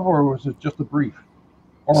work off of, or was it just a brief?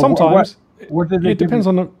 Or sometimes. What did they? It depends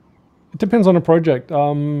on a project.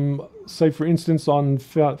 Say for instance, on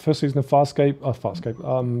first season of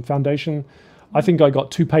Foundation, I think I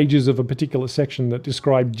got 2 pages of a particular section that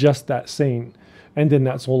described just that scene, and then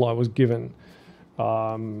that's all I was given.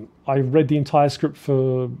 I read the entire script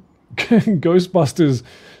for Ghostbusters,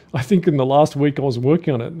 I think in the last week I was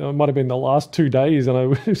working on it. It might have been the last 2 days, and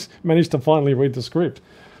I managed to finally read the script.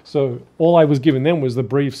 So all I was given then was the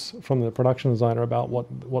briefs from the production designer about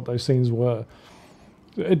what those scenes were.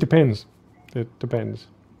 It depends.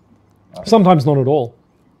 Sometimes not at all.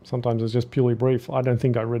 Sometimes it's just purely brief. I don't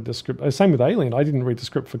think I read the script. Same with Alien. I didn't read the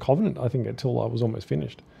script for Covenant, I think, until I was almost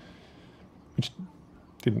finished, which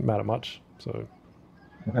didn't matter much. So,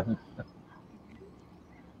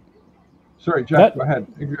 sorry, Jack, go ahead.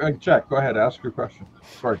 Jack, go ahead. Ask your question.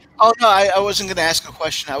 Sorry. Oh, no, I wasn't going to ask a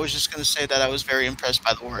question. I was just going to say that I was very impressed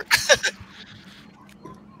by the work.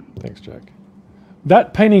 Thanks, Jack.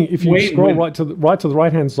 That painting, if you scroll right to the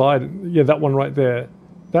right-hand side, yeah, that one right there,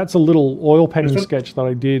 that's a little oil painting sketch that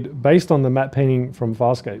I did based on the matte painting from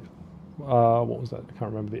Farscape. What was that? I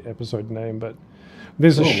can't remember the episode name, but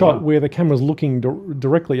there's a shot where the camera's looking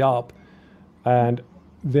directly up, and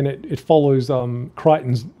then it follows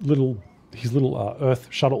Crichton's little Earth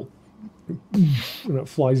shuttle, and it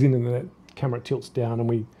flies in, and then that camera tilts down, and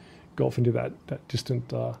we go off into that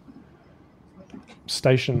distant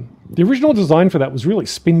station. The original design for that was really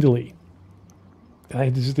spindly.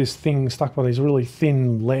 There's this thing stuck by these really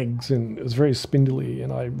thin legs, and it was very spindly,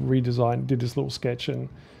 and I did this little sketch, and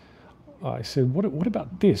I said, what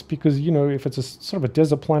about this? Because, if it's a sort of a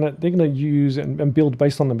desert planet, they're going to use and build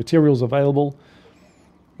based on the materials available.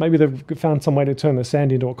 Maybe they've found some way to turn the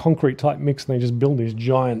sand into a concrete type mix, and they just build these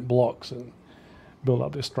giant blocks and build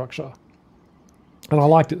up this structure. And I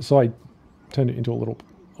liked it, so I turned it into a little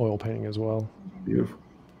oil painting as well. Beautiful.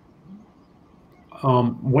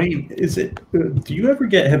 Wayne, do you ever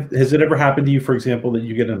has it ever happened to you, for example, that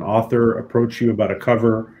you get an author approach you about a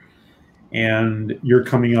cover and you're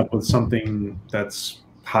coming up with something that's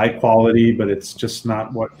high quality, but it's just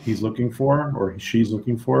not what he's looking for or she's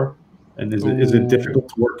looking for? And is it difficult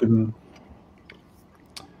to work in?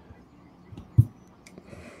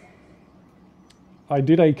 I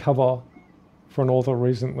did a cover for an author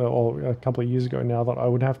recently, or a couple of years ago now, that I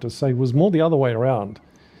would have to say was more the other way around.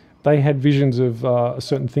 They had visions of a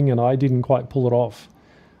certain thing, and I didn't quite pull it off.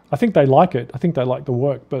 I think they like it. I think they like the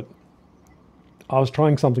work, but I was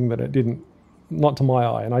trying something that it didn't, not to my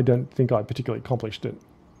eye, and I don't think I particularly accomplished it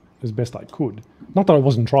as best I could. Not that I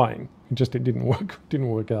wasn't trying, it didn't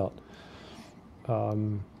work out.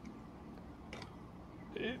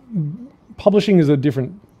 Publishing is a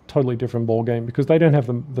totally different ball game because they don't have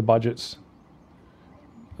the budgets.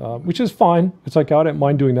 Which is fine. It's okay. I don't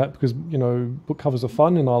mind doing that because, book covers are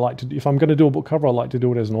fun, and if I'm going to do a book cover, I like to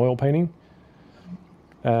do it as an oil painting.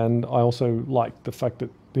 And I also like the fact that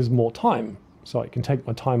there's more time so I can take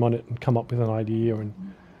my time on it and come up with an idea. And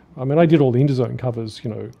I mean, I did all the Interzone covers, you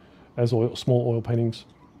know, as small oil paintings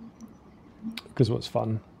because it was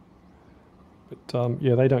fun. But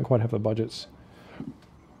yeah, they don't quite have the budgets.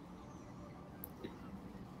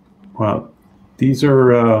 Wow, these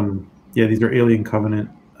are yeah, these are Alien Covenant.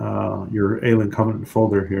 Your Alien Covenant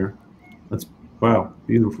folder here. That's wow,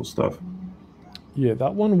 beautiful stuff. Yeah,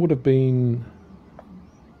 that one would have been.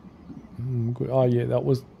 Oh yeah, that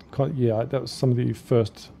was some of the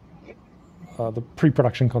first, the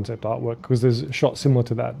pre-production concept artwork, because there's a shot similar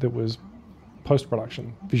to that that was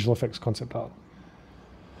post-production visual effects concept art.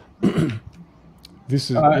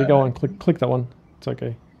 This is you go on, click that one. It's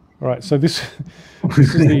okay. All right, so this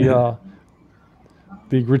is the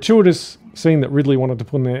gratuitous scene that Ridley wanted to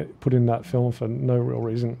put in that film for no real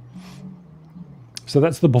reason. So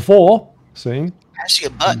that's the before scene. I see a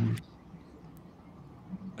butt.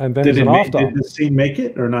 And then there's an after. Did the scene make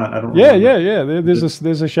it or not? I don't. Yeah, remember.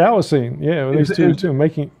 There's a shower scene. Yeah, these two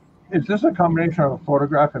making. Is this a combination of a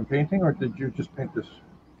photograph and painting, or did you just paint this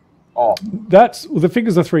all? The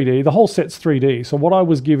figures are 3D. The whole set's 3D. So what I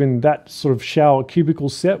was given, that sort of shower cubicle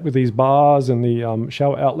set with these bars and the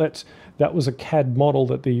shower outlets, that was a CAD model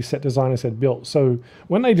that the set designers had built. So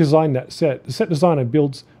when they designed that set, the set designer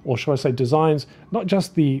builds, or should I say designs, not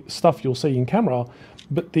just the stuff you'll see in camera,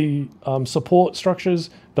 but the support structures,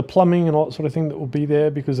 the plumbing and all that sort of thing that will be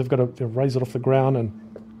there, because they've got to raise it off the ground, and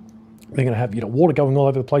they're going to have water going all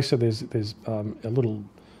over the place. So there's a little,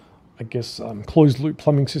 I guess, closed loop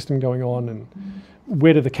plumbing system going on, and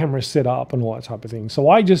where do the cameras set up and all that type of thing. So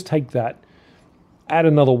I just take that, add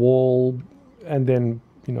another wall, and then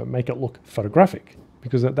make it look photographic,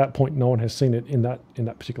 because at that point no one has seen it in that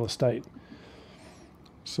particular state.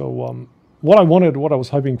 So what I was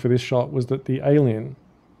hoping for this shot was that the alien,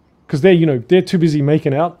 because they're too busy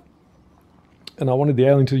making out, and I wanted the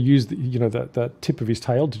alien to use the tip of his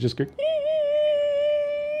tail to just go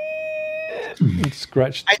and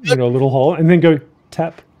scratch a little hole, and then go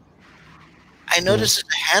tap. I noticed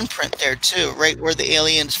there's a handprint there too, right where the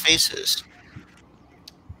alien's face is.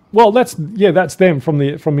 Well, that's them from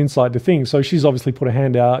inside the thing. So she's obviously put a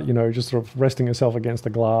hand out, just sort of resting herself against the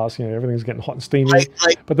glass. Everything's getting hot and steamy.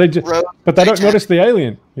 But they don't notice the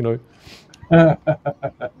alien.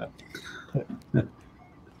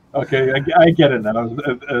 Okay, I get it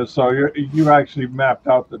now. So you actually mapped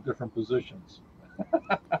out the different positions.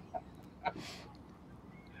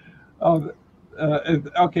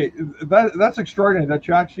 Okay, that's extraordinary that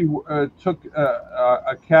you actually took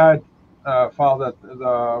a CAD file that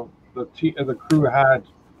the crew had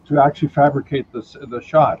to actually fabricate the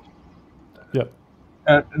shot. Yeah.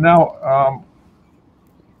 And now,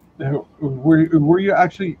 were you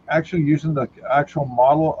actually using the actual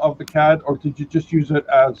model of the CAD, or did you just use it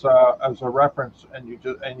as a reference and you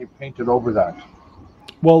painted over that?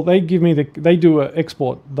 Well, they do an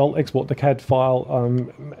export. They'll export the CAD file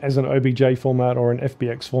as an OBJ format or an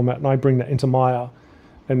FBX format, and I bring that into Maya,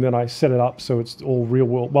 and then I set it up so it's all real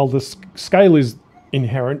world. Well, the scale is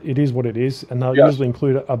inherent. It is what it is, and they'll usually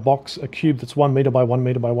include a cube that's 1 meter by 1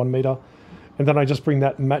 meter by 1 meter, and then I just bring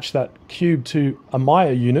that and match that cube to a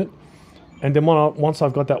Maya unit, and then once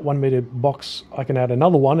I've got that 1 meter box, I can add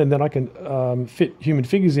another one, and then I can fit human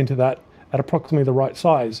figures into that at approximately the right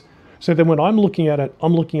size. So then when I'm looking at it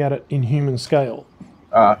in human scale.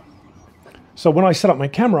 So when I set up my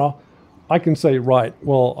camera, I can say, right,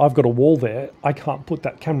 well, I've got a wall there. I can't put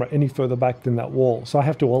that camera any further back than that wall. So I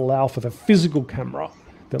have to allow for the physical camera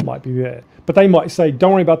that might be there. But they might say,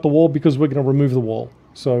 don't worry about the wall because we're going to remove the wall.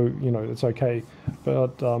 So, it's okay.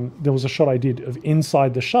 But there was a shot I did of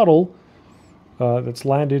inside the shuttle that's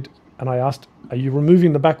landed. And I asked, are you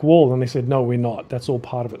removing the back wall? And they said, no, we're not. That's all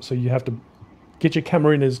part of it. So you have to get your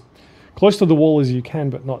camera in as close to the wall as you can,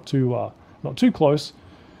 but not too close,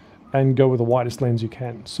 and go with the widest lens you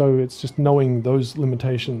can. So it's just knowing those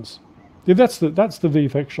limitations. Yeah, that's the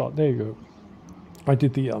VFX shot. There you go. I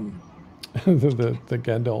did the the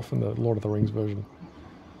Gandalf and the Lord of the Rings version.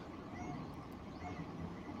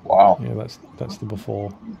 Wow. Yeah, that's the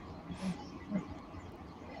before.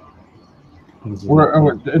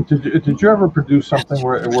 Did you ever produce something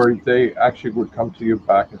where they actually would come to you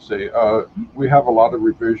back and say, we have a lot of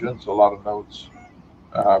revisions, a lot of notes?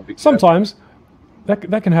 Sometimes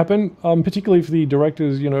that can happen, particularly if the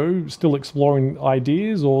director's still exploring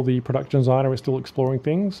ideas, or the production designer is still exploring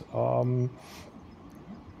things, or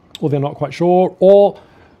they're not quite sure, or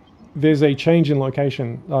there's a change in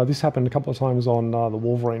location. This happened a couple of times on the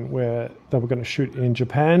Wolverine, where they were going to shoot in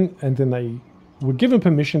Japan, and then they were given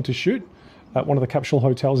permission to shoot at one of the capsule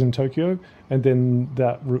hotels in Tokyo, and then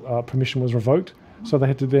that permission was revoked. So they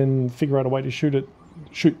had to then figure out a way to shoot it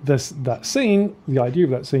shoot that scene, the idea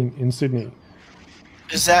of that scene in Sydney.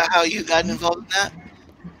 Is that how you got involved in that?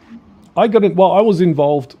 I got it. Well, I was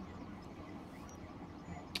involved.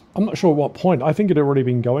 I'm not sure at what point. I think it had already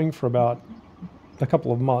been going for about a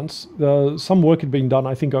couple of months. Some work had been done,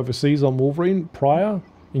 I think, overseas on Wolverine prior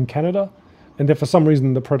in Canada, and then for some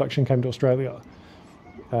reason the production came to Australia.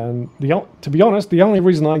 And to be honest, the only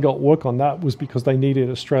reason I got work on that was because they needed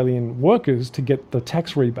Australian workers to get the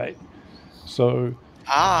tax rebate. So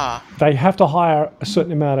they have to hire a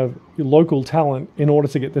certain amount of local talent in order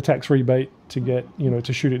to get the tax rebate to get,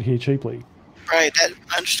 to shoot it here cheaply. Right, that's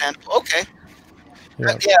understandable. Okay.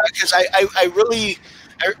 Yeah, because I really,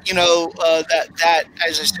 that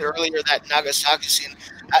as I said earlier, that Nagasaki scene,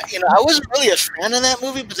 I wasn't really a fan of that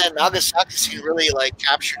movie, but that Nagasaki scene really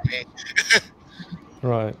captured me.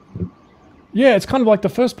 Right. Yeah, it's kind of like the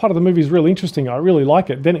first part of the movie is really interesting. I really like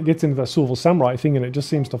it. Then it gets into the Silver Samurai thing, and it just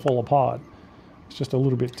seems to fall apart. It's just a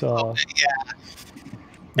little bit.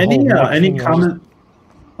 Any comment?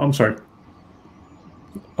 I'm sorry.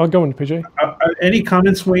 I'll go into PJ. Any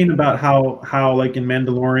comments, Wayne, about how like in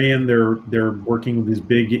Mandalorian they're working with these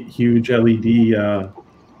big, huge LED,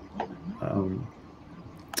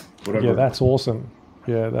 whatever. Yeah, that's awesome.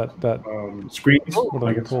 Yeah, that screens. What do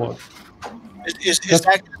I call it? Is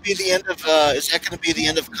that going to be the end of? Is that going to be the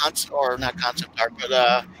end of concept or not concept art, but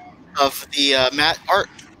of the matte art?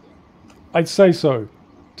 I'd say so,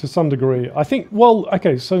 to some degree. I think. Well,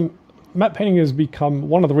 okay, so matte painting has become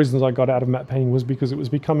one of the reasons I got out of matte painting was because it was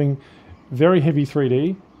becoming very heavy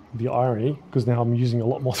 3D. The irony, because now I'm using a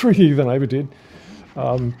lot more 3D than I ever did.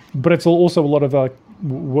 But it's also a lot of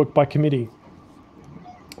work by committee,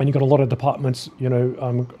 and you've got a lot of departments,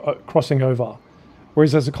 crossing over.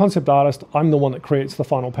 Whereas as a concept artist, I'm the one that creates the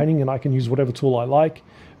final painting, and I can use whatever tool I like.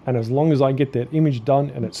 And as long as I get that image done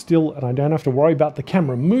and it's still, and I don't have to worry about the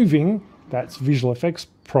camera moving, that's visual effects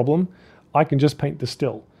problem, I can just paint the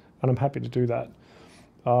still, and I'm happy to do that.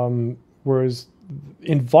 Whereas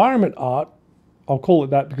environment art, I'll call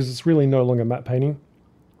it that because it's really no longer matte painting.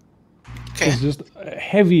 Okay. It's just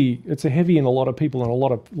heavy. It's a heavy in a lot of people and a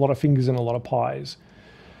lot of fingers and a lot of pies.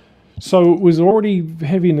 So it was already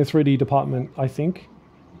heavy in the 3D department, I think.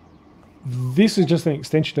 This is just an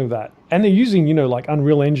extension of that. And they're using, like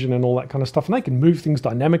Unreal Engine and all that kind of stuff. And they can move things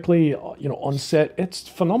dynamically, on set. It's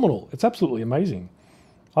phenomenal. It's absolutely amazing.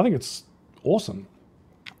 I think it's awesome.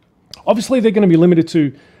 Obviously, they're going to be limited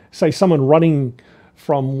to, say, someone running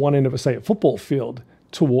from one end of, a football field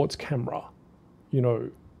towards camera. What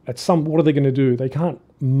are they going to do? They can't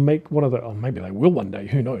make one of the, maybe they will one day,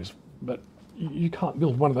 who knows. But you can't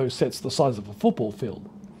build one of those sets the size of a football field.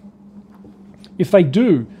 If they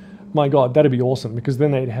do, my God, that'd be awesome, because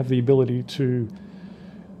then they'd have the ability to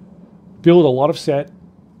build a lot of set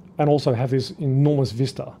and also have this enormous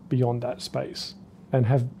vista beyond that space and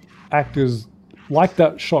have actors like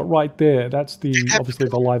that shot right there. That's obviously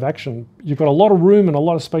the live action. You've got a lot of room and a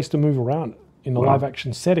lot of space to move around in the live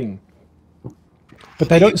action setting. But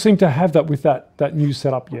they don't seem to have that with that new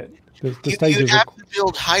setup yet. You'd have to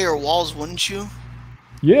build higher walls, wouldn't you?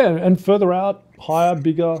 Yeah, and further out, higher,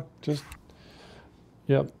 bigger,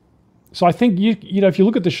 yeah. So I think if you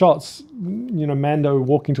look at the shots, Mando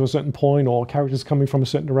walking to a certain point or characters coming from a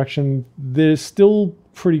certain direction, they're still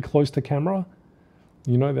pretty close to camera.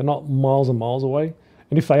 They're not miles and miles away.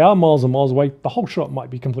 And if they are miles and miles away, the whole shot might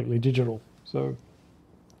be completely digital. So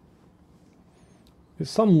there's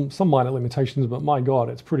some minor limitations, but my God,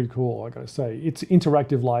 it's pretty cool, I gotta say. Its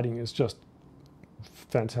interactive lighting is just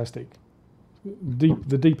fantastic. The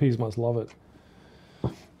DPs must love it.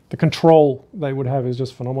 The control they would have is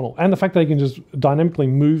just phenomenal. And the fact they can just dynamically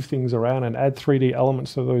move things around and add 3D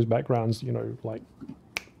elements to those backgrounds,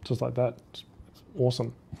 just like that. It's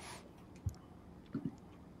awesome.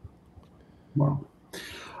 Wow.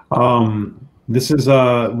 This has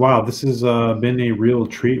been a real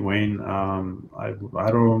treat, Wayne. I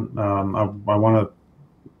want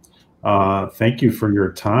to thank you for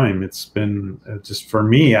your time. It's been just, for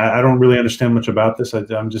me, I don't really understand much about this.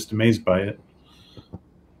 I'm just amazed by it.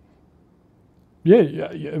 Yeah,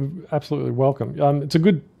 absolutely welcome. It's a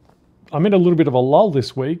good. I'm in a little bit of a lull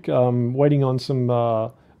this week, waiting on some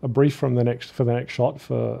a brief from the next shot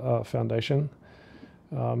for Foundation.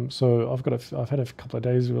 So I've had a couple of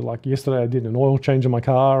days where, like yesterday, I did an oil change in my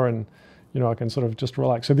car, and I can sort of just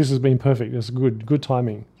relax. So this has been perfect. It's good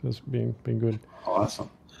timing. It's been good. Awesome.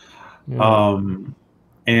 Yeah.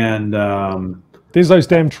 There's those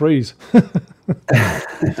damn trees.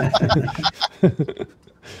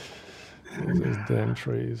 Those damn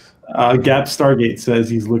trees. Gap Stargate says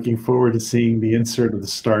he's looking forward to seeing the insert of the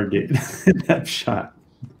Stargate in that shot.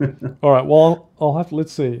 All right. Well, I'll have to.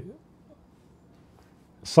 Let's see.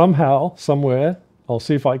 somehow, somewhere, I'll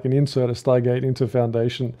see if I can insert a Stargate into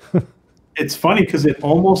Foundation. It's funny because it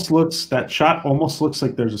almost looks, that shot almost looks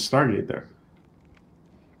like there's a Stargate there.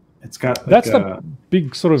 It's got like That's the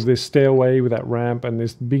big sort of this stairway with that ramp and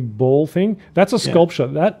this big ball thing. That's a sculpture.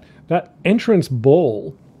 That entrance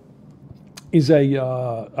ball is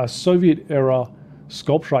a Soviet era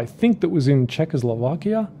sculpture, I think, that was in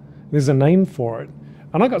Czechoslovakia. There's a name for it.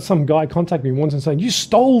 And I got some guy contact me once and saying, you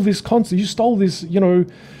stole this concept, you stole this, you know,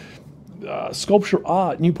 sculpture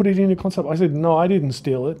art, and you put it in your concept. I said, no, I didn't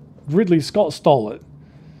steal it. Ridley Scott stole it.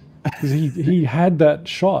 Because he had that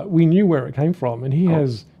shot. We knew where it came from, and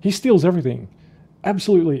he steals everything.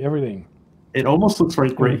 Absolutely everything. It almost looks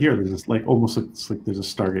right here. There's this, like, almost looks like there's a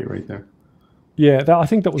Stargate right there. Yeah, I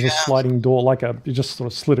think that was a sliding door, like it just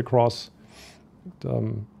sort of slid across.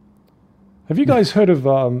 Have you guys heard of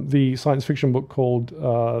the science fiction book called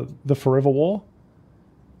The Forever War?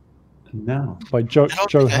 No. By Joe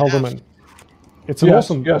Haldeman. It's an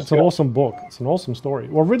awesome book. It's an awesome story.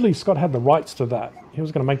 Well, Ridley Scott had the rights to that. He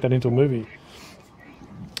was going to make that into a movie.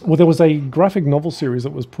 Well, there was a graphic novel series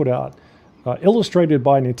that was put out, illustrated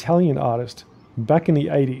by an Italian artist back in the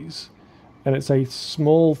 80s. And it's a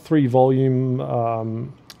small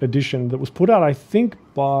 3-volume edition that was put out, I think,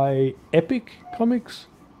 by Epic Comics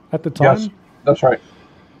at the time. Yes, that's right.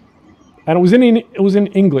 And it was in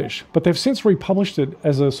English, but they've since republished it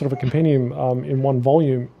as a sort of a compendium in 1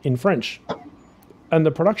 volume in French. And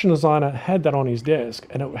the production designer had that on his desk,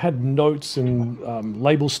 and it had notes and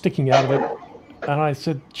labels sticking out of it. And I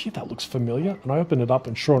said, gee, that looks familiar. And I opened it up,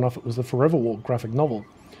 and sure enough, it was the Forever War graphic novel.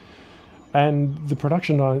 And the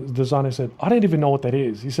production designer said, I don't even know what that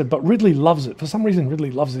is. He said, but Ridley loves it. For some reason, Ridley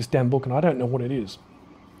loves this damn book, and I don't know what it is.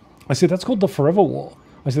 I said, that's called The Forever War.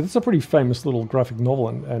 I said, that's a pretty famous little graphic novel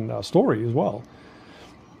and story as well.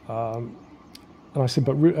 And I said,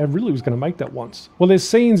 but I really was going to make that once. Well, there's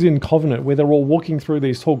scenes in Covenant where they're all walking through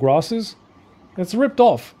these tall grasses. It's ripped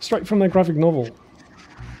off straight from their graphic novel.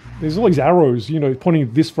 There's all these arrows, you know,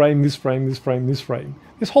 pointing this frame, this frame, this frame, this frame.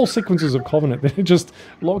 There's whole sequences of Covenant that are just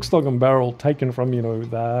lock, stock, and barrel, taken from, you know,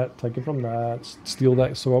 that, taken from that, steal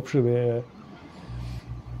that sculpture there.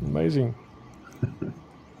 Amazing.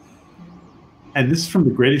 And this is from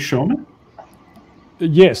The Greatest Showman?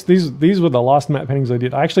 Yes, these were the last matte paintings I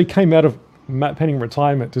did. I actually came out of matte painting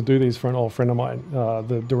retirement to do these for an old friend of mine,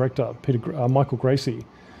 the director, Michael Gracie.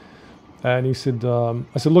 And he said, I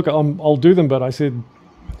said, look, I'll do them, but I said,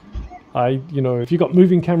 you know, if you got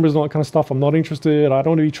moving cameras and all that kind of stuff, I'm not interested. I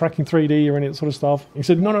don't want to be tracking 3D or any of that sort of stuff. He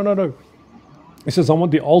said, no. He says, I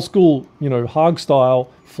want the old school, you know, HAAG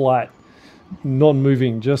style, flat,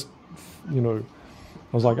 non-moving, just, you know.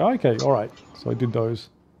 I was like, oh, okay, all right. So I did those.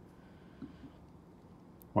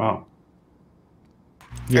 Wow.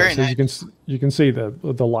 Yeah, Very so nice. you can see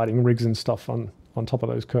the lighting rigs and stuff on top of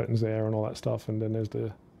those curtains there and all that stuff. And then there's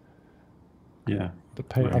the paint.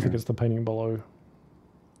 Right I think here. it's the painting below.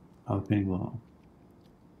 Oh, the painting below.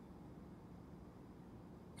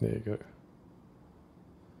 There you go.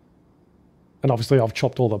 And obviously I've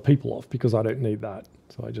chopped all the people off because I don't need that.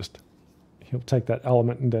 So he'll take that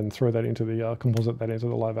element and then throw that into the composite that into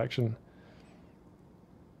the live action.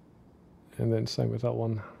 And then same with that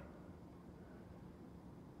one.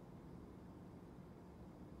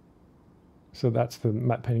 So that's the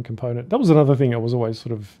matte painting component. That was another thing I was always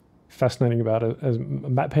sort of fascinating about it. As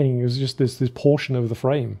matte painting is just this portion of the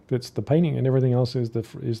frame that's the painting, and everything else is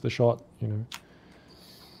the shot. You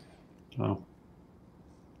know.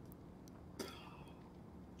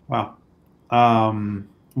 Oh. Wow.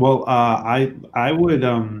 Well, I would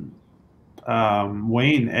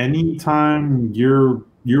Wayne, anytime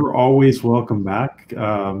you're always welcome back,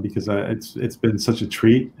 because it's been such a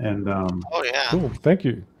treat. And Oh yeah. Cool. Thank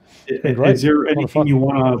you. Is there anything you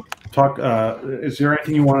want to talk? Is there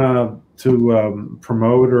anything you want to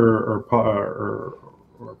promote or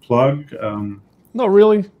plug? Not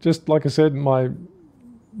really. Just like I said, my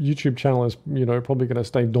YouTube channel is, you know, probably going to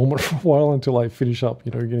stay dormant for a while until I finish up,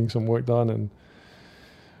 you know, getting some work done and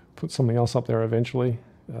put something else up there eventually.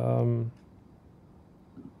 Yeah,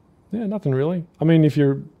 nothing really. I mean, if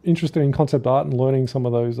you're interested in concept art and learning some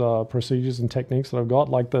of those procedures and techniques that I've got,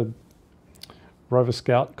 like the Rover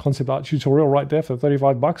Scout concept art tutorial right there for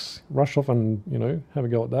 $35, rush off and, you know, have a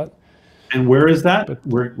go at that. And where is that? But,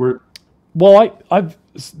 where? Well, I'm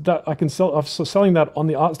selling that on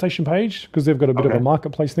the ArtStation page because they've got a bit of a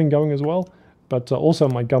marketplace thing going as well, but also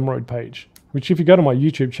my Gumroad page, which if you go to my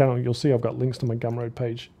YouTube channel, you'll see I've got links to my Gumroad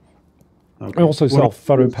page. I also sell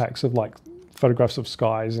photo packs of like photographs of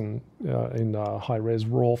skies and in high-res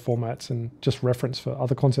RAW formats and just reference for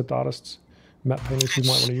other concept artists, matte painters who might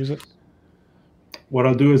want to use it. what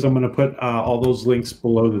I'll do is I'm going to put all those links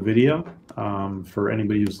below the video for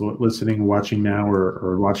anybody who's listening, watching now,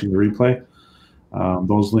 or watching the replay.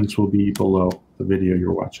 Those links will be below the video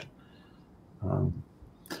you're watching.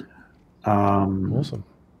 Awesome.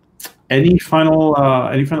 Any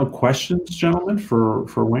final questions, gentlemen,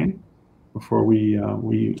 for Wayne? Before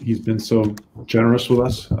he's been so generous with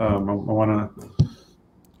us. I want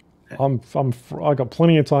to. I got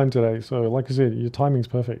plenty of time today, so like I said, your timing's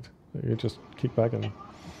perfect. You just kick back and.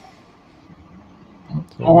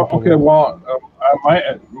 So okay. Well,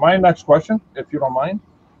 my next question, if you don't mind,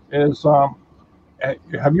 is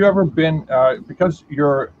have you ever been because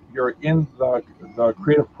you're in the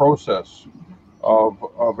creative process of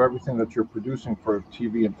everything that you're producing for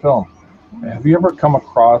TV and film? Have you ever come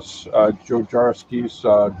across Joe Jaroski's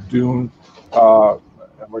Dune, what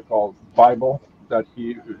we call Bible that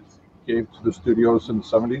he gave to the studios in the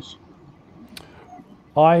 70s?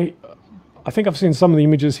 I think I've seen some of the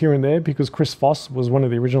images here and there because Chris Foss was one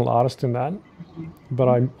of the original artists in that, but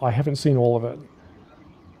I haven't seen all of it.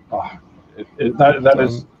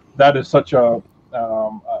 That is such a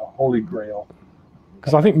holy grail.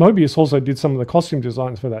 Because I think Mobius also did some of the costume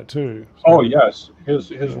designs for that too. So, oh yes, his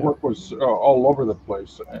work was all over the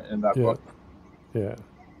place in that book. Yeah,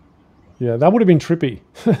 that would have been trippy.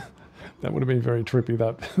 That would have been very trippy.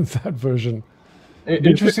 That version. It'd be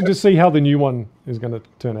interesting to see how the new one is going to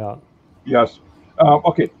turn out. Yes.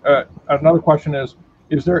 Okay. Another question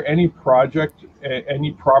is there any project,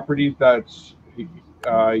 any property that's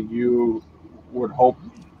you would hope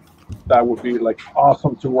that would be like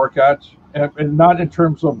awesome to work at? And not in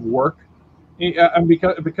terms of work, and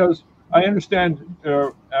because I understand,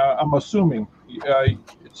 I'm assuming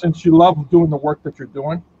since you love doing the work that you're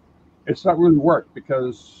doing, it's not really work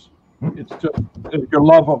because it's just your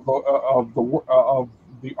love of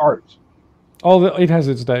the art. Oh, it has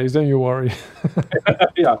its days. Don't you worry.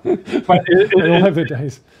 Yeah, but it'll have their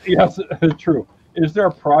days. Yes, true. Is there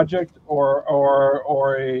a project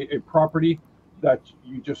or a property that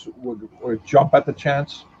you just would jump at the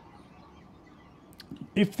chance?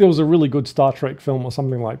 If there was a really good Star Trek film or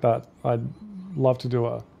something like that, I'd love to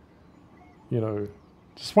do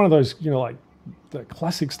just one of those, like the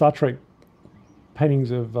classic Star Trek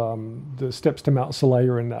paintings of the steps to Mount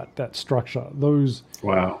Saleya in that structure. Those.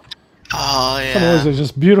 Wow. Oh yeah. Some of those are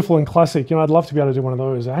just beautiful and classic. I'd love to be able to do one of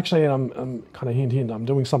those. Actually, I'm kind of hint. I'm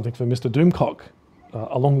doing something for Mr. Doomcock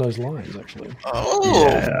along those lines, actually. Oh.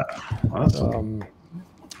 Yeah. Awesome.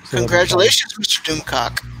 So congratulations, Mr.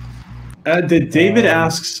 Doomcock. David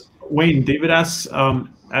asks, Wayne, now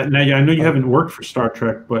I know you haven't worked for Star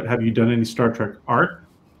Trek, but have you done any Star Trek art?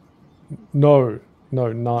 No,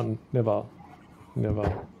 none, never.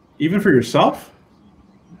 Even for yourself?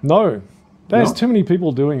 No, there's too many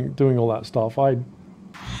people doing all that stuff.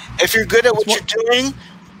 If you're good at what you're doing,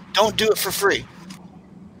 don't do it for free.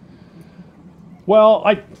 Well,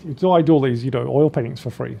 I do all these, oil paintings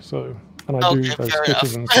for free. So, and I do those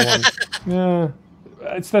sketches and so on. Yeah.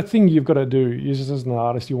 It's that thing you've got to do. You just, as an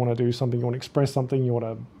artist, you want to do something, you want to express something, you want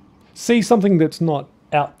to see something that's not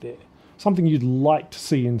out there, something you'd like to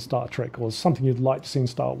see in Star Trek or something you'd like to see in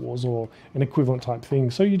Star Wars or an equivalent type thing.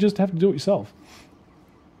 So you just have to do it yourself.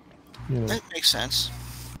 That makes sense.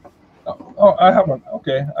 Oh, I have one.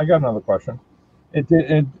 Okay, I got another question.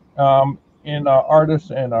 In artists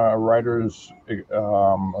and writers'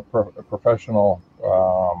 professional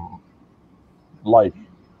life,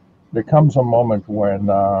 there comes a moment when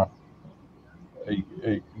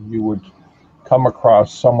you would come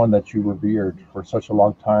across someone that you revered for such a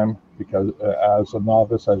long time because as a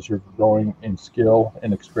novice, as you're growing in skill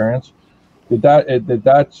and experience, did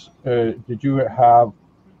you have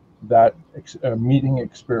that meeting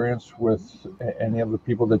experience with any of the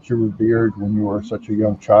people that you revered when you were such a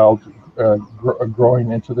young child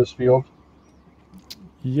growing into this field?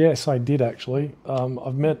 Yes, I did actually.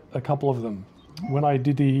 I've met a couple of them. When I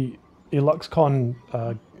did the EluxCon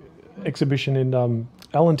exhibition in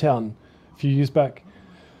Allentown a few years back,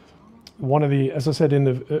 as I said in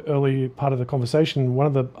the early part of the conversation, one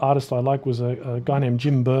of the artists I liked was a guy named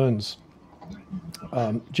Jim Burns.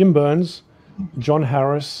 Jim Burns, John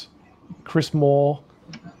Harris, Chris Moore,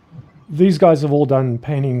 these guys have all done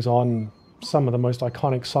paintings on some of the most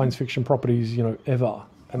iconic science fiction properties, ever.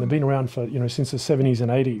 And they've been around for, since the 70s and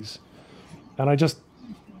 80s. And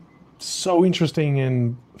so interesting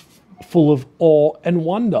and full of awe and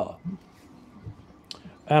wonder.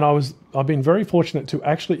 And I've been very fortunate to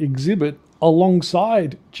actually exhibit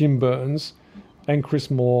alongside Jim Burns and Chris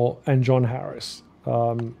Moore and John Harris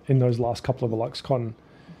in those last couple of EluxCon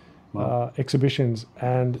exhibitions.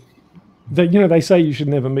 And they say you should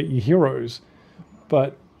never meet your heroes,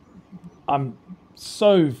 but I'm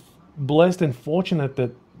so blessed and fortunate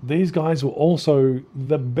that these guys were also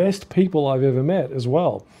the best people I've ever met as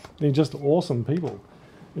well. They're just awesome people.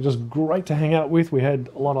 They're just great to hang out with. We had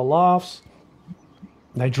a lot of laughs.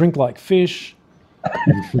 They drink like fish,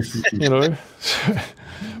 you know.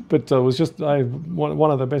 But it was just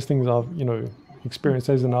one of the best things I've, you know, experienced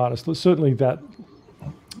as an artist. Certainly that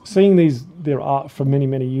seeing their art for many,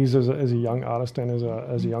 many years as a young artist and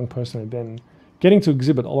as a young person, and then getting to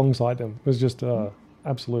exhibit alongside them was just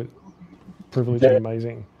absolute privilege and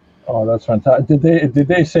amazing. Oh, that's fantastic. Did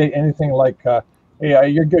they say anything like, "Hey,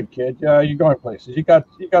 you're good, kid. You're going places. You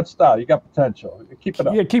got style. You got potential. Keep it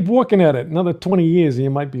up." Yeah, keep working at it. Another 20 years, and you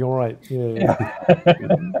might be all right. Yeah.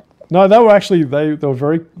 No, they were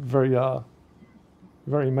very, very,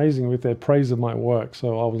 very amazing with their praise of my work.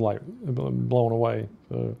 So I was like blown away.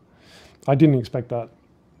 So I didn't expect that.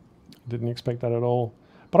 Didn't expect that at all.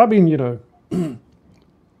 But I've been, you know,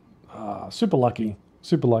 super lucky.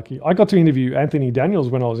 Super lucky. I got to interview Anthony Daniels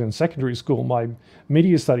when I was in secondary school. My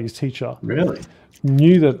media studies teacher Really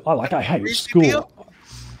knew that I hate school.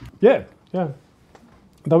 Yeah.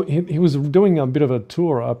 Though he was doing a bit of a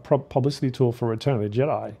tour, a publicity tour for Return of the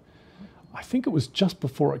Jedi. I think it was just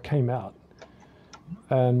before it came out.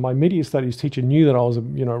 And my media studies teacher knew that I was a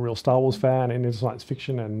real Star Wars fan and into science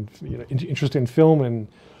fiction and interested in film and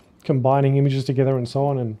combining images together and so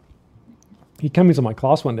on. And he came into my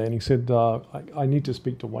class one day and he said, I need to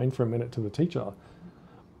speak to Wayne for a minute, to the teacher.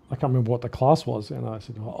 I can't remember what the class was. And I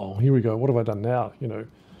said, oh, here we go. What have I done now? You know.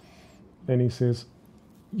 And he says,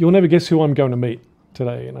 you'll never guess who I'm going to meet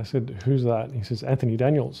today. And I said, who's that? And he says, Anthony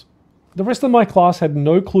Daniels. The rest of my class had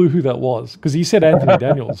no clue who that was because he said Anthony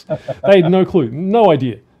Daniels. They had no clue, no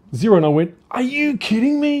idea, zero. And I went, are you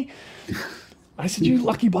kidding me? I said, you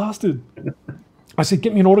lucky bastard. I said,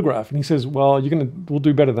 get me an autograph. And he says, well, we'll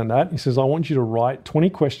do better than that. He says, I want you to write 20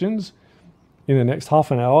 questions in the next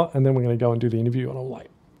half an hour, and then we're going to go and do the interview. And I'm like,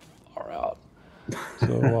 far out.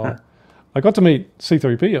 So I got to meet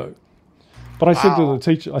C-3PO. But I said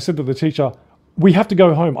to the teacher, we have to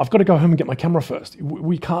go home. I've got to go home and get my camera first.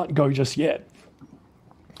 We can't go just yet.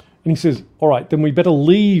 And he says, all right, then we better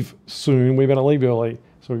leave soon. We better leave early.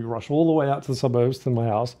 So we rush all the way out to the suburbs to my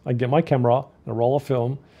house. I get my camera, a roll of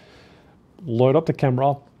film, load up the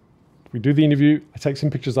camera. We do the interview. I take some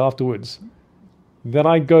pictures afterwards. Then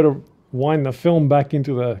I go to wind the film back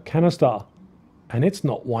into the canister, and it's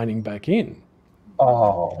not winding back in.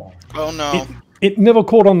 Oh no. It never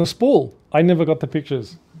caught on the spool. I never got the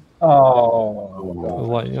pictures. Oh, I was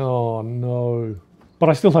like, oh no. But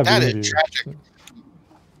I still have the interview. That is tragic.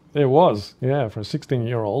 It was, yeah, for a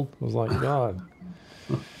 16-year-old. I was like, God.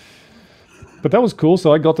 But that was cool.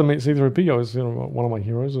 So I got to meet C-3PO as one of my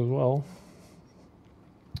heroes as well.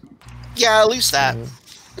 Yeah, at least that.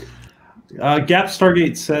 Gap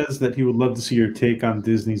Stargate says that he would love to see your take on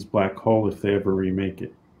Disney's Black Hole if they ever remake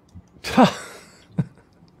it.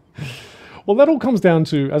 Well, that all comes down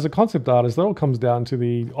to, as a concept artist, that all comes down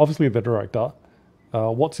to obviously the director,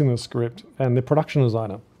 what's in the script, and the production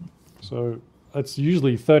designer. So it's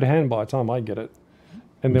usually third hand by the time I get it.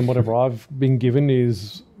 And then whatever I've been given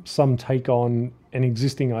is some take on an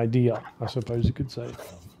existing idea, I suppose you could say.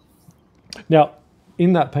 Now,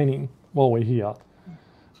 in that painting, while we're here,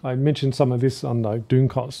 I mentioned some of this on the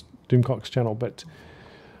Doomcock's channel, but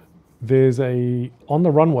there's on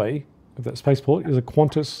the runway of that spaceport is a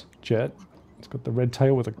Qantas jet. It's got the red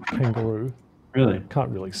tail with a kangaroo. Really?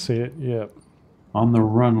 Can't really see it, yeah. On the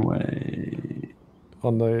runway.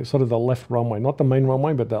 On the sort of the left runway, not the main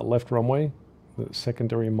runway, but that left runway, the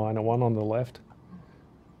secondary minor one on the left,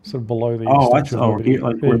 sort of below the. Oh, that's here,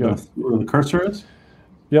 like where the cursor is.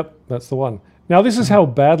 Yep, that's the one. Now this is how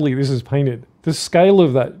badly this is painted. The scale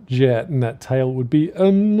of that jet and that tail would be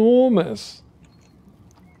enormous.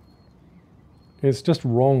 It's just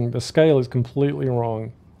wrong. The scale is completely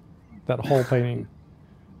wrong. That whole painting.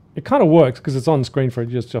 It kind of works because it's on screen for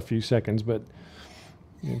just a few seconds, but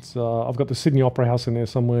it's. I've got the Sydney Opera House in there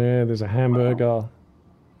somewhere. There's a hamburger.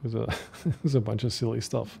 There's a bunch of silly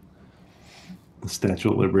stuff. The Statue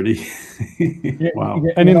of Liberty. Wow.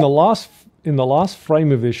 And in the last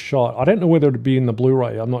frame of this shot, I don't know whether it'd be in the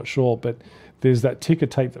Blu-ray. I'm not sure, but there's that ticker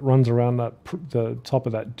tape that runs around the top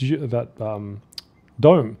of that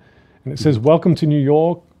dome, and it says "Welcome to New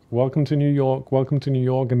York, welcome to New York, welcome to New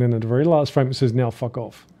York," and then at the very last frame it says "Now fuck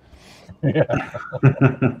off." Yeah.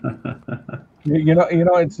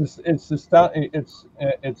 It's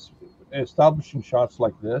establishing shots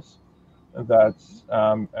like this that's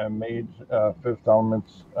made Fifth Element,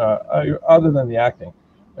 other than the acting,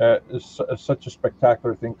 is such a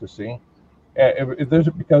spectacular thing to see.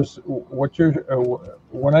 Because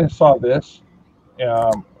when I saw this,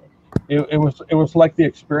 it was like the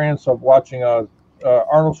experience of watching Arnold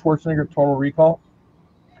Schwarzenegger Total Recall.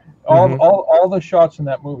 All the shots in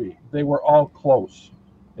that movie, they were all close.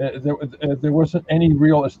 There wasn't any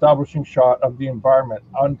real establishing shot of the environment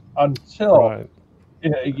until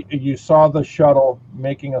you saw the shuttle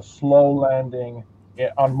making a slow landing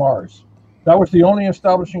on Mars. That was the only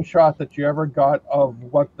establishing shot that you ever got of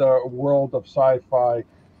what the world of sci-fi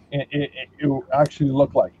it actually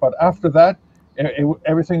looked like. But after that,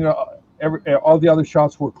 everything, all the other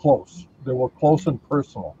shots were close. They were close and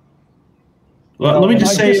personal. Let me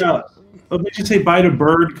just say bye to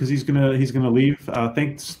Bird because he's gonna leave.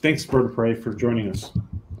 Thanks Bird of Prey for joining us.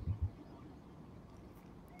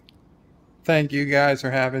 Thank you guys for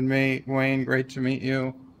having me, Wayne. Great to meet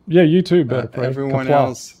you. Yeah, you too, Bird of Prey. Everyone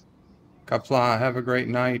else, Kapla. Have a great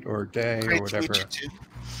night or day Great or whatever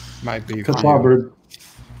might be. Kapla, Bird.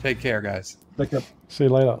 Take care, guys. Take care. See you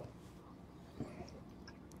later.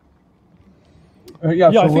 Yeah,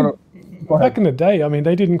 I think back in the day, I mean,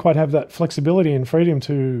 they didn't quite have that flexibility and freedom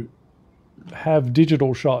to have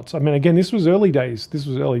digital shots. I mean, again, this was early days. This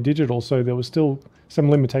was early digital, so there was still some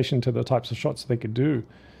limitation to the types of shots they could do.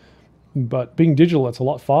 But being digital, it's a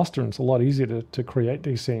lot faster and it's a lot easier to create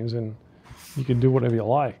these scenes, and you can do whatever you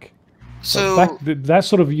like. So that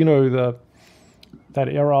sort of, that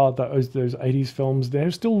era, those 80s films,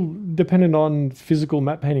 they're still dependent on physical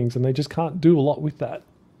matte paintings, and they just can't do a lot with that.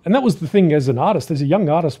 And that was the thing as an artist, as a young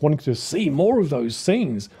artist wanting to see more of those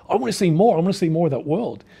scenes. I want to see more. I want to see more of that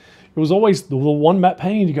world. It was always the one matte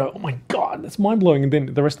painting, you go, oh my God, that's mind-blowing. And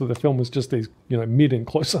then the rest of the film was just these, mid and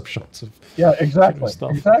close-up shots of stuff.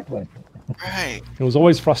 Exactly. Right. It was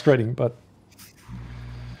always frustrating, but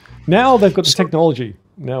now they've got the technology.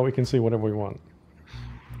 Now we can see whatever we want.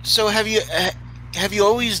 So have you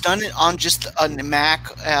always done it on just a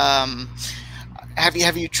Mac? Have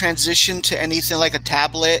you transitioned to anything like a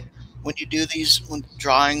tablet when you do these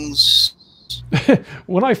drawings?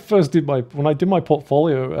 When I did my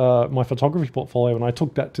portfolio, my photography portfolio, and I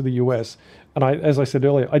took that to the US, and as I said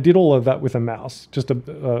earlier, I did all of that with a mouse, just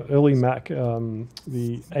a early Mac,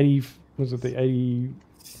 the 80, was it the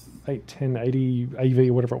 810, 80 AV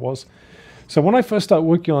or whatever it was. So when I first started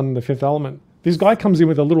working on The Fifth Element, this guy comes in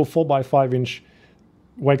with a little 4x5 inch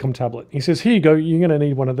Wacom tablet. He says, here you go, you're going to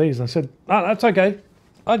need one of these. And I said, oh, that's okay.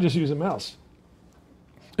 I just use a mouse.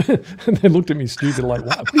 And they looked at me stupid, like,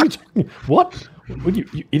 what are you talking? What? Would you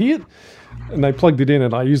idiot? And they plugged it in,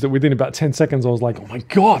 and I used it within about 10 seconds. I was like, oh my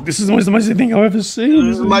God, this is the most amazing thing I've ever seen.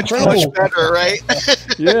 This is much better, right?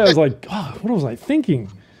 Yeah, I was like, oh, what was I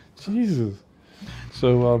thinking? Jesus.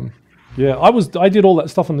 So, yeah, I did all that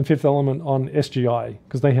stuff on The Fifth Element on SGI,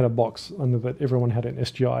 because they had a box under that everyone had an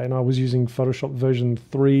SGI, and I was using Photoshop version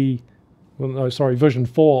 4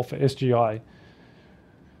 for SGI.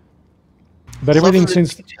 But everything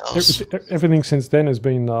since then has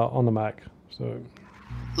been on the Mac. So,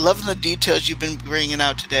 loving the details you've been bringing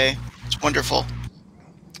out today. It's wonderful.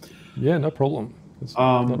 Yeah, no problem. It's a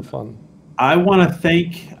lot of fun. I want to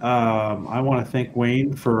thank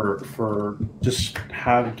Wayne for just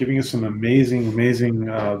giving us some amazing.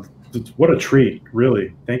 What a treat,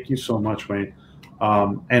 really. Thank you so much, Wayne.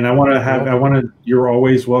 And you're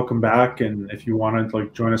always welcome back. And if you want to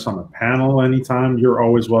join us on the panel anytime, you're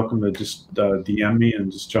always welcome to just DM me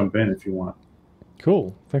and just jump in if you want.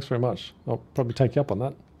 Cool. Thanks very much. I'll probably take you up on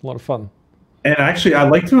that. A lot of fun. And actually,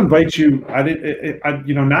 I'd like to invite you.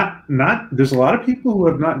 There's a lot of people who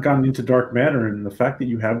have not gotten into dark matter, and the fact that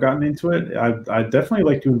you have gotten into it, I'd definitely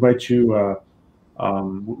like to invite you.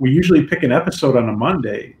 We usually pick an episode on a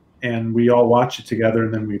Monday, and we all watch it together,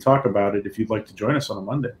 and then we talk about it. If you'd like to join us on a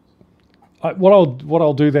Monday, what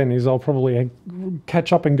I'll do then is I'll probably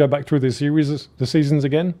catch up and go back through the seasons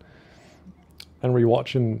again, and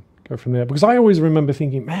rewatch and go from there. Because I always remember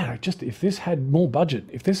thinking, man, if this had more budget,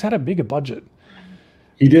 if this had a bigger budget.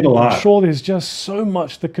 He did a lot. I'm sure there's just so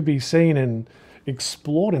much that could be seen and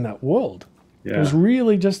explored in that world. Yeah. It was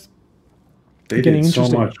really just getting interesting.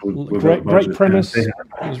 So much with great premise. It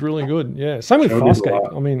was really good. Yeah. Same with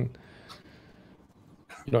Farscape. I mean,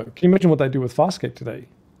 can you imagine what they do with Farscape today?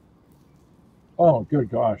 Oh,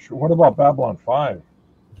 good gosh. What about Babylon 5?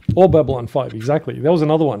 Or Babylon 5, exactly. That was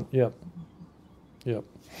another one. Yeah. Yeah.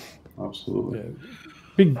 Absolutely. Yeah.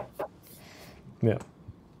 Big. Yeah.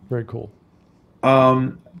 Very cool.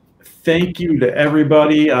 Thank you to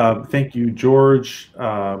everybody. Thank you, George,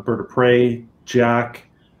 Bird of Prey, Jack.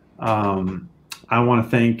 I want to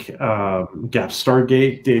thank Gap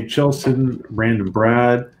Stargate, Dave Chilson, Brandon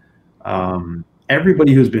Brad,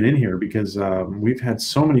 everybody who's been in here, because we've had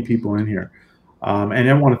so many people in here. And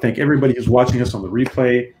I want to thank everybody who's watching us on the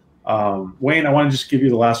replay. Wayne, I want to just give you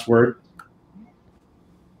the last word.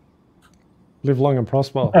 Live long and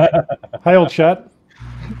prosper. Hey, old chat.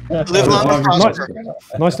 Live long and prosper.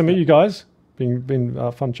 Nice to meet you guys.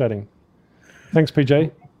 Been fun chatting. Thanks,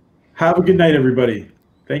 PJ. Have a good night, everybody.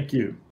 Thank you.